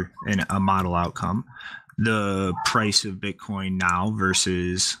for a model outcome, the price of Bitcoin now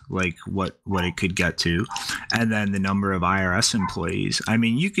versus like what it could get to, and then the number of IRS employees. I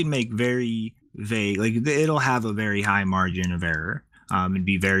mean, you can make very vague, like it'll have a very high margin of error, and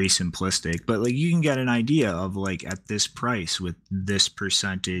be very simplistic, but like you can get an idea of like at this price with this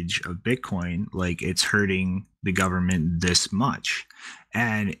percentage of Bitcoin, like it's hurting the government this much,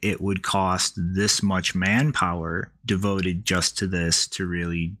 and it would cost this much manpower devoted just to this to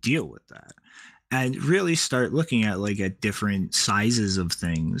really deal with that. And really start looking at like at different sizes of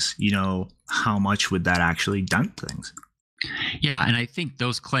things, how much would that actually dent things? Yeah, and I think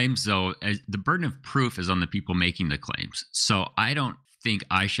those claims, though, the burden of proof is on the people making the claims. So I don't think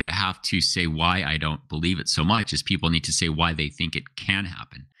I should have to say why I don't believe it so much as people need to say why they think it can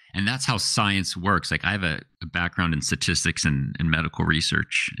happen. And that's how science works. Like I have a background in statistics and medical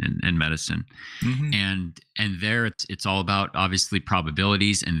research and medicine. Mm-hmm. And there it's all about obviously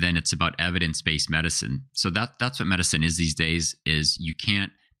probabilities, and then it's about evidence-based medicine. So that's what medicine is these days, is you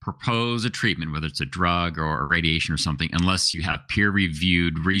can't propose a treatment, whether it's a drug or a radiation or something, unless you have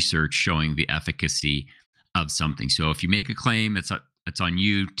peer-reviewed research showing the efficacy of something. So if you make a claim, it's on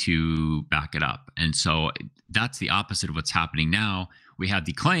you to back it up. And so that's the opposite of what's happening now. We have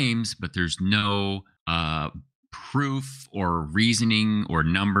the claims, but there's no proof or reasoning or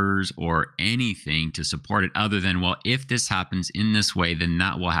numbers or anything to support it other than, well, if this happens in this way, then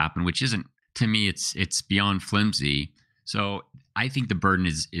that will happen, which isn't, to me, it's beyond flimsy. So I think the burden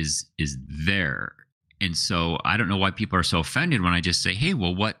is there. And so I don't know why people are so offended when I just say, hey,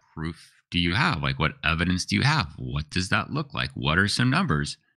 well, what proof do you have? Like, what evidence do you have? What does that look like? What are some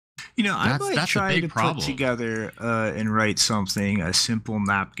numbers? I might try to put together and write something, a simple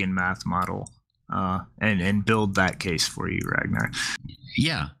napkin math model, and build that case for you, Ragnar.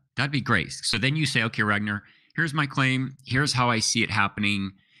 Yeah, that'd be great. So then you say, okay, Ragnar, here's my claim. Here's how I see it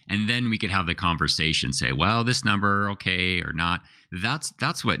happening. And then we could have the conversation, say, well, this number, okay, or not.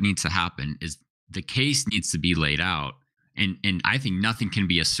 That's what needs to happen, is the case needs to be laid out. And I think nothing can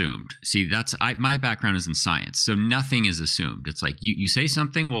be assumed. See, my background is in science, so nothing is assumed. It's like you say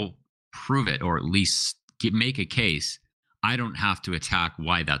something, well, prove it, or at least make a case. I don't have to attack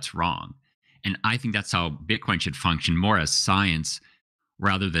why that's wrong. And I think that's how Bitcoin should function, more as science,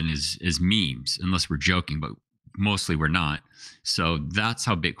 rather than as memes, unless we're joking, but mostly we're not. So that's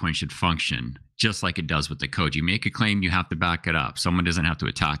how Bitcoin should function, just like it does with the code. You make a claim, you have to back it up. Someone doesn't have to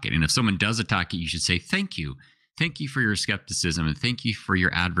attack it. And if someone does attack it, you should say, thank you. Thank you for your skepticism and thank you for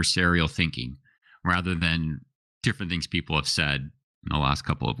your adversarial thinking, rather than different things people have said in the last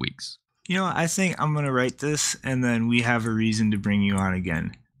couple of weeks. You know, I think I'm going to write this and then we have a reason to bring you on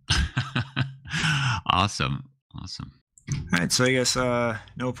again. Awesome. All right. So I guess,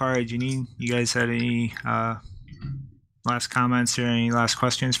 Nopara, Janine, you guys had any last comments or any last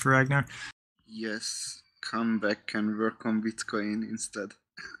questions for Ragnar? Yes, come back and work on Bitcoin instead.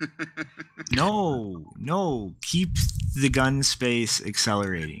 No. Keep the gun space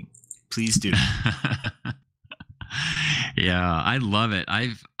accelerating. Please do. Yeah, I love it.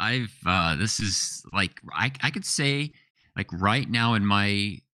 I've this is like, I could say, like, right now in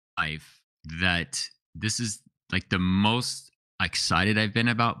my life, that this is like the most excited I've been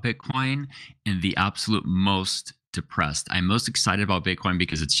about Bitcoin and the absolute most depressed. I'm most excited about Bitcoin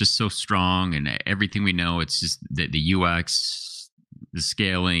because it's just so strong and everything we know. It's just the UX, the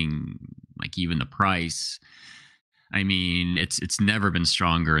scaling, like even the price. I mean, it's never been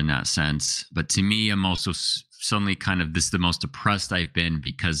stronger in that sense. But to me, I'm also suddenly kind of, this is the most depressed I've been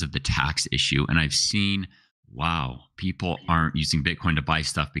because of the tax issue. And I've seen, wow, people aren't using Bitcoin to buy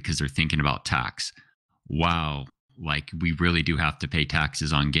stuff because they're thinking about tax. Wow, like we really do have to pay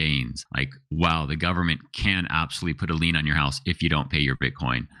taxes on gains. Like, wow, the government can absolutely put a lien on your house if you don't pay your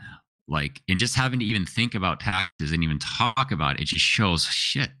Bitcoin. Like, and just having to even think about taxes and even talk about it, it just shows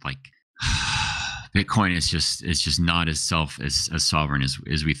shit. Like, Bitcoin is just not as sovereign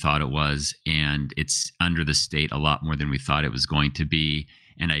as we thought it was, and it's under the state a lot more than we thought it was going to be.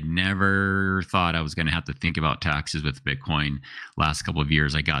 And I never thought I was going to have to think about taxes with Bitcoin. Last couple of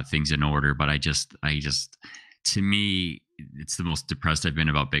years, I got things in order, but I just, to me, it's the most depressed I've been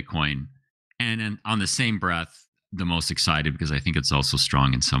about Bitcoin. And then on the same breath, the most excited because I think it's also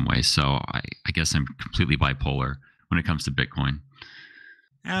strong in some ways. So I guess I'm completely bipolar when it comes to Bitcoin.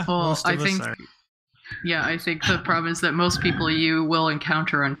 Yeah, Well, most of I us think are. Yeah, I think the problem is that most people you will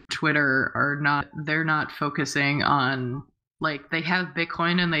encounter on Twitter they're not focusing on, like, they have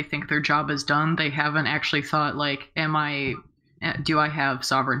Bitcoin and they think their job is done. They haven't actually thought, like, do I have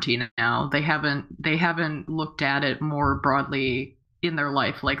sovereignty now? They haven't looked at it more broadly in their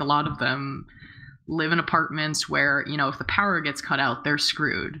life. Like, a lot of them live in apartments where, if the power gets cut out, they're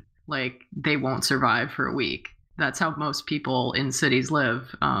screwed. Like, they won't survive for a week. That's how most people in cities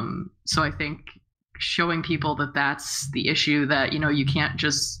live. So I think showing people that that's the issue, that you can't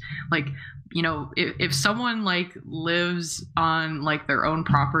just, like, if someone like lives on like their own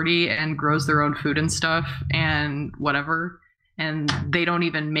property and grows their own food and stuff and whatever, and they don't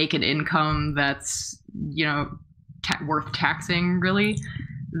even make an income that's worth taxing really,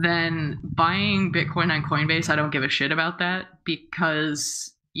 then buying Bitcoin on Coinbase, I don't give a shit about that,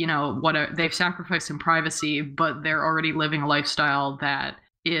 because they've sacrificed some privacy, but they're already living a lifestyle that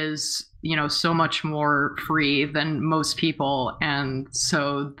is so much more free than most people, and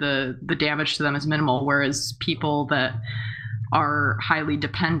so the damage to them is minimal. Whereas people that are highly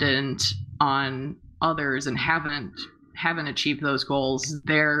dependent on others and haven't achieved those goals,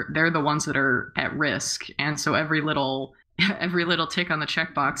 they're the ones that are at risk. And so every little tick on the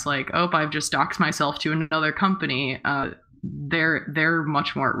checkbox, like, oh, I've just doxed myself to another company, they're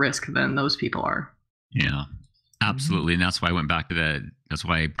much more at risk than those people are. Yeah, absolutely. And that's why I went back to that's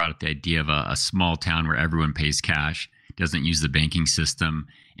why I brought up the idea of a small town where everyone pays cash, doesn't use the banking system,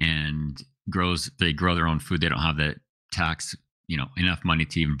 and they grow their own food. They don't have the tax, enough money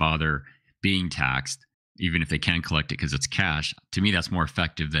to even bother being taxed, even if they can collect it because it's cash. To me, that's more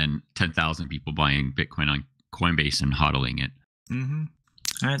effective than 10,000 people buying Bitcoin on Coinbase and hodling it. Mm-hmm.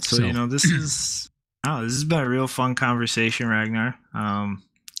 All right. So, this has been a real fun conversation, Ragnar.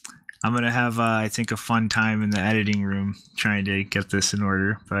 I'm going to have, I think, a fun time in the editing room trying to get this in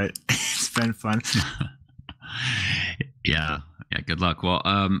order, but it's been fun. Yeah. Good luck. Well,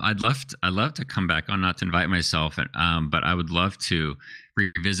 I'd love to come back on, not to invite myself, but I would love to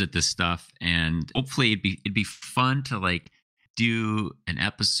revisit this stuff, and hopefully it'd be fun to like do an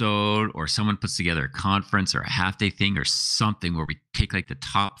episode, or someone puts together a conference or a half day thing or something where we take like the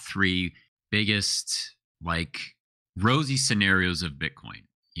top 3 biggest like rosy scenarios of Bitcoin.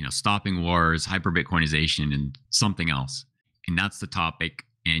 Stopping wars, hyper Bitcoinization, and something else. And that's the topic.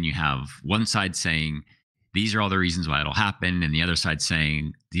 And you have one side saying, these are all the reasons why it'll happen, and the other side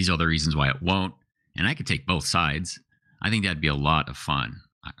saying, these are the reasons why it won't. And I could take both sides. I think that'd be a lot of fun.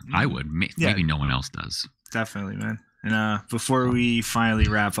 I would. Maybe no one else does. Definitely, man. And before we finally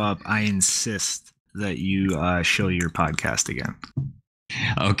wrap up, I insist that you show your podcast again.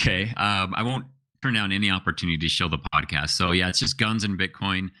 Okay. I won't turn down any opportunity to show the podcast. So yeah, it's just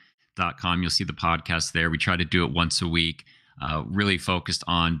gunsandbitcoin.com. You'll see the podcast there. We try to do it once a week. Really focused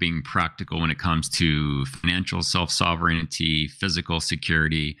on being practical when it comes to financial self-sovereignty, physical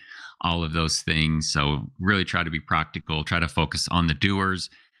security, all of those things. So really try to be practical, try to focus on the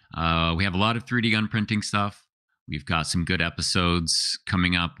doers. We have a lot of 3D gun printing stuff. We've got some good episodes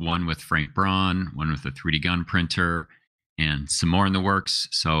coming up, one with Frank Braun, one with a 3D gun printer, and some more in the works.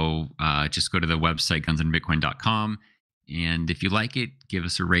 So just go to the website, gunsandbitcoin.com. And if you like it, give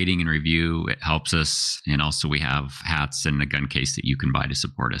us a rating and review. It helps us. And also we have hats and a gun case that you can buy to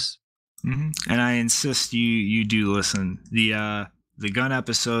support us. Mm-hmm. And I insist you do listen. The gun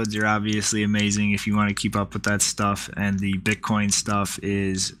episodes are obviously amazing if you want to keep up with that stuff. And the Bitcoin stuff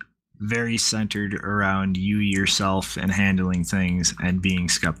is very centered around you yourself and handling things and being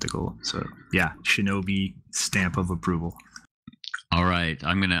skeptical. So yeah, Shinobi stamp of approval. All right.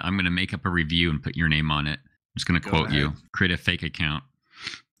 I'm gonna make up a review and put your name on it. I'm just gonna quote you. Create a fake account.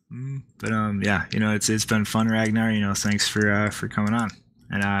 But yeah, it's been fun, Ragnar. Thanks for coming on,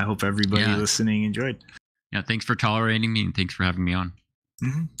 and I hope everybody listening enjoyed. Yeah, thanks for tolerating me and thanks for having me on.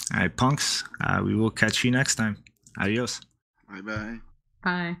 Mm-hmm. All right, punks. We will catch you next time. Adios. Bye bye.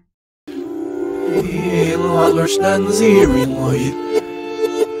 Bye.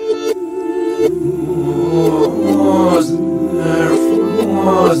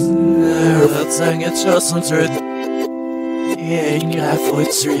 Tanget känns trött. Inga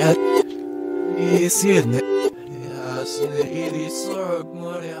fotstryk. I sinne. Jag ser i ditt sorg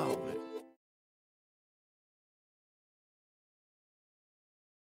mår jag.